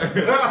a fault.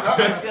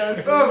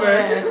 Oh,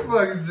 man, get the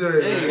fucking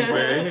joint, Hey, man.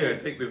 man, here,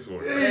 take this one.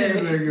 These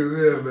niggas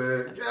here,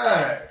 man.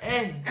 God.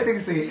 Hey, That nigga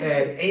say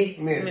add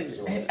 8 minutes.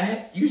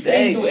 You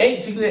say you do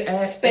 8, you could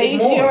add 8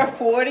 space more. your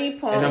 40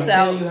 pumps And I'm out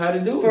telling you how to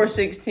do it. for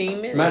 16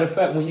 minutes. Matter of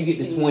fact, when you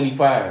get to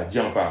 25,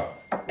 jump out.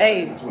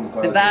 Hey,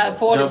 25. divide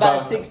 40 Jump by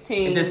out.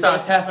 16. And then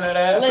start tapping that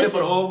ass, Listen.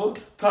 flip it over,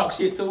 talk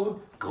shit to her,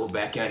 go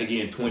back out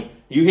again. 20.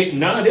 You hit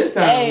 9 this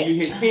time, Hey. when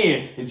you hit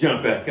 10, and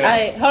jump back out.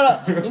 Hey, hold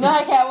up. You know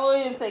how Cat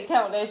Williams say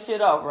count that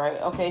shit off,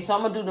 right? Okay, so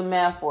I'm gonna do the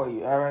math for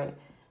you, all right?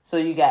 So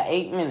you got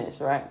 8 minutes,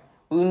 right?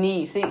 We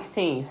need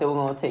 16, so we're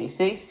gonna take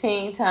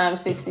 16 times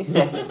 60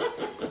 seconds,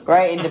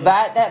 right? And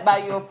divide that by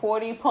your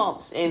 40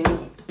 pumps, and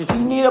you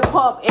need a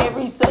pump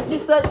every such and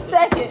such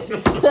seconds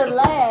to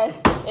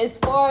last as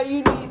far as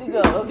you need to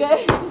go,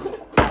 okay?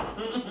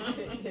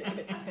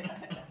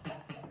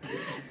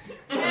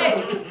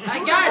 Hey,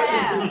 I got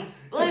you.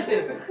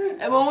 Listen,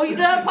 and when we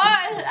done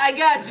potting, I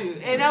got you.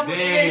 And I'm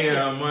listen.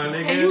 Damn, my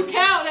nigga. And you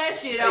count that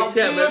shit Hey, out. Chad,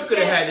 you know man, what we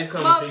coulda I'm had this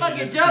conversation Motherfucking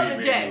just jumping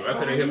between me and jacks. you. I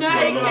coulda You helped know you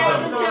they a long count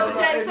time them ago.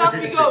 jumping jacks off.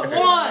 You go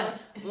one.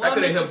 I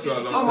coulda helped you a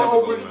long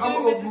Mississippi, time two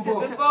ago, Mississippi,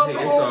 man. three Mississippi, Hey, four Hey, it's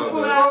Mississippi, all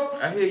good.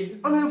 five. I hear you.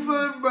 I'm here for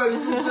everybody.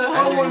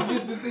 I don't want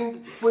just to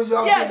think for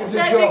y'all. Yeah, think cause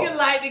it's that y'all. nigga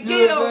like to You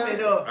get know what on I'm me saying?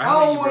 though. I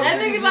don't want That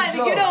nigga like to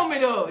get on me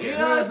though. You Yeah.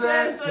 know what I'm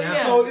saying? So Yeah.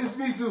 yeah. So it's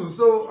me too.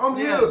 So I'm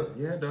Yeah. here.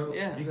 Yeah, dog.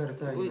 Yeah. You gotta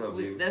tighten up,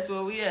 baby. That's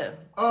where we at.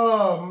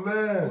 Oh We're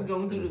man.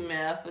 gonna do the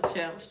math for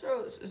champ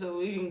strokes so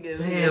we can get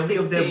Damn, get we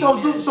up there.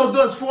 16. So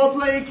does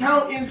foreplay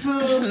count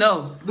into?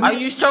 No. Are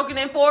you stroking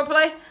in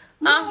foreplay?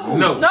 Huh?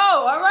 No. No,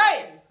 all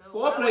right.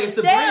 Foreplay is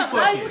the Damn,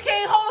 brain now fucking. you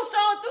can't hold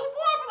strong through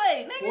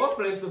foreplay, nigga.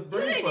 Foreplay is the You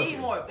brain need to fucking. eat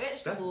more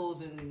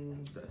vegetables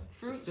and That's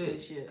fruits it.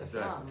 and shit.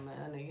 Exactly. Something,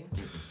 man,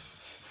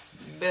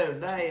 nigga. Better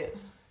diet.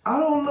 I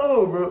don't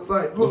know, bro.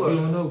 Like, hold What you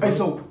don't know, up. bro? Hey,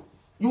 so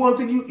you want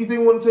to think we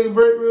want to take a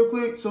break real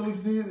quick so we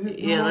can hit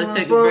Yeah, let's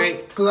take a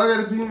break. Cause I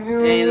gotta be. You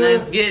know, Hey,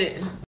 let's get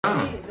it.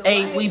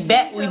 Hey, we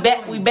back.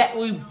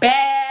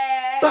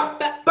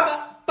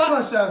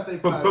 Plus, Shot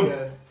State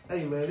Podcast.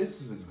 Hey man,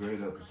 this is a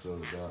great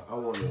episode, dog.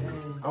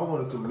 I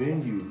wanna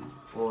commend you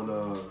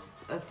on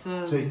That's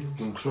taking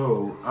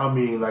control. I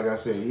mean, like I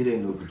said, it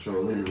ain't no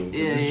control anyway.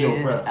 Yeah, It's yeah, your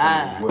yeah.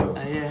 platform as well.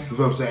 Yeah. You know what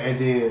I'm saying? And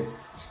then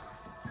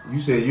you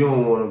said you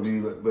don't want to be,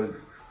 like, but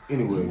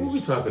anyways. What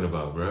we talking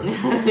about, bro? But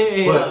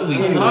What we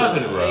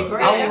talking about?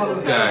 Great I wanna- episode.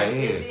 This guy It's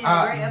here. been a great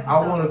I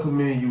episode. want to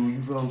commend you.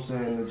 You feel what I'm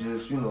saying? To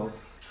just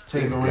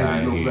take This the reins guy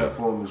of your here.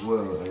 platform as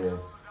well and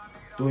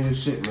doing your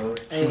shit, man.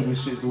 Shooting your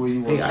shit the way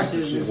you want Hey, to shoot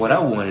your shit. what I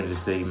wanted to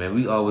say, man,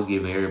 we always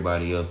giving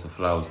everybody else the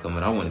flowers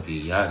coming. I want to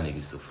give y'all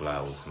niggas the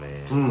flowers,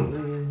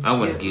 man. I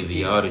want to give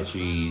y'all the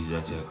trees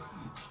that you.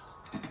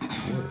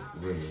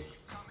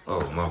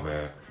 Oh, my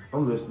bad.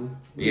 I'm listening.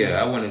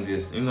 Yeah, I want to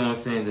just, you know what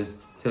I'm saying, just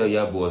tell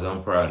y'all boys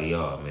I'm proud of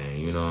y'all, man.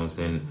 You know what I'm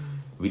saying?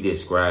 We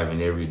just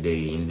striving every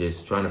day and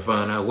just trying to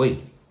find our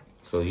way.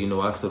 So,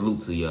 I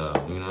salute to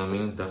y'all. You know what I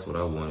mean? That's what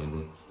I want to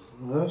do.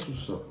 Well, that's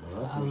what's up,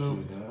 man. I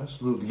appreciate that. I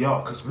salute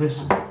y'all, cause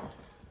listen,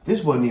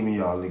 this wasn't even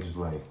y'all niggas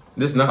like.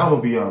 This not. I'm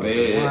gonna be honest.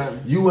 Yeah.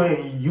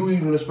 You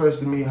even expressed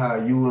to me how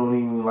you don't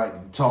even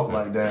like talk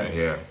like that.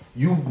 Yeah.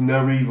 You've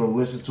never even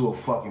listened to a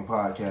fucking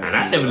podcast. And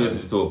I never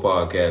listened to a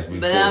podcast before.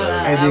 But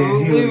that. And then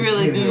we he'll-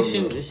 really he'll do never-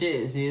 shoot the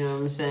shits. You know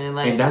what I'm saying?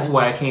 Like, And that's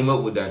why I came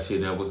up with that shit.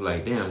 And I was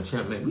like, damn,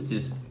 champ, man,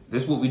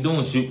 this what we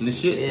doing, shooting the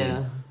shit.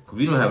 Yeah. Cause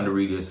we don't have to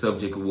read the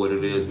subject of what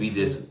it is. We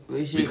just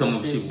We shoot become the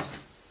up shit. shits.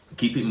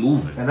 keep it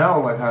moving. And I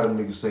don't like how them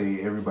niggas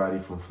say everybody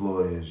from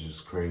Florida is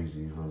just crazy.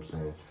 You know what I'm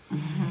saying?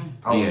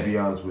 I'm gonna be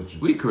honest with you.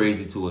 We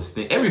crazy to a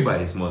extent.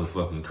 Everybody's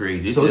motherfucking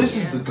crazy. It's So just,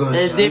 this is the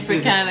gunshot. A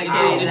different kind of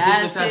crazy. Yeah,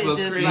 I it's different type shit of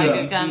just crazy, like you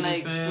a kind of know what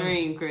I'm saying?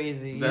 extreme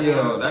crazy. That's Yeah.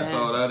 all. That's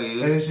all that And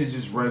is. this shit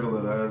just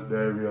regular to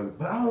every other.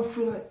 But I don't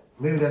feel like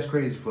maybe that's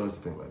crazy for us to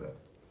think like that.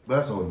 But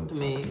that's all. I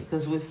mean,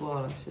 because we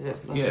Florida shit.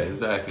 So. Yeah,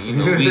 exactly. You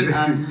know, we,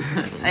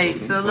 Hey,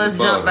 so let's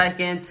jump back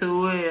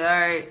into it. All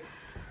right.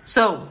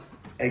 So,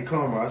 Hey,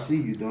 Karma, I see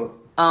you, dog.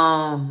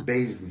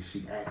 Baisley,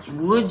 she asked you.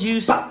 would you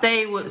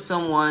stay with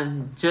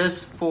someone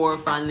just for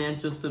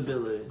financial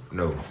stability?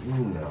 no,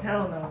 No.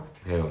 Hell no.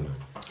 hell no.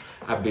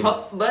 I've been.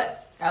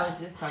 But I was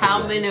just talking how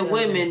about many this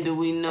women do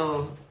we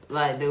know,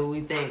 like, do we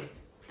think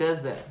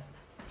does that?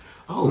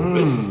 Oh,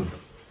 it's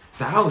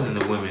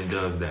thousands of women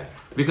does that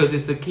because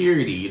it's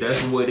security. That's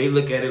the way they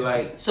look at it.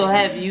 Like, So,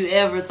 have you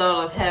ever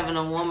thought of having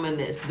a woman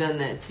that's done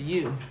that to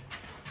you?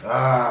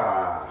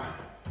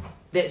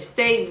 That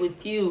stayed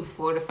with you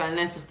for the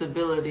financial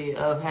stability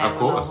of having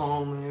course. a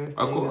home and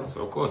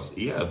everything. of course,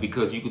 yeah,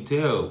 because you could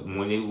tell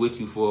when they with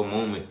you for a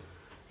moment,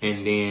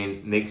 and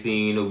then next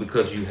thing you know,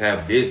 because you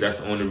have this, that's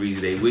the only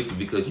reason they with you.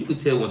 Because you could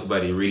tell when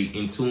somebody really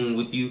in tune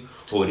with you,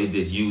 or they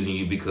just using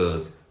you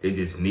because they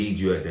just need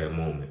you at that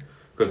moment.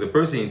 Because the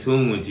person in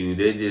tune with you,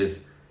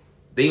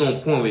 they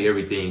on point with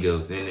everything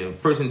else, and the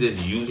person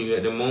just using you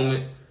at the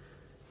moment,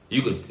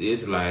 you could.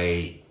 It's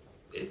like.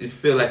 It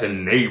feel like a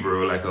neighbor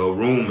or like a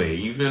roommate.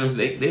 You feel what I'm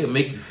saying? They'll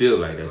make you feel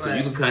like that. So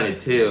you can kind of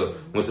tell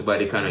when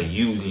somebody kind of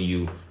using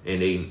you and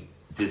they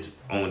just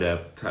on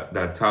that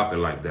topic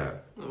like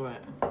that. Right.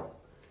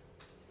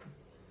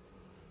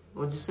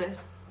 What'd you say?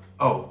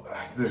 Oh,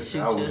 this Shoot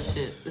I your was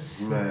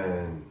shit.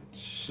 man,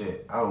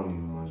 shit. I don't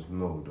even want to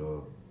know,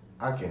 dog.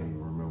 I can't even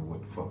remember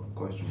what the fuck the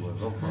question was.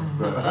 I'm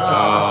fucked up.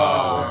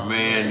 Oh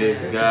man, this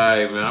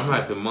guy, man, I'm gonna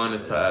have to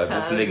monetize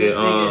this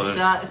nigga.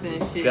 Shots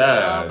and shit.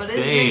 God But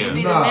this damn. nigga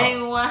be Nah. the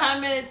main one. How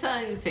many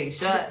times you take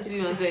shots?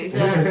 You gonna take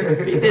shots?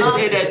 He just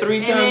said that 3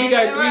 And times. then- He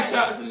got 3 right.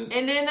 shots. And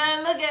And then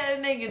I look at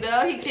the nigga,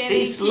 dog. He can't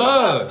He even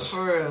slush. keep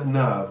up, for real.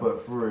 Nah,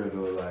 but for real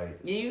though, like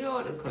Yeah, you know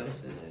what the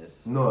question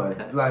is. no,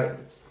 like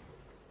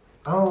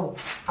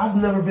I've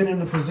never been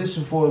in a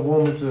position for a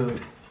woman to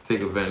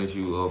take advantage of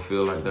you or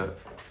feel like that.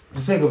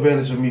 take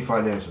advantage of me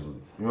financially.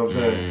 You know what I'm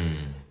saying?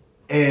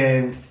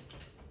 And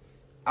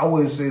I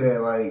wouldn't say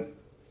that like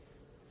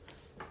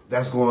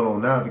that's going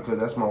on now because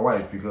that's my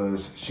wife,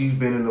 because she's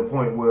been in the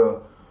point where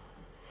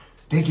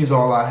dick is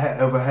all I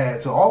ever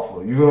had to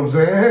offer. You know what I'm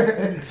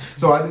saying?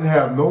 So I didn't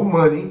have no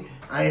money.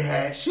 I ain't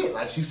had shit,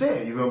 like she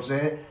said. You know what I'm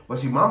saying? But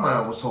see, my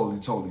mind was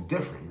totally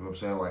different. You know what I'm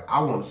saying? Like I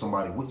wanted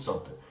somebody with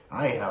something.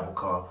 I ain't have a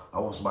car. I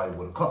want somebody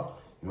with a car.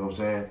 You know what I'm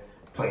saying?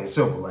 Plain and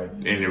simple, like.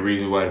 And the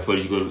reason why the fuck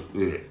you go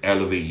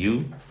elevate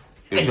you is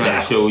trying to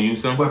Exactly. show you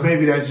something. But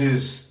maybe that's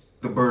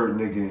just the bird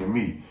nigga in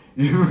me.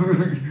 You know what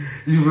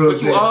I'm But you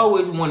saying?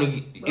 always want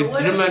to. But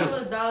what if no she matter,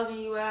 was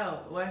dogging you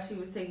out while she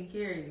was taking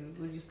care of you?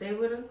 Would you stay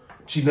with her?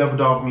 She never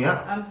dogged me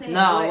out. I'm saying,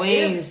 No, what we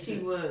if ain't- she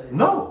would?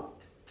 No,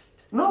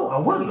 I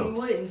So wouldn't. you have.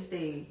 wouldn't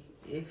stay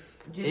if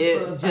just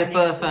for Just for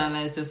financial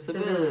financial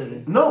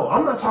stability. No,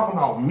 I'm not talking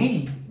about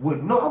me.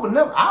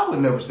 I would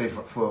never stay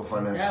for That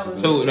financial. was-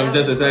 so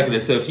that's exactly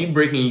that. So if she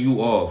breaking you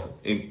off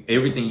and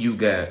everything you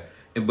got,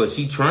 but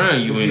she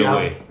trying you in a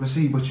way.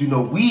 But you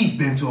know, we've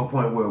been to a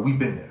point where we've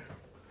been there.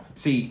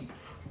 See,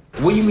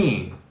 what do you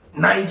mean?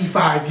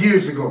 95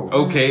 years ago.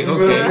 Okay.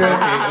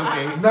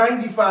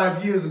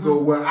 95 years ago,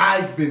 where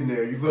I've been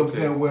there. You know what I'm Okay.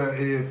 saying? Where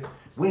if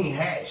we ain't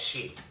had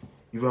shit,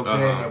 you know what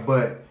I'm Uh-huh. saying?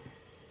 But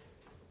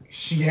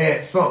she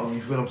had something.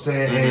 You feel what I'm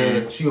saying?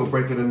 And she'll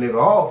break it a nigga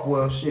off.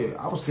 Well, shit,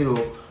 I would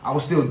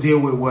still deal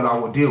with what I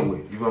would deal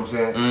with. You know what I'm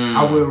saying?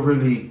 I wouldn't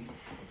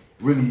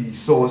really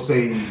so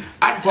say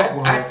fuck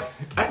with her.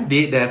 I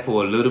did that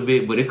for a little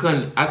bit, but I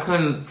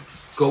couldn't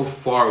go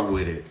far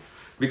with it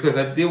because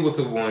I did with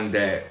someone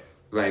that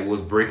like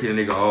was breaking a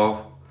nigga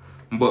off,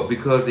 but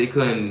because they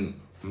couldn't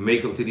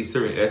make up to these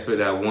certain aspects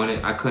that I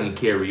wanted, I couldn't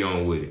carry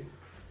on with it,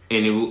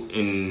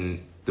 and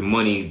the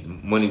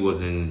money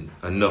wasn't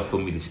enough for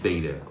me to stay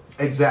there.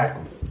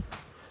 Exactly.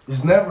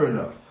 It's never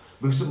enough.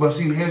 But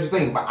see, here's the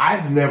thing. But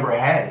I've never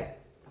had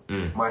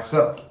it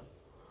myself.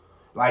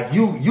 Like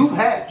you've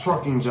had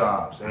trucking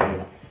jobs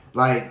and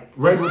like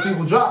regular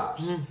people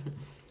jobs.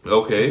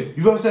 Okay.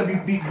 You feel what I'm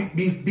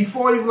saying?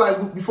 Before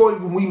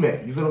even we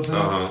met. You feel what I'm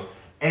saying? Uh-huh.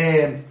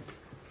 And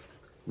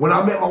when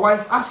I met my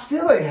wife, I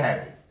still ain't had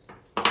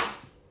it.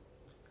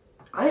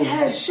 I ain't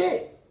had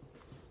shit.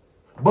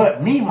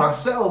 But me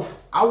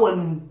myself, I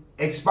wasn't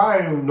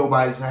inspiring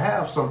nobody to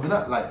have something.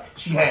 Like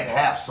she had to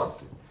have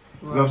something.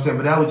 You know what I'm saying?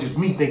 But that was just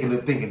me thinking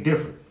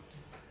different.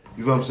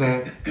 You know what I'm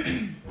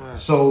saying?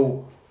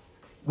 So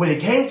when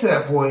it came to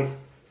that point,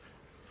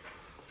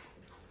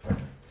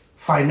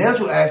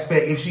 financial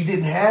aspect, if she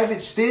didn't have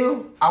it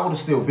still, I would have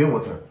still been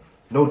with her.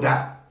 No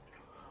doubt.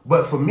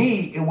 But for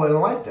me, it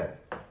wasn't like that.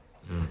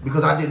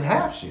 Because I didn't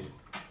have shit.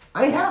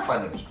 I ain't have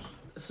financials.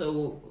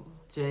 So,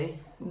 Jay,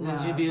 would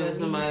Nah, you be with but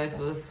somebody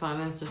for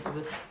financial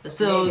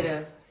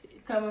stability?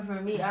 Because coming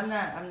from me, I'm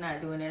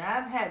not doing it.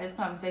 I've had this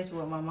conversation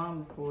with my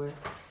mom before,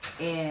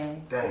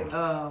 and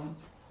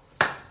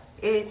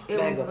it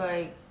was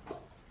like,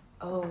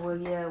 oh well,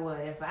 yeah, well,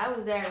 if I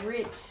was that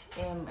rich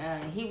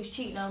and he was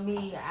cheating on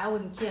me, I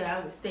wouldn't care.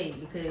 I would stay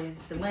because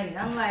the money.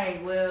 I'm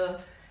like,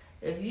 well,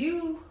 if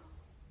you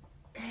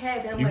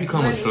had that You much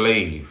become money, a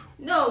slave.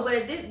 No,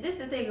 but this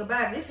the thing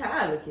about it. This is how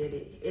I look at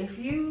it. If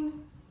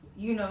you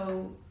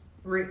know,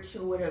 rich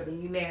or whatever,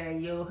 you marry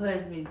your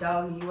husband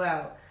dogging you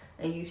out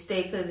and you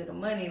stay because of the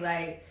money,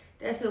 like,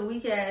 that's a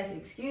weak ass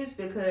excuse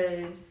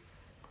because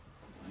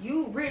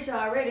you rich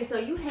already, so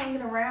you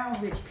hanging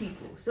around rich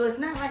people. So it's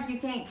not like you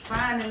can't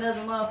find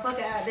another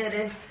motherfucker out there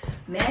that's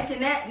matching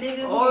that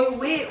nigga who you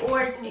with,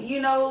 or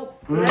you know,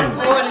 or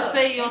to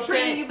say you're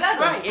treating you better.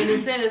 Right, and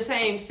it's in the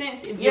same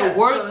sense. If your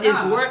worth is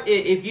worth,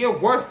 if you're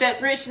worth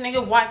that rich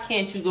nigga, why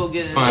can't you go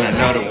get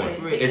another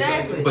one?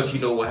 Exactly. But you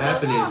know what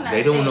happened is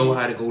they don't know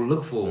how to go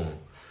look for them.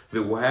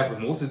 But what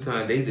happened most of the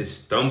time, they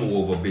just stumble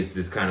over a bitch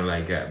that's kind of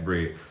like got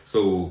bread.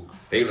 So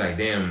they like,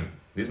 damn,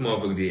 this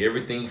motherfucker did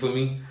everything for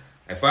me.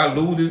 If I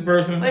lose this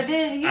person, but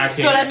then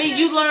so that means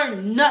you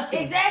learn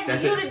nothing.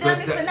 Exactly, you the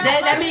dummy for not.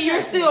 That means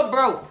you're still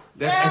broke.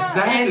 That's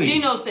exactly. As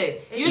Gino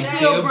said, you're Still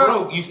still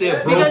broke. You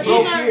still broke. Because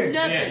you learned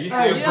nothing. Yeah, you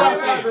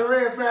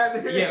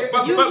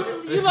still broke.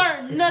 You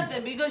learned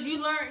nothing because you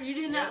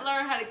did not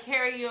learn how to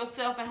carry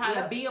yourself and how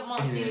to be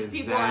amongst these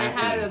people and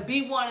how to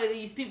be one of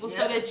these people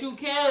so that you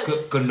can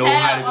know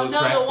how to go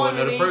another track for one of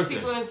another these person.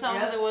 people if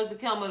something was to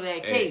come of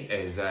that case.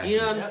 Exactly. You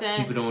know what I'm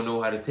saying? People don't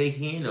know how to take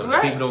in.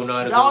 Right. People don't know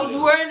how to. All you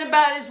worrying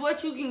about is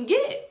what you can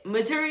get,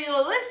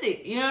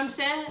 materialistic. You know what I'm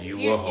saying?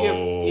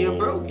 You're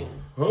broken.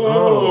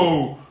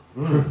 Oh.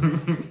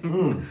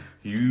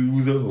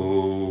 Use a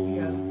hoe.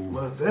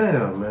 But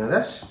damn, man,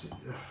 that's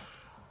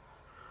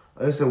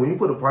like I said. When you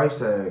put a price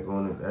tag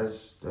on it,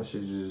 that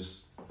should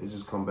just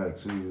come back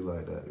to you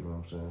like that. You know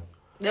what I'm saying?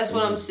 That's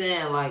what I'm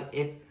saying. Like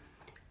if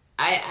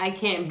I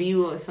can't be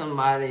with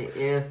somebody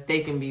if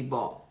they can be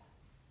bought.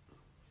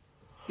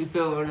 You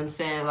feel what I'm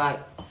saying?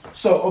 Like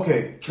so.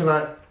 Okay, can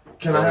I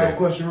have a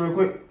question real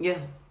quick? Yeah.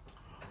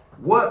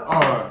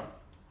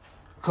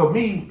 Cause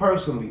me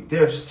personally,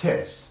 there's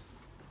tests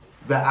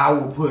that I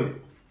will put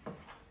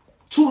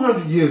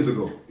 200 years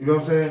ago. You know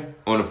what I'm saying?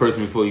 On the person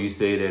before you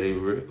say that they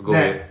were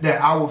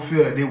that I would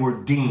feel that they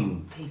were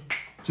deemed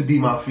to be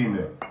my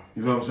female.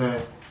 You know what I'm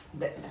saying?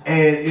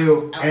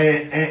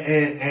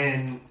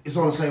 And it's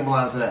on the same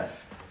lines of that.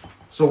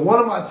 So one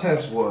of my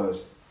tests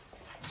was,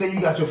 say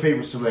you got your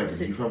favorite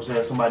celebrity. You feel what I'm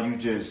saying? Somebody you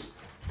just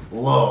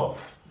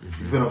love.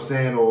 You feel what I'm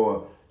saying?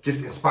 Or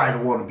just inspired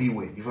to want to be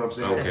with. You feel what I'm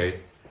saying?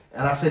 Okay.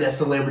 And I say that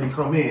celebrity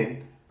come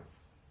in,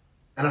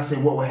 and I say,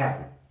 what would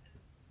happen?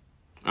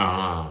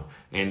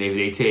 And if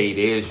they tell you,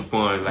 they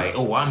respond like,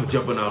 "Oh, I'm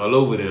jumping all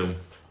over them."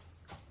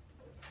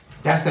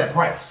 That's that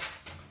price.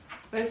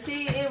 But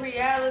see, in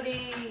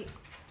reality,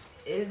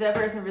 is that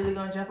person really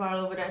gonna jump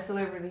all over that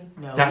celebrity?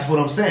 No. That's what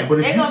I'm saying. But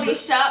they're gonna be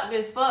shocked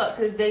as fuck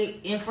because they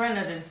in front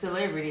of the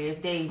celebrity.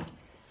 If they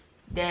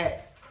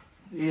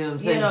strong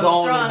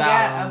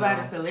about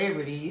a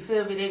celebrity, you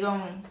feel me? They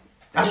gonna.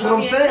 That's what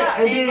I'm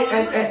saying.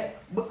 And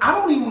but I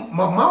don't even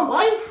my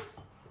wife,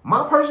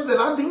 my person that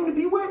I deem to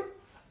be with.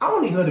 I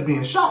don't need her to be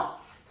in shock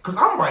because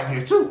I'm right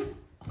here too.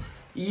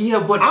 Yeah,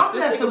 but I'm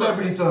that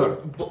celebrity to her.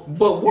 But you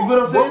feel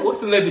what I'm saying? What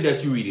celebrity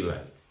that you really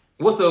like?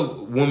 What's a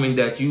woman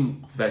that you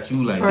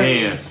like?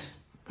 Bernice.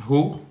 Damn,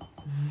 who?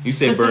 You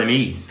said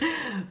Bernice.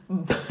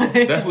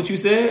 That's what you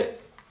said.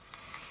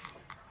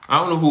 I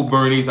don't know who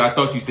Bernice. I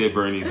thought you said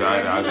Bernice.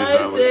 I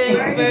said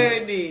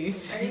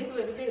Bernice. Bernice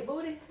with the big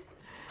booty.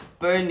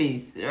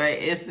 Bernice, right?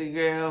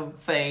 Instagram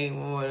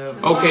fame or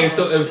whatever. Okay,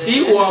 so if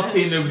she walks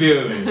in the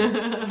building,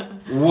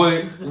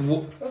 what?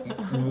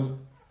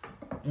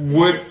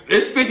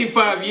 It's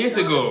 55 years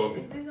ago.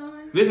 Is this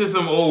on? This is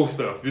some old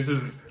stuff. This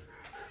is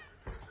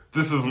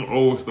some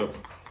old stuff.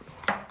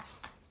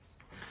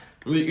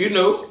 You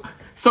know,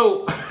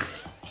 so.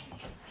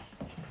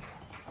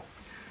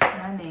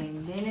 My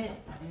name Bennett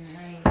and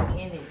I ain't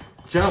in it.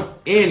 Jump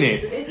in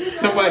it.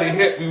 Somebody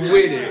help me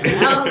with it. I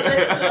don't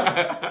think so.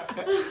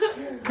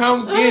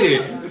 Come get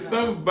it.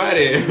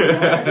 Somebody.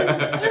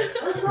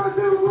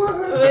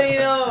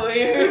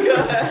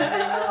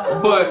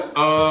 But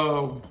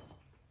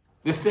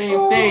the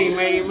same thing,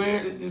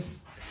 man. It's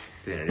just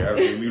damn, y'all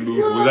made me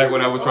lose. Was that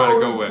what I was trying to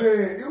go with?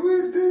 It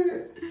was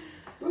dead.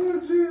 Oh,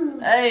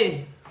 Jesus.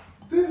 Hey.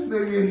 This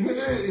nigga here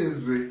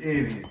is an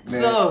idiot,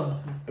 man. So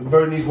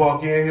Bernice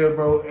walk in here,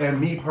 bro, and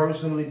me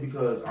personally,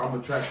 because I'm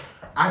attracted,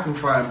 I can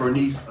find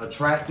Bernice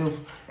attractive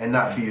and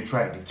not be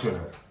attracted to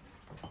her.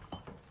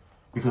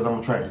 Because I'm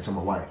attracted to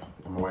my wife,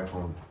 and my wife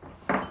only.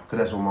 Because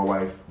that's what my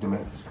wife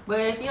demands. But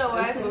if your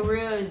wife a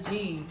real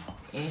G,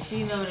 and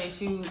she know that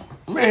you...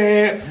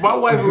 Man, my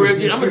wife a real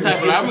G. I'm the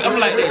type of I'm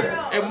like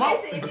that. And my,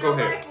 if go your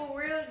ahead. wife a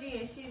real G,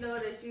 and she know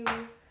that you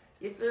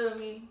feel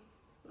me?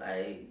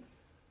 Like...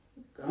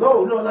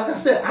 No, like I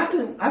said, I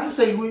can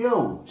say, well,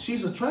 yo,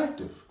 she's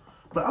attractive.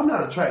 But I'm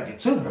not attracted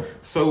to her.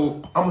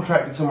 So I'm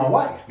attracted to my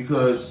wife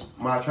because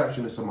my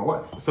attraction is to my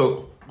wife.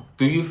 So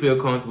do you feel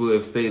comfortable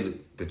if say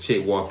the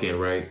chick walk in,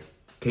 right?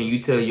 Can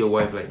you tell your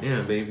wife like,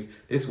 damn, baby,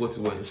 this what's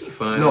what? She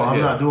fine. No,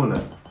 I'm not doing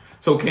that.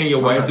 So can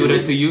your wife do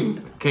that to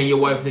you? Can your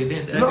wife say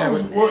that? No,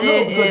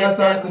 because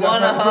that's not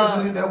the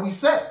precedent that we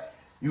set.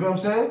 You know what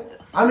I'm saying?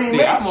 I mean,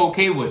 see, I'm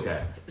okay with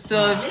that.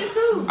 So Me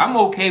too. I'm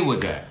okay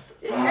with that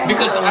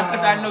because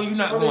I know you're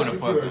not going to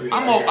fuck her.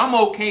 I'm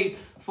okay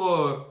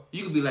for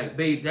you could be like,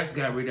 babe, that's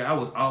the guy right there. I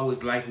was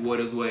always like what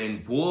is what,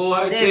 and boy,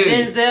 I tell you.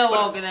 if Denzel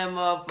walking that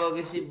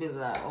motherfucker, she'd be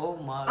like, oh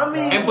my god.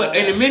 And but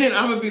in a minute,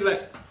 I'm gonna be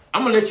like,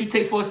 I'm gonna let you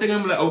take for a second.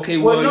 I'm like, okay,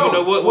 well, you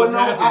know what? What's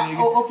happening?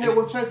 Okay,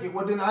 well, check it.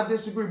 Well, then I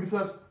disagree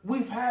because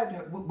we've had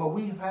that, but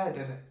we've had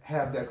to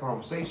have that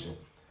conversation.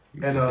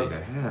 You and take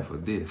a half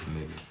of this,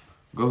 nigga.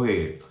 Go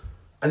ahead.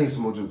 I need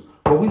some more juice.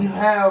 But we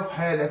have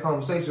had that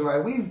conversation.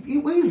 Like we've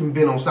even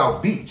been on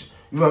South Beach.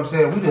 You know what I'm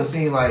saying? We done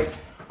seen like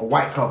a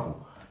white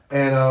couple,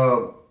 and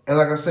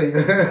like I say,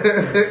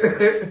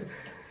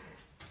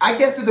 I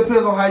guess it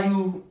depends on how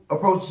you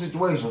approach the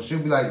situation. She'll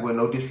be like, well,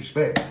 no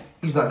disrespect.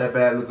 He's not that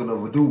bad looking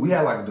of a dude. We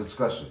had like a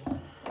discussion.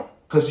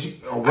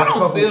 Cause I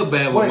don't feel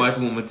bad when white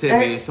woman tell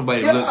me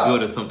somebody look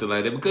good or something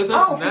like that because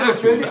that's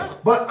natural.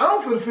 But I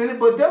don't feel offended.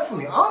 But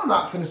definitely, I'm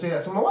not finna say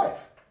that to my wife.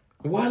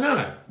 Why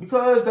not?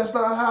 Because that's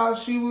not how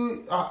she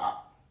would.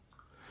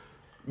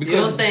 Because you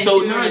don't think she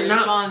would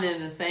respond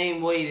in the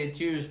same way that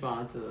you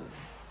respond to it?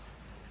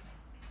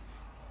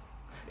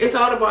 It's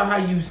all about how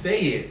you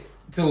say it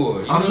to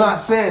her. I'm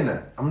not saying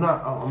that. I'm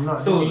not.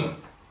 So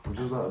I'm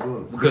just not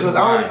doing it because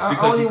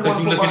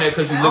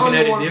you're looking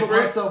at it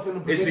different.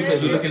 It's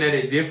because you're looking at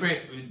it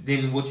different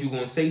than what you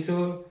gonna say to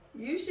her.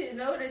 You should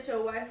know that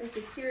your wife is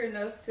secure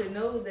enough to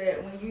know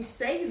that when you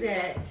say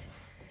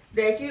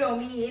that you don't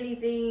mean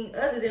anything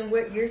other than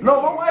what you're saying.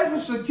 No, my wife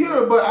is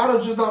secure, but I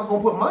don't just not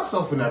gonna put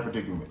myself in that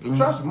predicament.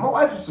 Trust me, my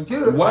wife is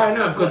secure. Why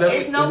not? Because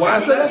it's no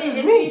predicament.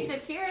 If she's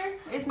secure,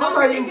 it's no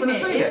predicament.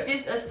 It's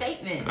just a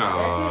statement. Oh,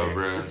 that's it.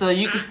 Bro. So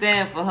you can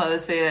stand for her to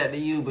say that to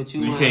you, but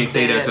you can't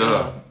say that to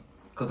her.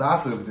 Because I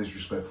feel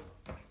disrespectful.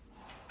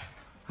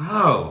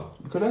 How?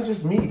 Because that's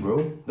just me,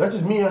 bro. That's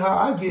just me and how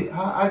I get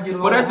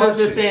along. Well, that's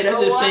just saying.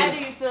 That's just saying. Why do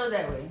you feel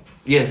that way?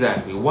 Yeah,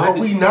 exactly. What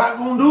we not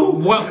gonna do?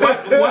 Why do you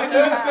feel like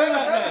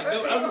that?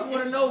 I just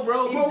want to know,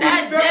 bro. It's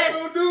not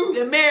just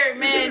the married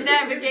man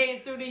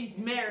navigating through these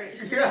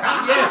marriages.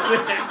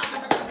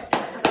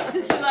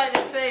 She like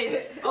to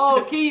say,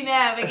 "Oh, Key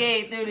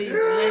navigate through these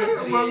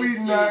relationships." What we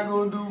not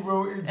gonna do,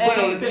 bro? It's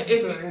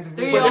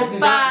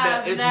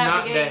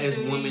not that it's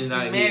women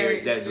out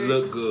here that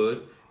look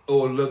good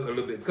or look a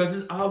little bit, because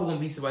it's always gonna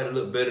be somebody that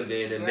look better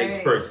than the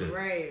next person.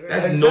 Right.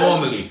 That's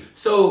normally.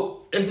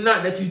 So it's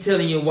not that you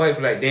telling your wife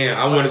like, "Damn,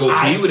 I want to go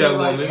be with that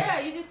woman." Yeah,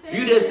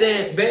 you just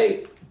saying,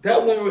 "Babe,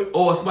 that woman,"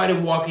 or somebody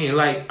walk in.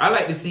 Like, I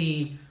like to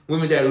see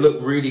women that look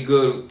really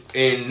good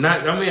and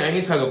not. I mean, I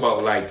ain't talking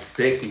about like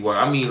sexy.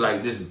 I mean,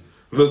 like just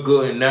look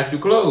good in natural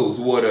clothes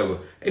or whatever.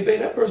 Hey, babe,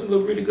 that person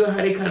look really good. How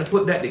they kind of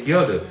put that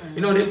together? You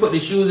know, they put the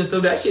shoes and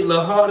stuff. That shit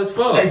look hard as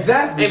fuck.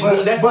 Exactly.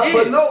 And that's it.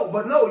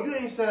 But no, you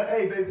ain't saying,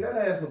 "Hey, baby, that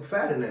ass look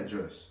fat in that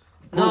dress."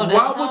 No,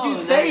 why would you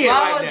say it like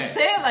that? Why would you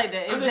say it like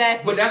that?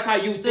 Exactly. But that's how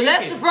you think. So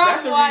that's the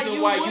problem why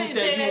you wouldn't said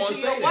say that to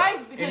your wife,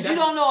 because you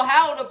don't know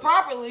how to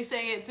properly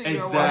say it to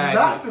your wife. I'm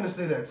not finna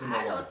say that to my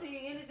wife. I don't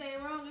see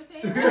anything wrong with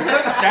saying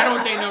that. I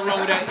don't think nothing wrong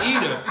with that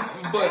either.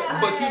 But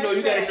you know,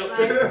 you gotta know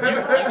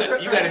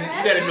you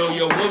gotta know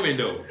your woman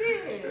though.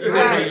 You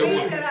gotta know your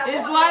woman.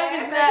 His wife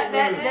is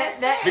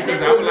that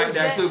because I would like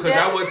that too. Because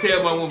I would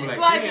tell my woman like,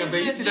 "Damn,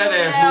 babe, you see that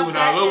ass moving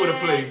all over the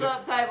place."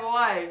 Up type of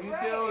wife, you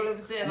feel what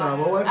I'm saying? Nah,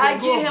 my wife I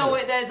get him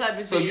with that type of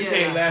shit. So you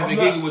can't laugh and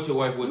giggle with your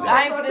wife with that.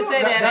 I ain't gonna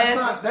say that ass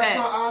is fat. That's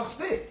not our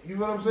stick. You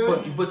know what I'm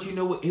saying? But you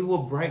know what? It will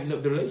brighten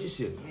up the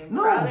relationship.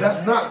 No,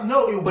 that's not.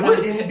 No, it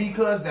wouldn't,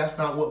 because that's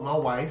not what my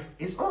wife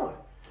is on.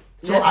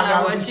 So that's I not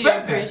gotta what she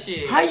respect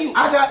appreciates. How you?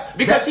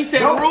 Because she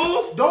said the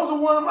rules. Those are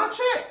one of my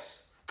checks.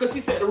 Because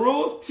she said the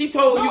rules. She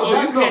told you,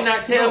 you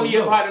cannot tell me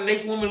how the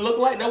next woman look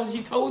like. That's what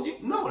she told you.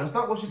 No, that's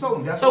not what she told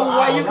me. That's so what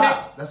why I you allow.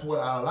 can't? That's what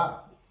I allow.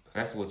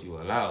 That's what you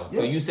allow. Yeah.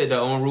 So you set that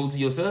own rule to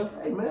yourself.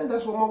 Hey man,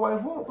 that's what my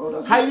wife wants, bro.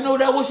 That's how you know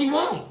that what she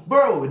want,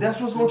 bro? That's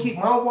what's gonna keep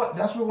my wife.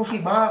 That's what's gonna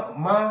keep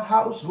my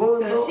house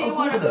going. So she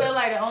want to feel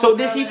like the only. So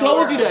then she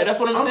told you that. That's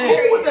what I'm saying.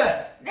 I'm cool with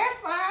that. That's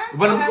fine.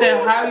 But I'm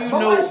saying, how you know?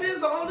 My wife is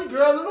the only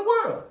girl in the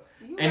world,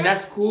 and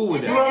that's cool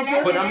with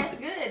that. But that's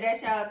good.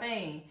 That's y'all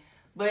thing.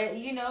 But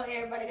you know,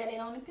 everybody got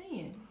their own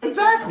opinion.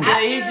 Exactly.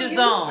 Each his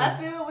own. I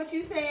feel what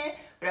you saying,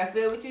 but I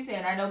feel what you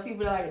saying. I know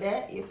people like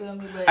that. You feel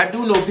me? But I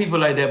do know people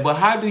like that. But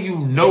how do you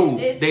know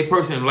they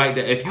person like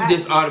that if you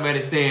just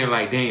automatically saying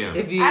like, damn?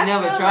 If you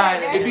never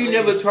tried it, if you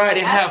never tried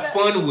it, have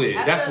fun with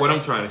it. That's what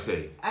I'm trying to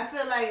say. I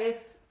feel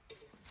like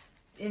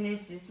and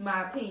it's just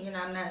my opinion.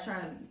 I'm not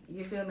trying to.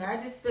 You feel me? I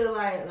just feel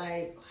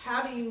like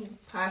how do you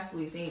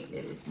possibly think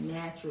that it's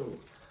natural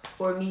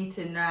for me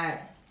to not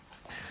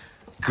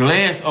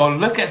glance or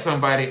look at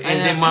somebody and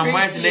then my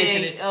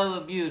imagination other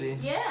beauty.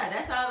 Yeah,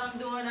 that's all I'm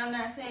doing. I'm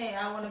not saying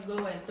I want to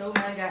go and throw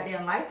my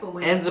goddamn life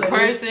away. As a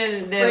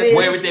person that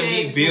where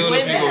everything be built, you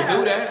gonna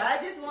do that. I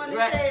just want to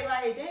say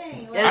like,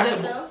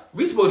 dang.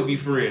 We supposed to be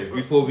friends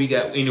before we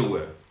got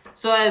anywhere.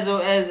 So as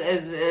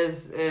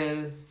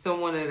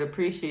someone that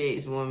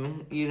appreciates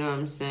women, you know what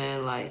I'm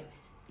saying? Like,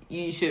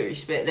 you should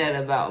respect that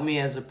about me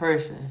as a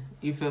person.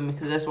 You feel me?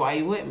 Because that's why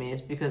you with me.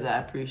 It's because I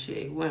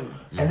appreciate women.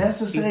 And that's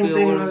the You same feel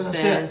thing what as I'm I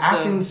saying? said. I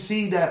So- can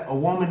see that a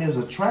woman is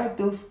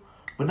attractive,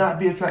 but not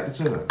be attracted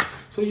to her.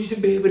 So you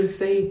should be able to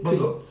say But to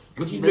look,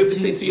 what you but be able to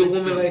you- say to your but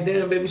woman you- like,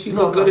 damn, baby, she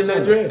No, look good in I'm that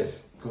not saying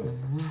dress. Go ahead.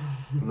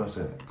 I'm not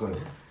saying that. Go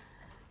ahead.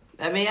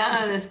 I mean,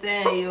 I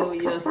understand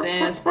your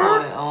standpoint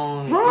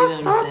on, you know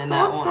what I'm saying,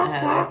 not wanting to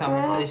have that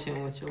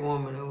conversation with your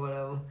woman or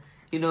whatever.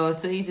 You know,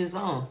 to each his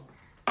own.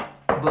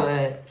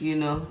 But, you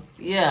know,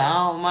 yeah, I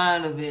don't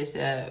mind a bitch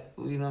that,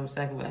 you know what I'm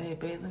saying, but hey,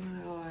 babe, look at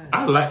her.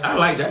 I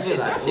like that She shit.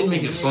 be like, That shit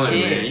make it ooh, fun,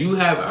 shit.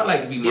 man. I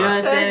like to be You know what I'm my.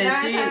 Because saying?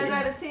 9 She- times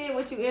out of 10,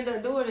 what you end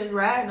up doing is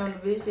riding on the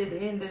bitch at the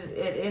end of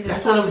That's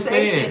the what I'm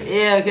conversation. saying.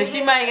 Yeah, because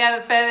she might got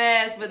a fat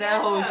ass, but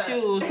that whole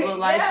shoes look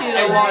like she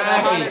done walked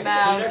Exactly. 100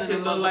 miles. That to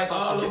shit the look like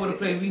all motherfucker. over the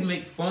place. We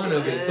make fun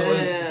of it.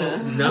 So,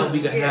 so now we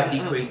can have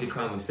these crazy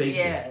conversations.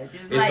 Yeah,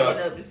 just It's lighten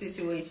like- up the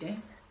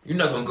situation. You're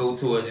not gonna go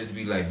to her and just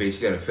be like, bitch, she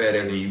got a fat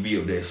ass, and you be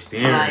up there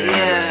staring Like, at her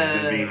and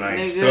just yeah, being like,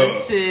 nigga,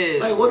 stuff.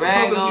 shit. Like, what the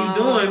Rag fuck is on you her,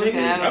 doing, look at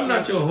nigga? her I'm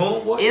not your face.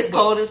 homeboy. It's But-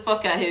 cold as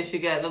fuck out here. She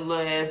got them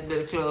little ass bit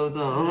of clothes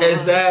on.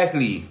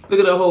 Exactly.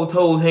 Look at her whole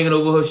toes hanging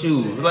over her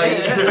shoes.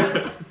 Like,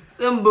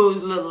 Them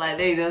boots look like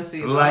they done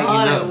seen lighten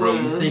 100 up, bro.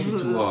 You ones. thinking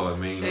too hard,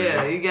 man.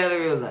 Yeah, you gotta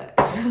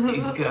relax.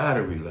 You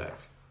gotta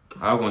relax.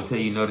 I was gonna tell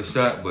you another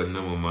shot, but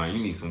never mind.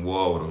 You need some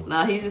water.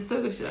 Nah, he just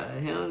took a shot.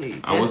 He don't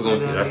need. I was gonna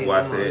tell. definitely That's why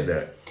I don't need said no that.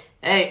 more.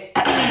 Hey,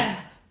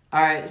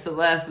 all right. So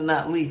last but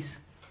not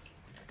least,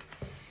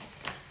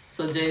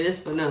 so Jay, this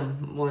for them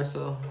more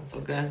so.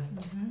 Okay.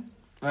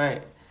 All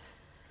right.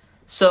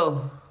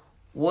 So,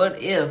 what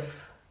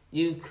if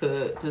you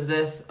could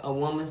possess a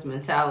woman's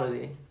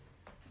mentality,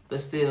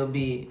 but still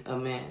be a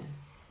man?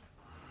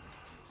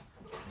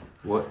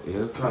 What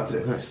if?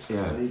 Context.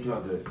 Yeah. I need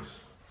context.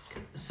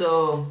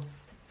 So,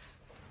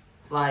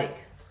 like,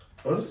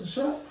 Oh, this is a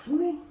shot for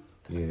me?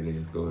 Yeah, it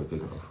is. Go ahead,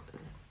 take it off.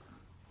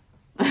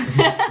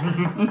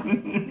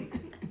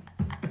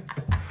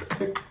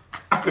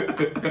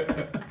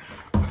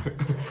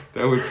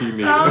 That what you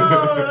need.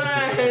 oh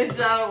man,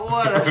 shot of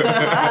water.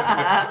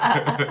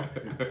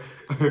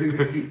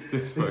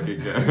 This fucking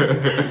guy.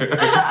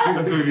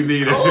 That's what you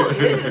need. Oh,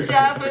 this a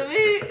shot for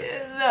me?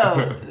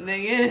 No,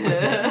 nigga.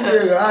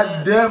 Yeah,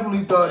 I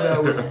definitely thought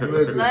that was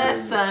liquor.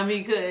 Last time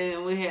he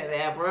couldn't, we had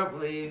to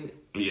abruptly.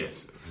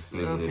 Yes. This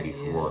nigga Okay, needs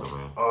some yeah. water,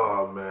 man.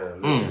 Oh,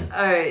 man. Listen.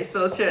 All right,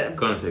 so check.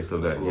 Context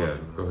of that, yeah.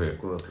 Go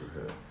ahead. Go through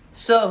that.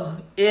 So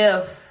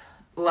if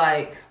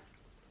like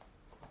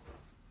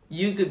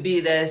you could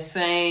be that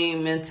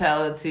same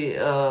mentality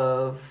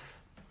of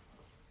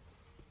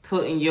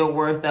putting your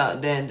worth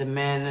out there and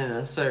demanding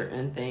a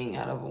certain thing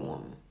out of a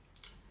woman.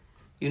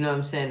 You know what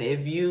I'm saying?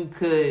 If you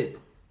could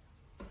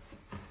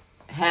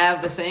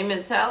have the same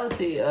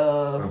mentality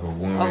of Of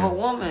a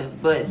woman.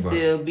 but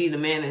still be the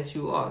man that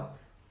you are.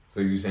 So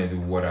you saying do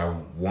what I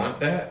want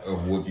that, or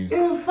would you?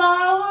 If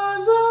I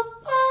was a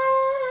boy.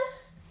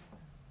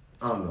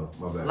 I don't know.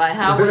 My bad. Like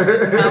how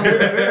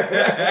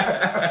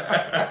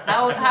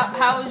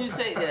would you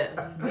take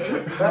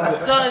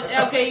that? So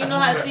okay, you know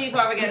how Steve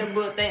Harvey got the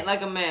book Think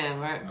Like a Man,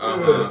 right?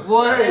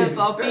 What if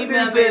a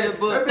female made a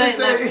book Think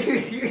Like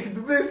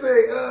The bitch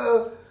say,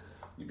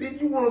 you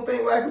think you want to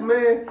think like a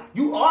man?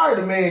 You are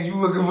the man you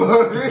looking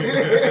for.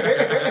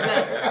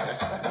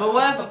 But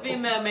what if a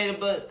female made a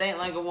book Think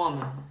Like a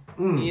Woman?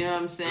 You know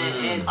what I'm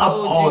saying? And I'm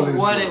all told you into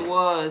what it. it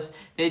was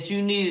that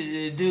you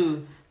needed to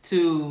do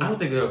to I don't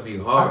think that would be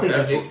hard. I think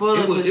That's- it's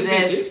fully would-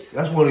 possess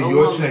That's one of a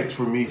your woman. checks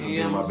for me for You being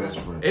know my what I'm best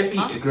friend. It'd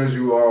be, Because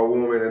you are a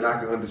woman and I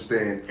can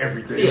understand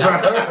everything. See,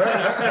 I'm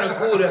kind of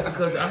cool with that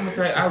because I'm gonna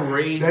tell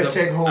you, That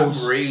check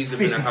holds I'm raised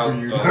up in a 50 house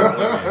for you.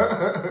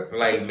 of women,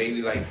 like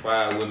maybe like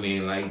 5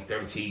 women, like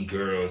 13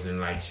 girls, and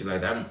like shit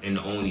like that. I'm an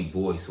only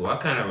boy, so I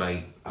kind of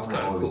like it's I'm an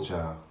kind of only cool.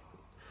 child.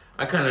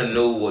 I kind of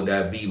know what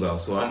that be about,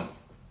 so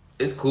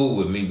it's cool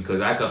with me because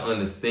I can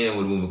understand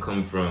where women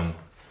come from.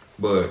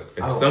 But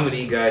if some of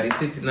these guys, these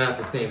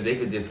 69%, they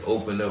could just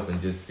open up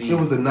and just see It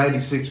was the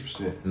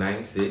 96%.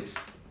 96.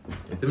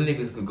 If them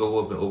niggas could go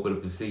up and open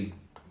up and see,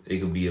 it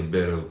could be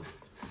the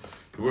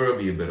world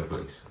be a better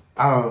place.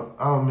 I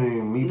don't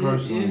mean me you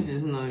personally.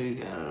 just know you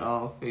got it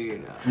all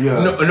figured out. Yeah.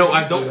 No,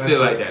 I don't feel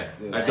like that.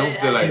 Yeah. I don't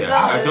feel like that.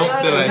 I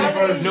don't feel like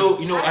that.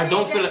 No, I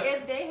don't feel like.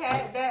 If they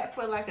had that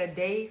for like a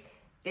day,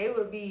 they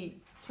would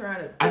be trying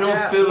to. I don't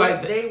figure out feel what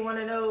like that. they want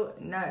to know,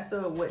 not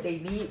so what they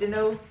need to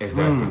know.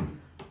 Exactly.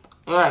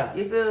 Right.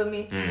 You feel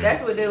me? Mm.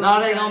 That's what they.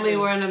 All they trying gonna to be do.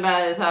 worrying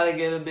about is how to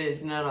get a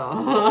bitch, not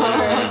all.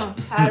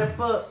 How the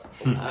fuck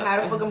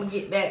I'm gonna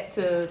get that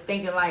to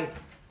thinking like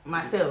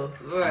myself?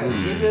 Right.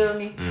 You feel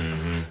me?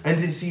 Mm-hmm.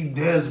 And then see,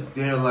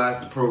 there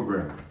lies the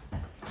programming.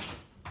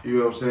 You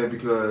know what I'm saying?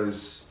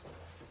 Because,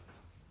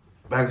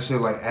 like I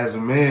said, like as a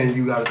man,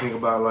 you got to think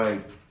about like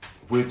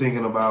we're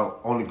thinking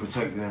about only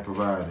protecting and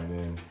providing,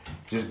 and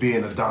just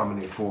being a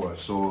dominant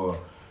force, or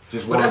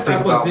just But want to that's think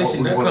our about what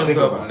position. we That want to comes think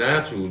up about.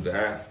 natural.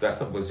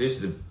 That's a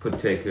position to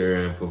protect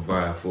her and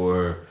provide for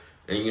her.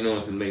 and you know,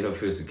 to make her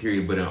feel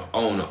secure. But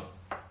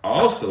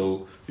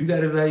also, you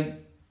gotta like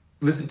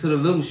listen to the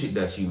little shit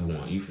that she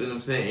want. You feel what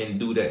I'm saying? And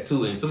do that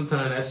too. And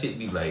sometimes that shit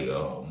be like,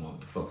 oh, what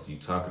the fuck are you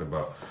talking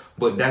about?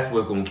 But that's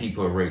what's gonna keep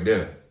her right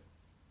there.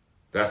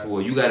 That's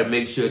what you gotta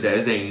make sure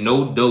that there ain't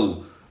no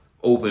door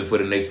open for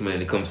the next man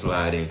to come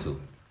slide into.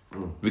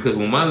 Because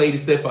when my lady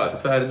step out the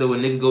side of the door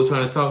and nigga go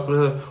trying to talk to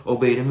her, oh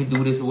babe, let me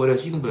do this or whatever,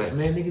 she can be like,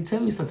 man, nigga, tell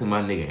me something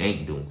my nigga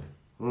ain't doing.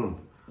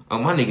 Oh,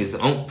 my nigga's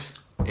umps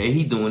and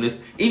he doing this.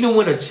 Even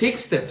when a chick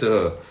step to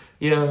her,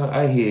 yeah,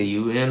 I hear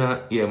you, and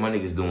my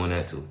nigga's doing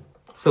that too.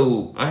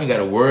 So I ain't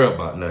gotta worry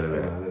about none of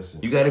that. Man,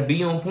 you gotta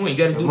be on point. You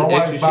gotta do the my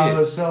extra wife by shit.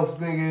 herself,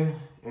 nigga,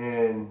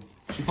 and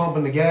she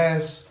pumping the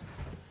gas,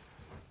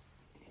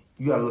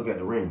 you gotta look at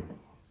the ring.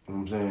 You know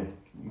what I'm saying?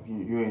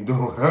 You ain't doing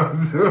what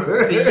I'm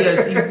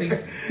doing.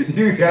 See.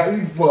 You got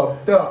me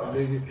fucked up,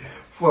 nigga.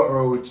 Fuck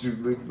wrong with you,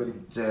 nigga. Better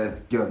get your ass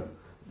together.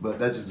 But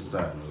that's just a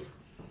side note.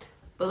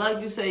 But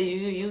like you say,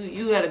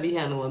 you gotta be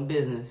handling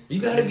business.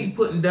 You gotta be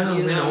putting down,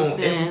 You know man, what I'm on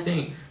saying?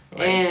 everything.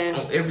 Like, And-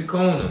 on every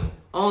corner.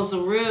 On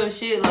some real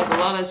shit, like a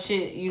lot of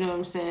shit, you know what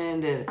I'm saying,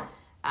 that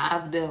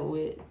I've dealt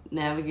with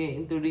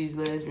navigating through these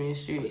lesbian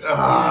streets. You know what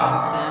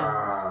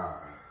I'm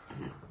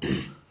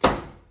saying?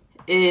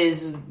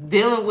 Is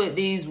dealing with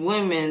these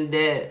women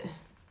that,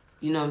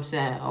 you know what I'm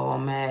saying, oh,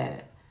 I'm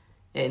mad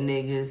at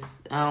niggas.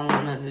 I don't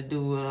want nothing to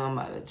do with it. I'm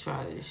about to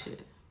try this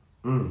shit.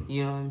 You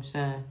know what I'm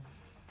saying?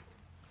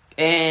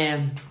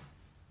 And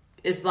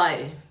it's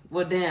like,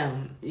 well,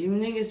 damn, you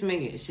niggas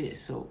making shit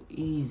so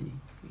easy.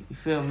 You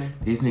feel me?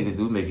 These niggas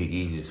do make it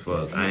easy as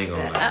fuck. I ain't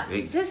gonna lie.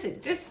 They-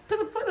 Just put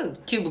a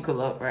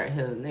cubicle up right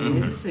here,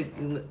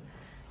 nigga.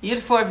 You're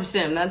the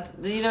 4%, not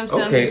you know what I'm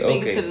saying. I'm just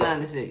speaking to the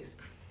 96.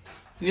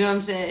 You know what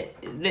I'm saying?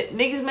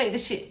 Niggas make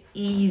this shit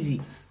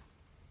easy,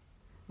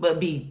 but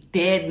be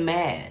dead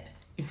mad.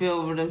 You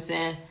feel what I'm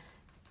saying?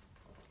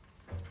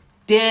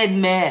 Dead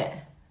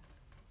mad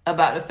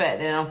about the fact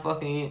that I'm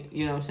fucking,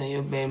 you know what I'm saying,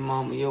 your baby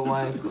mama, your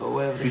wife, or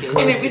whatever the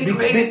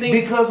case.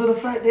 Because of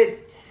the fact that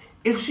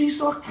if she's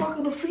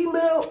fucking a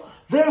female,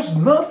 there's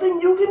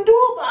nothing you can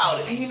do about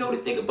it. And you know the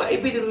thing about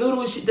it be the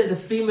little shit that the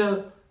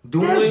female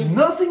doing There's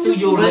nothing to you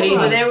your can do lady.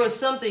 about But there was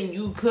something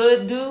you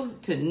could do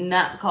to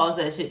not cause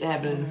that shit to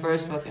happen in the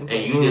first fucking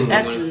place. you just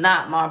That's went-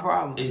 not my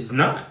problem. It's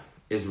not.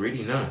 It's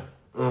really not.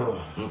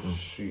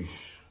 Sheesh.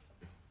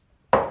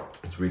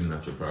 It's really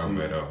not your problem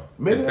at all.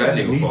 Maybe It's that's that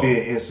nigga me fault.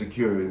 being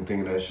insecure and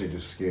thinking that shit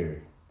just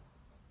scary.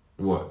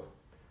 What?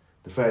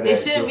 The fact that It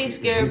shouldn't be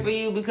scary for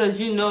you because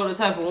you know the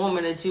type of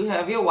woman that you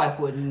have. Your wife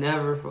would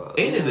never fuck.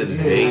 End of the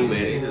day,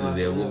 man. End of the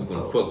day, a woman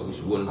gonna fuck with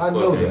you. Wouldn't I fuck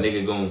know with a that.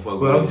 nigga gonna fuck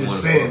with But I'm you, just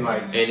wanna saying, fuck.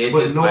 like, and it's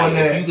but just knowing like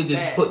that- if you could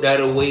just put that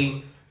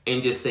away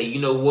and just say,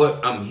 you know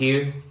what, I'm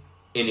here.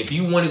 And if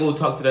you want to go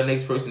talk to that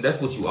next person, that's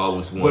what you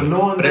always want. But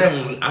knowing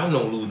that- I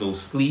don't lose no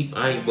sleep.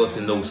 I ain't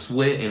busting no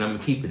sweat, and I'm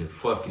keeping it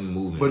fucking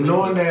moving. But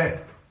knowing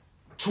that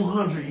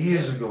 200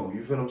 years ago,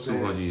 you feel what I'm saying?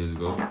 200 years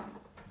ago.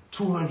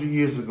 200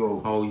 years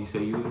ago. How old you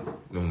say you is?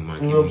 No, You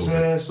know what I'm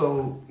saying?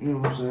 So, you know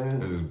what I'm saying?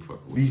 This is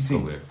fucking BC. so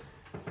bad.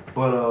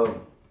 But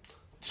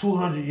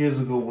 200 years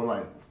ago, when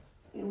like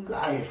it was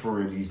out here for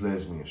real, these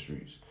lesbian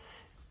streets,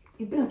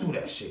 you been through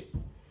that shit,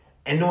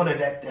 and knowing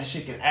that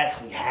shit can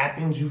actually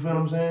happen, you feel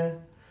what I'm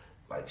saying?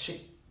 Like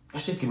shit,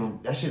 that shit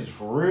is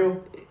for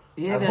real.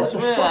 Yeah, Like, that's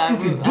what the real. fuck you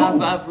can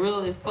do? I've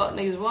really fucked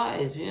niggas'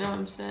 wives. You know what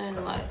I'm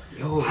saying? Like,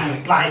 Yo,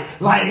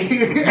 Like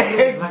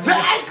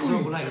exactly.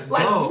 Like,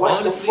 Like, dog, what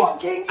honestly, the fuck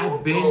can you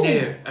I've do? been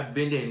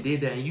there and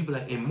did that, and you be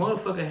like, and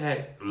motherfucker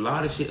had a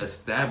lot of shit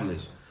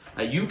established.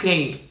 Like you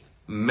can't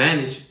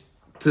manage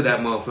to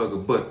that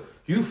motherfucker, but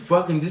you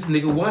fucking this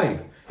nigga wife,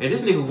 and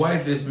this nigga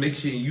wife is making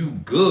sure you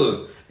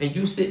good, and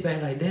you sit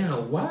back like,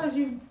 damn, why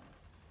you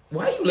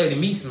letting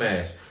me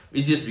smash?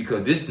 It's just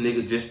because this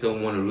nigga just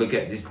don't want to look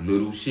at this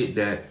little shit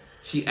that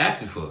she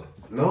asking for.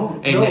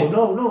 No. And then-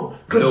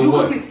 Because know you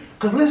what? could be.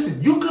 Because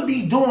listen, you could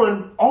be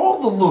doing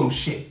all the little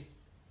shit,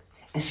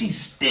 and she's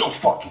still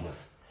fucking her.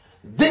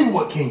 Then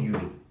what can you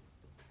do?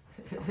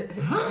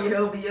 Get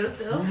over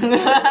yourself.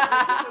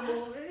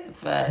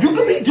 fact. You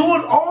could be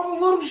doing all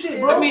the little shit,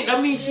 bro.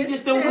 I mean, she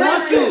just don't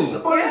want you.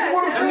 But that's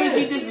what I'm I mean,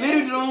 saying. she just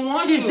literally don't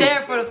want She's you.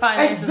 there for the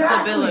financial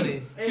Exactly.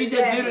 stability. She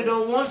just literally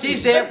don't want you.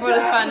 She's there for the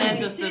Exactly.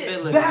 financial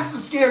stability. That's the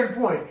scary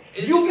point.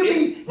 It- You could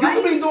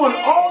be doing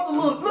all the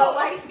little. No,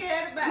 why you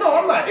scared about No,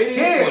 I'm not It is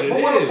scared.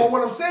 what it But is.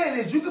 what I'm saying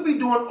is, you could be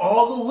doing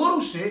all the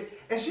little shit,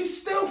 and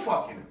she's still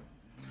fucking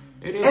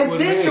her. It is And what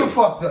then it you're is.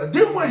 fucked up.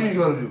 Then what are you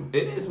gonna do?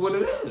 It is what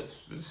it is.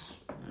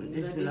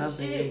 It's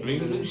nothing. I mean,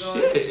 do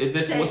shit. It's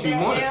just Take what you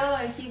that want. L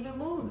and keep it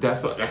moving.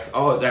 That's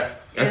all. That's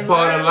And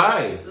part of learn-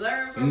 life.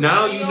 Learn from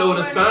Now people you know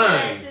the already in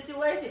that signs.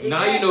 situation.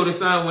 Now you know the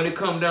sign when it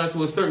come down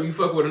to a certain, you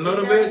fuck with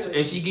another Exactly. bitch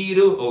and she give you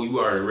the, oh, you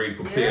already ready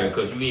prepared Yeah.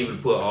 because you didn't even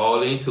put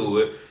all into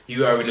it.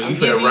 You already know I'm you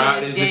giving finna you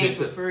ride this this game bitch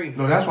for into. free.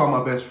 No, that's why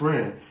my best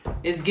friend.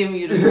 It's giving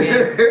you this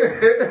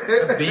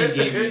game. Been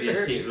gave me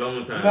this shit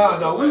long time.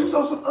 No, we was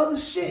on some other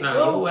shit, Nah,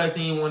 bro. who I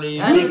seen one of you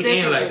That's a nigga in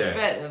different like that.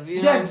 perspective. You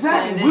know Yeah, what I'm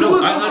exactly. saying? We No,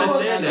 was I on some other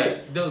understand shit.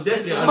 that. No,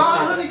 definitely It's a understand.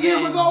 500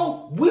 years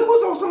ago, we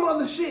was on some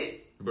other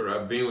shit.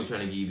 Bro, I've been trying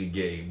to give you the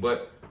game,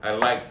 but I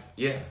like,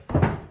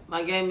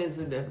 My game is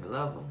a different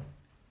level.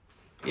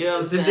 You know what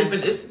I'm it's saying? a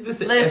different. It's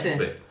just an Listen.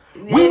 aspect.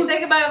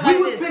 Think about it like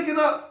we this. was picking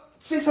up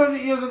 600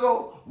 years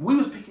ago. We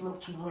was picking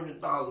up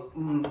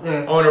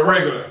 $200 On a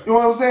regular, You know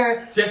what I'm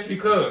saying? just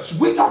because.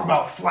 We talking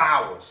about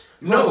flowers.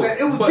 You know what I'm No, saying?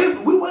 It was but-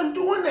 different. We wasn't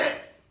doing that.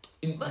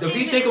 If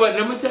you think about it,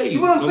 let me tell you.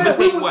 You know what I'm Let me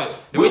saying? tell you why. We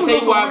Let me was tell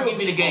on you why some I'm real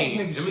giving the game. nigga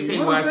Let me shit. tell You you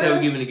know why what I I'm said I'm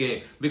saying? giving the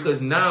game.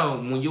 Because now,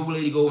 when your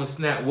lady go and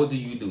snap, what do?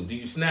 Do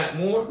you snap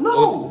more?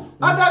 No,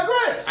 I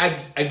digress.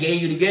 I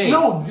gave you the game.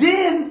 No,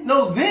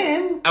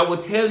 then I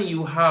was telling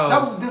you how.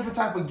 that was a different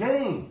type of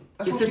game.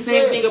 That's it's what the she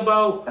same said. thing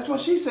about. That's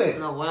what she said.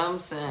 No, what I'm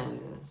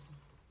saying is,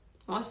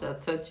 once I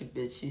touch you,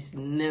 bitch, she's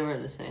never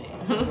the same.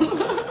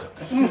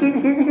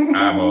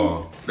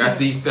 Eyeball. That's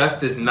this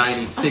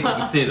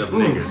 96% of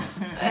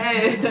niggas.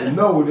 Hey,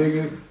 No,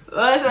 nigga.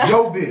 listen.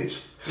 Yo,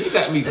 bitch. You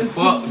got me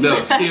fucked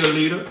up,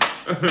 cheerleader.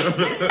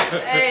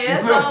 Hey,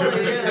 that's all it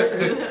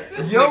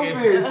is. Yo, Nigga,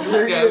 bitch,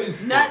 you got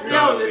nigga. me Not, fucked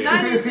no, up, the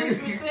man.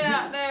 96%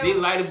 out there. They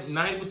light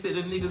 90%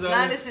 of niggas out there.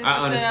 96% I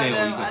understand out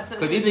there, what I you touch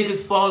Because you, these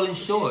niggas bitch. falling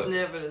She's short.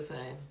 never the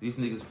same. These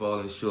niggas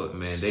falling short,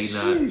 man. They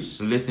not Sheesh.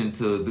 listen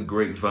to the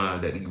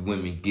grapevine that the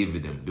women give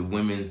it them. The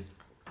women,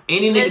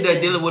 any nigga Listen,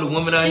 that dealing with a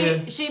woman out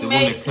here, She the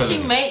may women telling she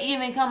them. may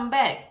even come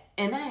back.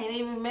 And I ain't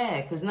even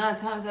mad, cause 9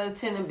 times out of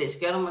 10, that bitch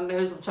got on my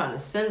nerves. I'm trying to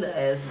send her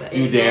ass back.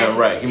 You damn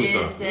right. Give me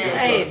some.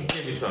 Hey,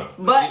 Give me some.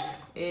 but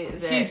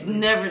Exactly. she's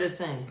never the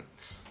same.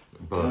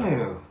 But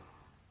Damn.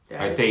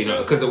 I tell you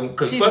now,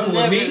 because She's fucking with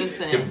never me, the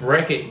same. the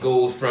bracket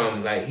goes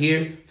from like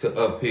here to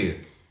up here,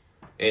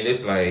 and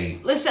it's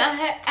like Listen, I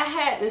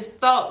had this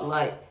thought,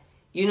 like,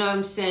 you know what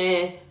I'm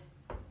saying?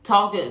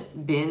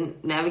 Been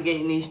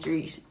navigating these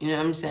streets, you know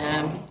what I'm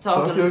saying?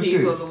 Talking Talk to your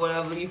people shit. or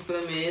whatever, you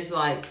feel me? It's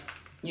like,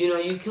 you know,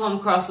 you come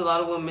across a lot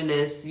of women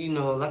that's, you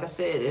know, like I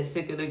said, they're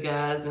sick of the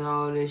guys and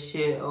all this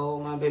shit. Oh,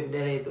 my baby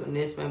daddy ain't doing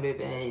this, my baby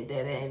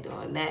daddy ain't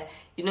doing that.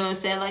 You know what I'm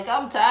saying? Like,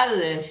 I'm tired of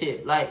that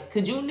shit. Like,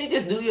 could you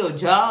niggas do your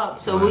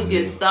job so we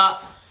can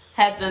stop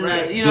having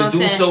to, you know what to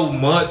I'm do saying? so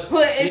much.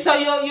 But so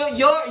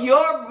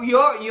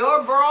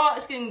your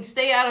broads can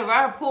stay out of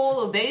our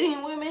pool of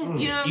dating women.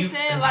 You know what I'm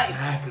saying? Like,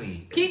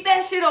 Exactly. keep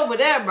that shit over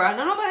there, bro.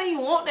 No, nobody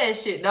even want that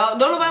shit, dog.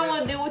 Don't nobody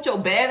want to deal with your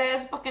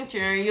badass fucking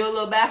churn, your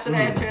little bastard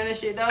ass churn and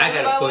shit, dog. I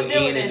Nobody gotta want put to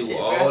deal in with and that do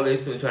shit, all bro.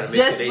 this to try to make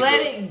Just sure they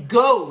let go. it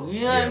go. You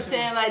know what Yeah. I'm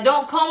saying? Like,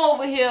 don't come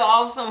over here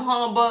off some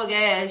humbug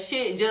ass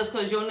shit just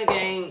cause your nigga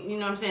ain't, you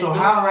know what I'm saying, So doing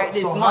how- right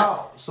this so month.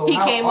 how- so he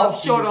how came up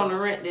often- short on the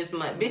rent this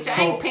month. Bitch, I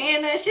So- ain't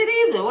paying that shit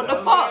either. What the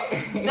fuck?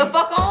 The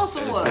fuck on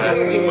somewhere.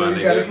 Exactly, my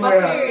You gotta nigga.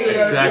 clear out. You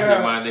gotta Exactly, clear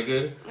out. my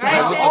nigga. I ain't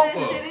How paying that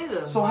often? shit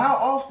either. So how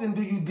often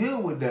do you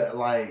deal with that?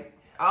 Like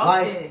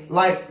Often.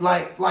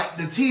 like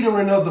the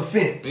teetering of the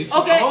fence.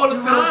 Okay. All the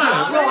You know what I'm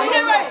time. saying? No,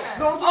 you're right.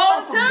 No, I'm All talking the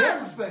about from time. their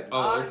perspective.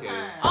 Oh, okay.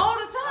 All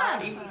the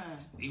time.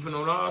 Even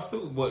on ours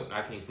too, but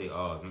I can't say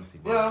ours. Let me see.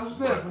 Yeah, I'm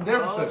saying from their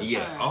perspective.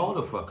 Yeah, all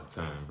the fucking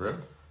time, bro.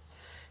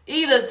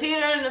 Either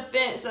teetering the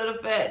fence or the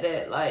fact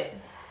that, like,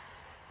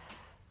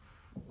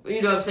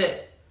 you know what I'm saying?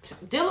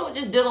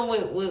 Dealing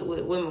with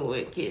women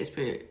with kids,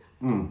 period.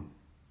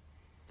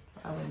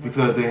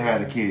 Because they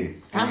had a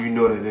kid, and you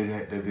know that they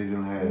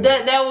didn't have.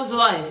 That was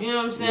life, you know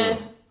what I'm saying?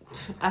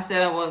 I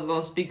said I wasn't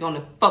gonna speak on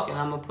it. Fuck it,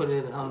 I'm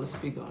gonna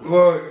speak on it.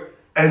 Well,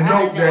 and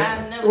note I've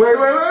that. never Wait.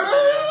 done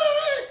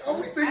Are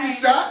we taking I ain't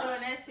shots?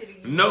 doing that shit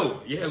again. No,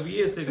 yeah, we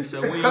is taking a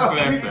shot. Where your We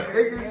glass at?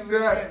 taking Never,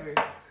 shots.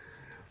 never.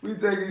 We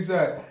taking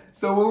shots.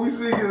 So what we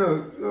speaking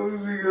of?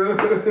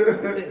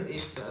 Take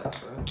these shots,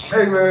 bro.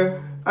 Hey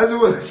man, I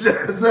just want to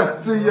shout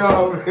out to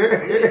y'all,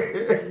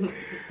 man.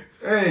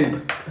 Hey,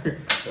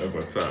 That's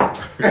my time.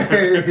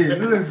 hey,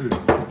 listen,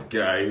 This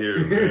guy here,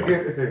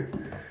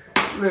 man.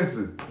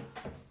 listen.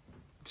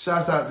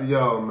 Shouts out to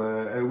y'all,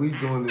 man. Hey, we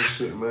doing this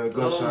shit, man.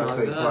 Go Shine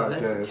State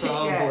that's Podcast.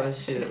 tall Yeah. boy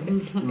shit.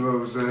 You know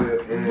what I'm saying?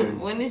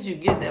 And When did you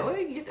get that? Where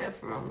did you get that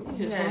from?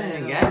 You just Yeah. went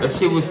and got That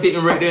shit was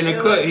sitting right there in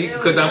the cut.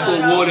 Cause I put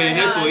Yeah. water in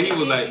this one. He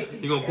was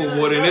like, "You gonna put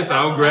water in this?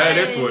 I don't grab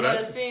this one." I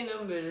That's seen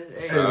them bitches.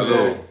 Hey, Hey,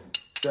 Hello. man,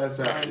 shouts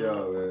out to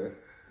y'all, man.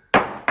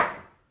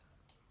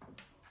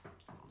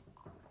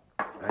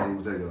 I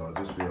ain't even take it all,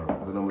 just for y'all.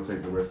 Then I'm gonna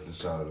take the rest of the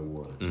shot of the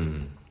water.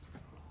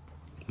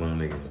 my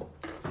nigga.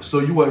 So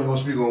you wasn't gonna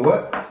speak on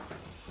what?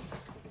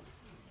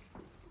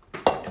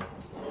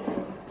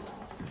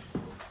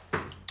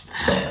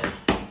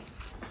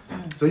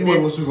 So you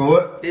wasn't gonna speak on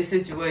what? this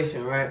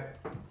situation, right?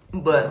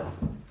 But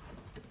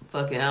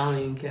fuck it, I don't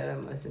even care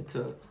that much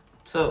into it.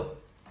 So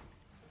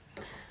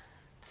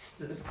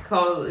it's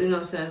called, you know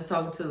what I'm saying,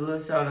 talking to the little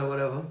shot or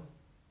whatever.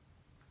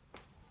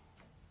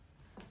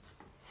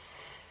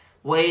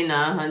 Way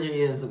 900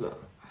 years ago.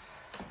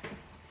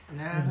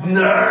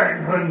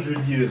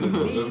 900 years ago.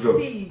 Let's go.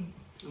 BC.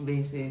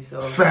 BC,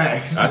 so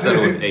Facts. I thought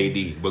it was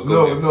AD, but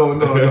go ahead. No.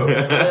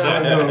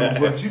 No,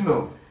 but you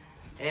know.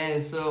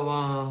 and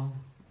so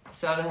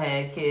Shawty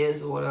had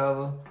kids or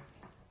whatever.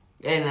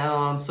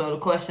 And so the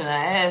question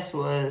I asked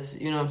was,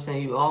 you know what I'm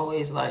saying, you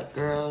always like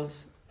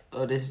girls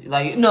or this,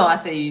 like, no, I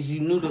say you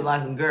knew to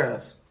liking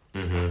girls.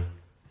 Mm-hmm.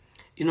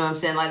 You know what I'm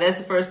saying? Like, that's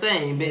the first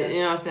thing. But,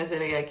 you know what I'm saying? Say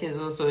they got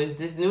kids, so it's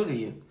this new to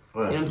you.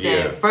 Right. You know what I'm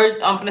saying? First,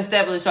 I'm gonna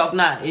establish off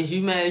now. Is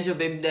you mad as your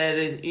baby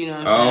daddy? You know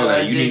what I'm saying? Oh, Or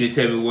is you need this-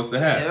 to tell me what's the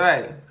happen. Yeah,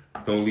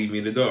 right. Don't leave me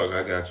in the dark.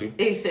 I got you.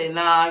 He said,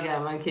 nah, I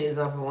got my kids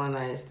off of one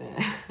night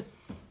stand.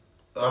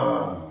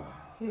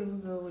 Here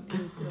we go with this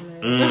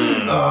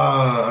dumbass.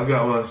 I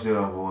got my shit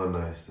off one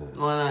night stand.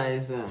 One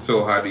night stand.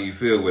 So how do you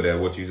feel with that?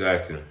 What you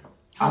asking?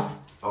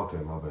 Okay,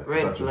 my bad. I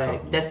Red thought you was flag.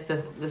 talking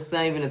That's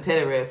not even a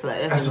petty red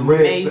flag. That's a a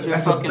red- major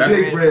that's a fucking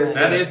big red flag.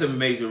 That is a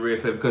major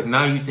red flag because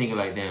now you thinking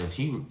like, damn, is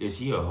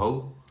she a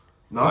hoe?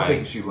 No, I'm Like-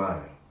 thinking she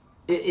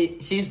lying.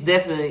 She's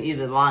definitely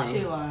either lying.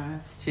 She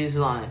lying. She's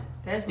lying.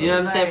 That's You know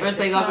what I'm saying? like First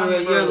the thing off the common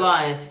real, you're road.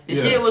 lying. The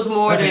Yeah. shit was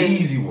more That's than an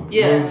easy one.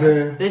 Yeah, You know what I'm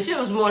saying? the shit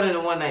was more than a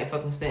one night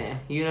fucking stand.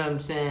 You know what I'm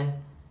saying?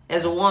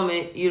 As a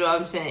woman, you know what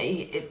I'm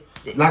saying?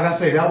 Like I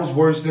say, that was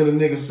worse than a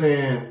nigga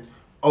saying,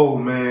 "Oh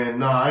man,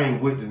 nah, I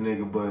ain't with the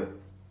nigga, but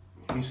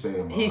he stay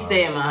in my He house.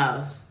 stay in my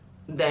house.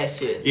 That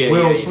shit. Yeah, We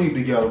yeah, don't yeah. sleep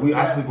together.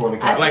 I sleep on the I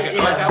couch." sleep- Like,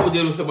 Yeah. like I was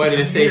dealing with somebody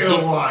that said You're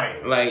she's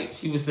lying. like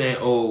she was saying,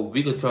 "Oh,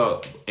 we could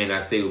talk," and I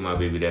stay with my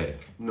baby daddy.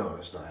 No,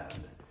 that's not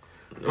happening.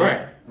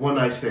 Right. One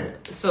night stand.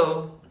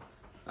 So,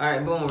 all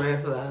right, boom,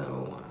 red flag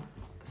number one.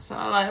 So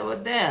I'm like,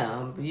 well,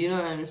 damn, you know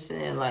what I'm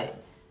saying? Like,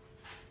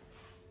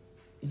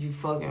 you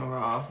fucking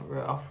raw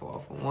off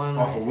of one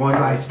Off night of one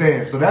night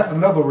stand. So that's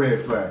another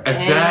red flag.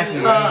 Exactly.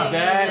 And- Exactly.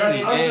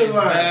 That's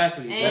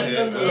Exactly.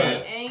 And, Yeah, yeah.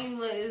 and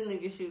you let this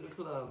nigga shoot the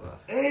club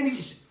up. And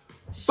he's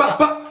bop,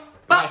 bop.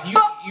 Like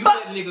you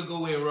let nigga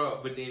go in raw,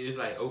 but then it's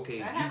like, okay,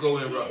 How you go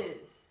many in raw.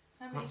 kids?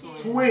 How many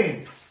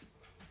kids?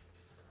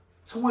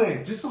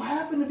 Twins. Just so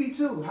happen to be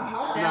two. Ha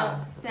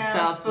ha.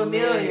 Sounds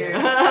familiar.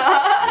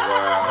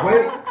 Wow.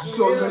 Wait,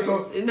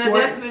 so No,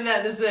 definitely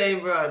not the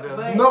same, bro. Though.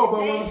 But No, it's but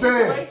the what I'm same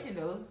saying- situation,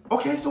 though.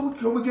 okay, so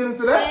can we get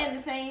into that? Saying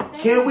the same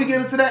thing. Can we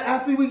get into that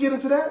after we get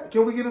into that?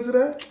 Can we get into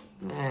that?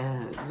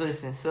 Man,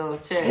 listen, so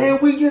check. Can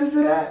we get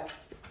into that?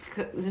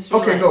 Just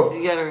Okay, relax. go.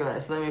 You gotta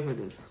relax. Let me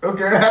produce.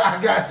 Okay,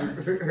 I got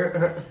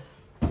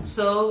you.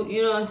 So,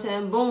 you know what I'm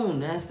saying? Boom,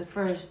 that's the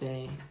first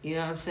thing. You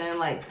know what I'm saying?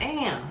 Like,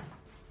 damn.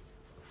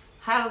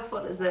 How the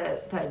fuck does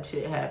that type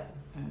shit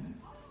happen?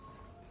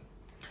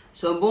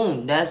 So,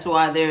 boom, that's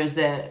why there's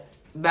that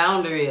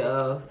boundary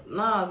of,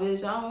 nah,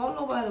 bitch, I don't want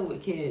nobody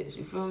with kids.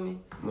 You feel me?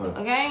 No.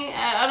 Okay,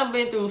 I done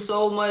been through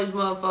so much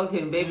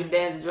motherfucking baby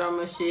daddy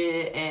drama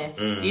shit,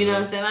 and you know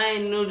what I'm saying? I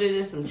ain't new to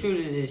this, I'm true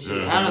to this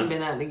shit. I done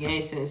been out the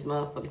game since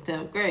motherfucking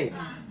 10th grade.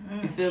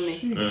 You feel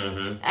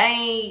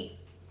me?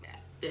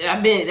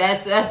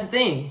 That's the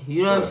thing.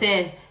 You know what I'm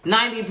saying?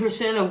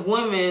 90% of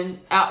women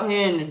out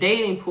here in the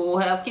dating pool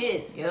have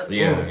kids. Yep.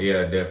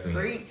 Yeah, definitely.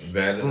 Preach.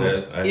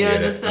 You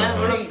understand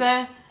what I'm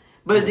saying?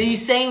 But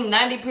these same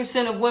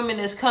 90% of women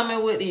that's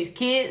coming with these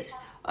kids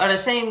are the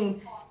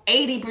same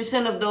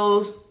 80% of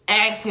those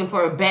asking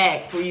for a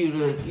bag for you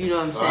to, you know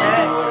what I'm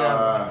saying? Do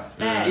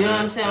whatever. You know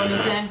what I'm saying? What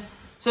I'm saying?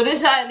 So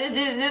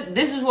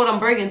this is what I'm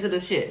breaking to the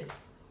shit.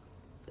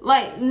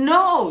 Like,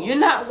 no, you're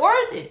not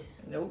worth it.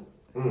 Nope.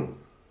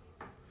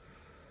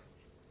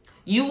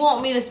 You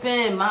want me to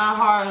spend my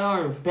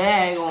hard-earned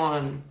bag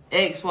on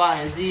X, Y,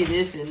 and Z,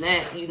 this and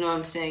that, you know what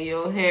I'm saying?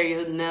 Your hair,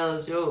 your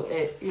nails,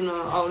 you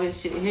know, all this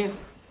shit here.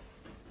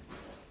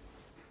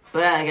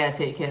 But I gotta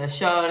take care of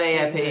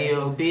Shawty, I pay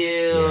your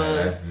bills. Yeah,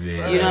 that's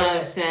it. You know what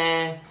I'm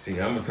saying? See,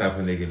 I'm the type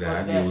of nigga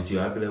that I deal with you.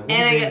 I be like,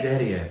 And I where got- Big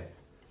Daddy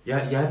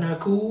at? Y'all not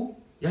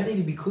cool? Y'all need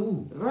to be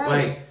cool. Right.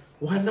 Like,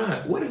 why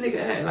not? What a nigga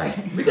at? Like,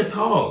 nigga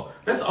talk.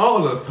 That's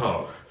all us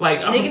talk. Like,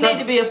 I'm Nigga the type-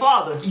 need to be a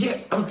father. Yeah,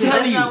 I'm That's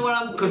telling you. not what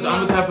I'm- Because you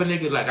I'm know? the type of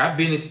nigga, like, I've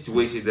been in a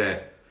situation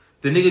that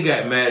the nigga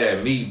got mad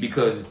at me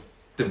because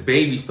the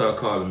baby started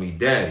calling me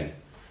daddy.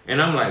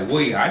 And I'm like,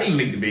 wait, I didn't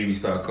make the baby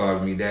start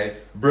calling me daddy.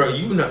 Bro,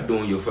 you not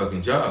doing your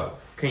fucking job.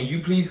 Can you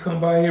please come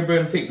by here, bro,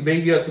 and take the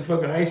baby out to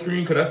fucking ice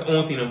cream? Because that's the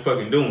only thing I'm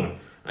fucking doing.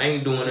 I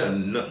ain't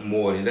doing nothing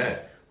more than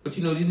that. But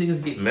you know, these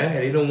niggas get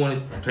mad. They don't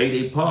want to play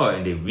their part,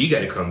 and then we got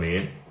to come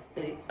in.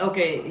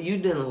 Okay, you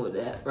dealing with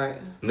that, right?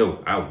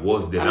 No, I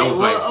was there. I I, mean, was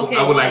well, like, okay,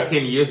 I was what? like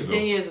 10 years ago.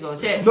 10 years ago,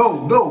 check.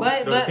 No.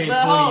 But 10, 20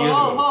 hold, years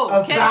hold, ago. hold.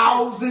 A Catch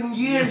 1,000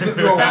 years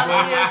ago.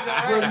 1,000 years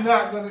ago, We're right?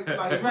 not gonna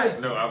like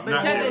listen. No, I'm But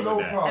not check dealing this. with No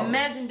that. problem.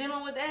 Imagine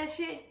dealing with that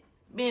shit.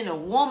 Being a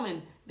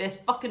woman that's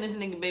fucking this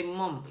nigga baby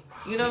mama.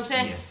 You know what I'm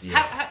saying? Yes,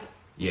 yes.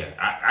 Yeah,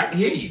 I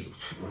hear you.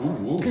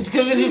 Ooh, ooh. Cause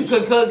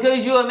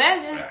you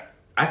imagine.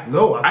 I I can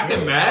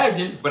can't.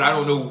 imagine, but I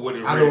don't know what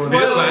it I really don't feel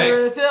What it like.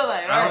 really feel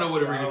like, right? I don't know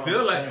what it really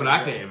feel like, but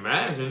I can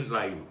imagine.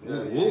 Like, ooh,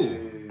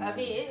 ooh. I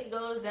mean, it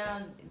goes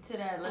down to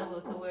that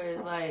level to where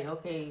it's like,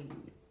 okay,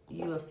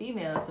 you a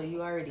female, so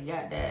you already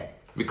got that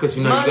Because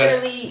you know you got.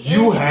 motherly.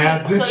 You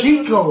have the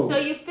cheat code. So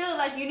you feel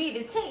like you need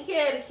to take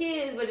care of the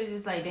kids, but it's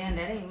just like, damn,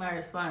 that ain't my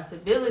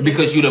responsibility.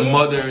 Because you the This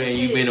mother shit. and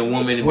you been a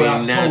woman and What being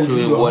I've told natural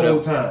you and the whole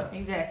whatever. time.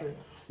 Exactly.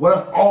 What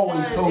I've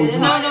always told you.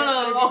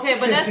 No. Okay,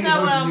 but that's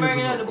not what I'm 1500 bringing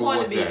years up. The ago.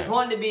 point to be, What's the that?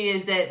 point to be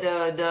is that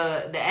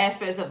the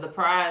aspects of the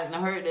pride and the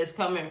hurt that's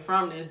coming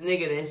from this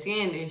nigga that's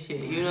seeing this shit.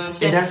 You know what I'm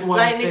saying? that's why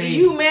like I'm nigga, saying-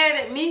 you mad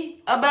at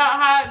me about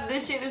how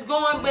this shit is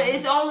going, but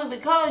it's only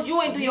because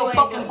you ain't do your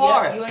fucking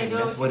part. You ain't And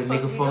doing that's what a you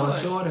nigga supposed to be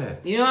falls doing. short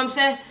at. You know what I'm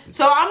saying?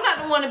 So I'm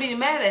not the one to be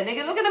mad at.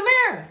 Nigga, look in the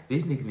mirror.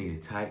 These niggas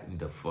need to tighten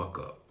the fuck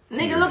up.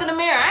 Nigga, look in the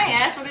mirror. I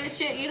ain't asked for this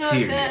shit. You know what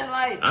I'm Period. saying?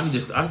 Like,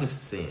 I'm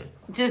just saying.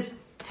 just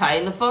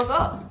tighten the fuck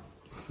up,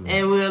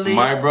 and we'll leave.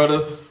 My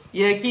brothers,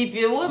 Yeah, keep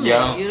your woman.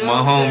 Yeah, you know my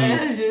what I'm homies.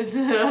 saying?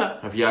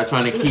 Just, if y'all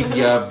trying to keep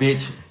y'all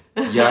bitch,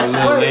 y'all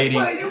little lady.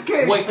 Wait, you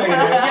can't Wait, say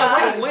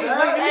that. wait.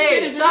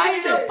 hey,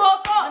 tighten the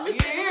fuck up. You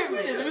hear me?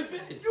 Let me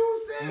finish.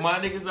 You said My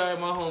niggas are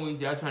my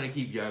homies. Y'all trying to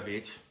keep y'all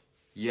bitch,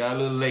 y'all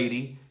little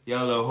lady,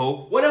 y'all little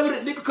hoe, whatever the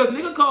nigga. Cause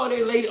nigga call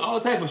their lady all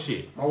type of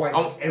shit. my wife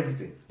Um, is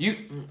everything. You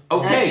That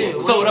okay? shit,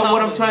 what So you that's what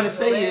talking I'm trying to about?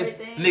 say is,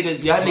 Everything?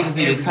 nigga, y'all niggas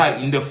need to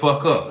tighten the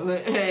fuck up.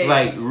 Hey,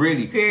 Like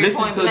really, Period,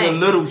 listen point to blank. the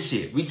little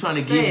shit. We trying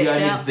to Say give it, y'all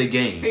champ. niggas the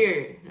game.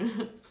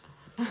 period.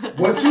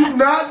 What you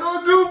not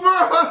gonna do, bro?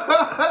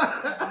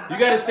 You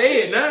gotta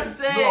say it now.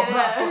 Say No, I'm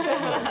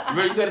not it.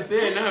 Bro, you gotta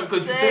say it now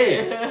because you Say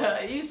said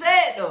it. it. You say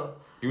it though.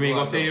 You ain't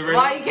gonna say it right.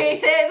 Why you can't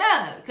say it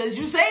now? Cause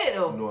you say it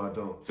though. No, I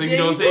don't. So you Yeah,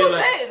 don't you say do it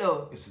like. say it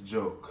though. It's a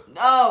joke.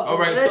 Oh, All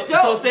right, let's so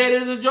joke. say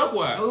it as a joke.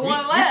 Why? We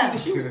wanna see laugh. the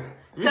shit.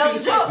 We Tell see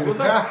the joke. shit. What's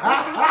up?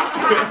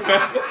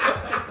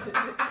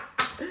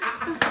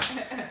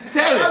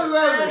 Tell I it.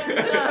 love it.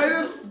 Hey,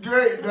 this is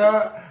great,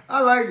 dog.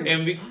 I like it.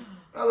 And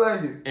I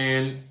like it.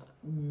 and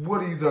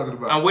What are you talking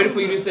about? I'm waiting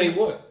for you to say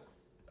what.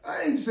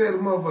 I ain't said a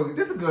motherfucker.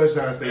 This the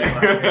gunshine state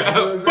right here. You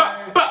know what I'm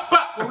saying?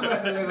 But we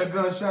like to let the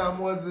gunshine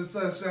more than the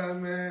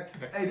sunshine, man.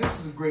 Hey, this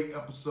was a great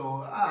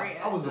episode.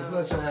 I was a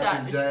pleasure Shot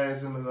having the-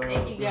 Jazz in the.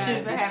 Thank you guys Shoot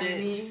for the having shit.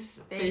 me.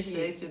 Thank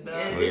Appreciate you. you, dog.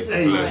 Yeah, Well, this it's is a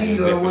Hey, fun. pleasure. Keita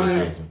Definitely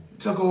really pleasure.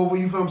 took over.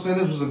 You feel what I'm saying?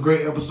 This was a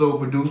great episode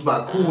produced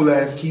by Cool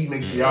Ass Keith.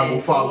 Make sure y'all go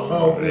follow her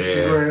on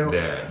Instagram.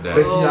 That.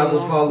 Make sure y'all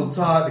go follow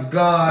Todd the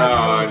God. You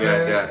know what I'm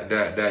saying?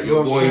 That. You know Your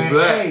what I'm boy saying?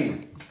 Black. Hey,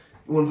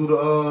 you want to do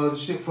the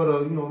shit for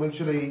the, make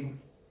sure they.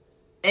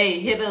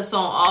 Hey, hit us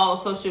on all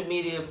social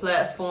media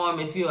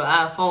platforms. If you're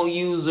an iPhone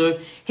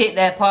user, hit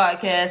that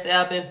podcast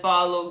app and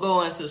follow.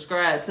 Go and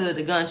subscribe to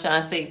the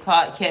Gunshine State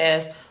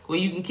Podcast, where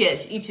you can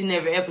catch each and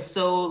every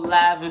episode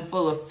live in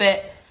full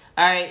effect.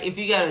 All right, if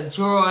you got a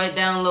Droid,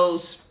 download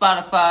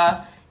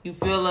Spotify. You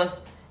feel us?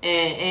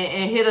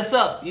 And hit us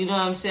up. You know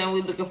what I'm saying?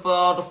 We're looking for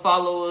all the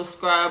followers,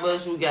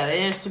 subscribers. We got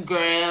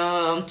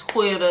Instagram,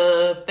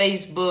 Twitter,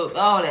 Facebook,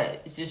 all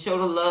that. Just show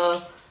the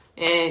love.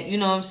 And you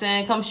know what I'm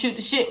saying? Come shoot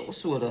the shit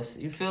with us.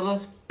 You feel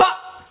us? Bop!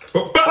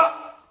 Ba-ba!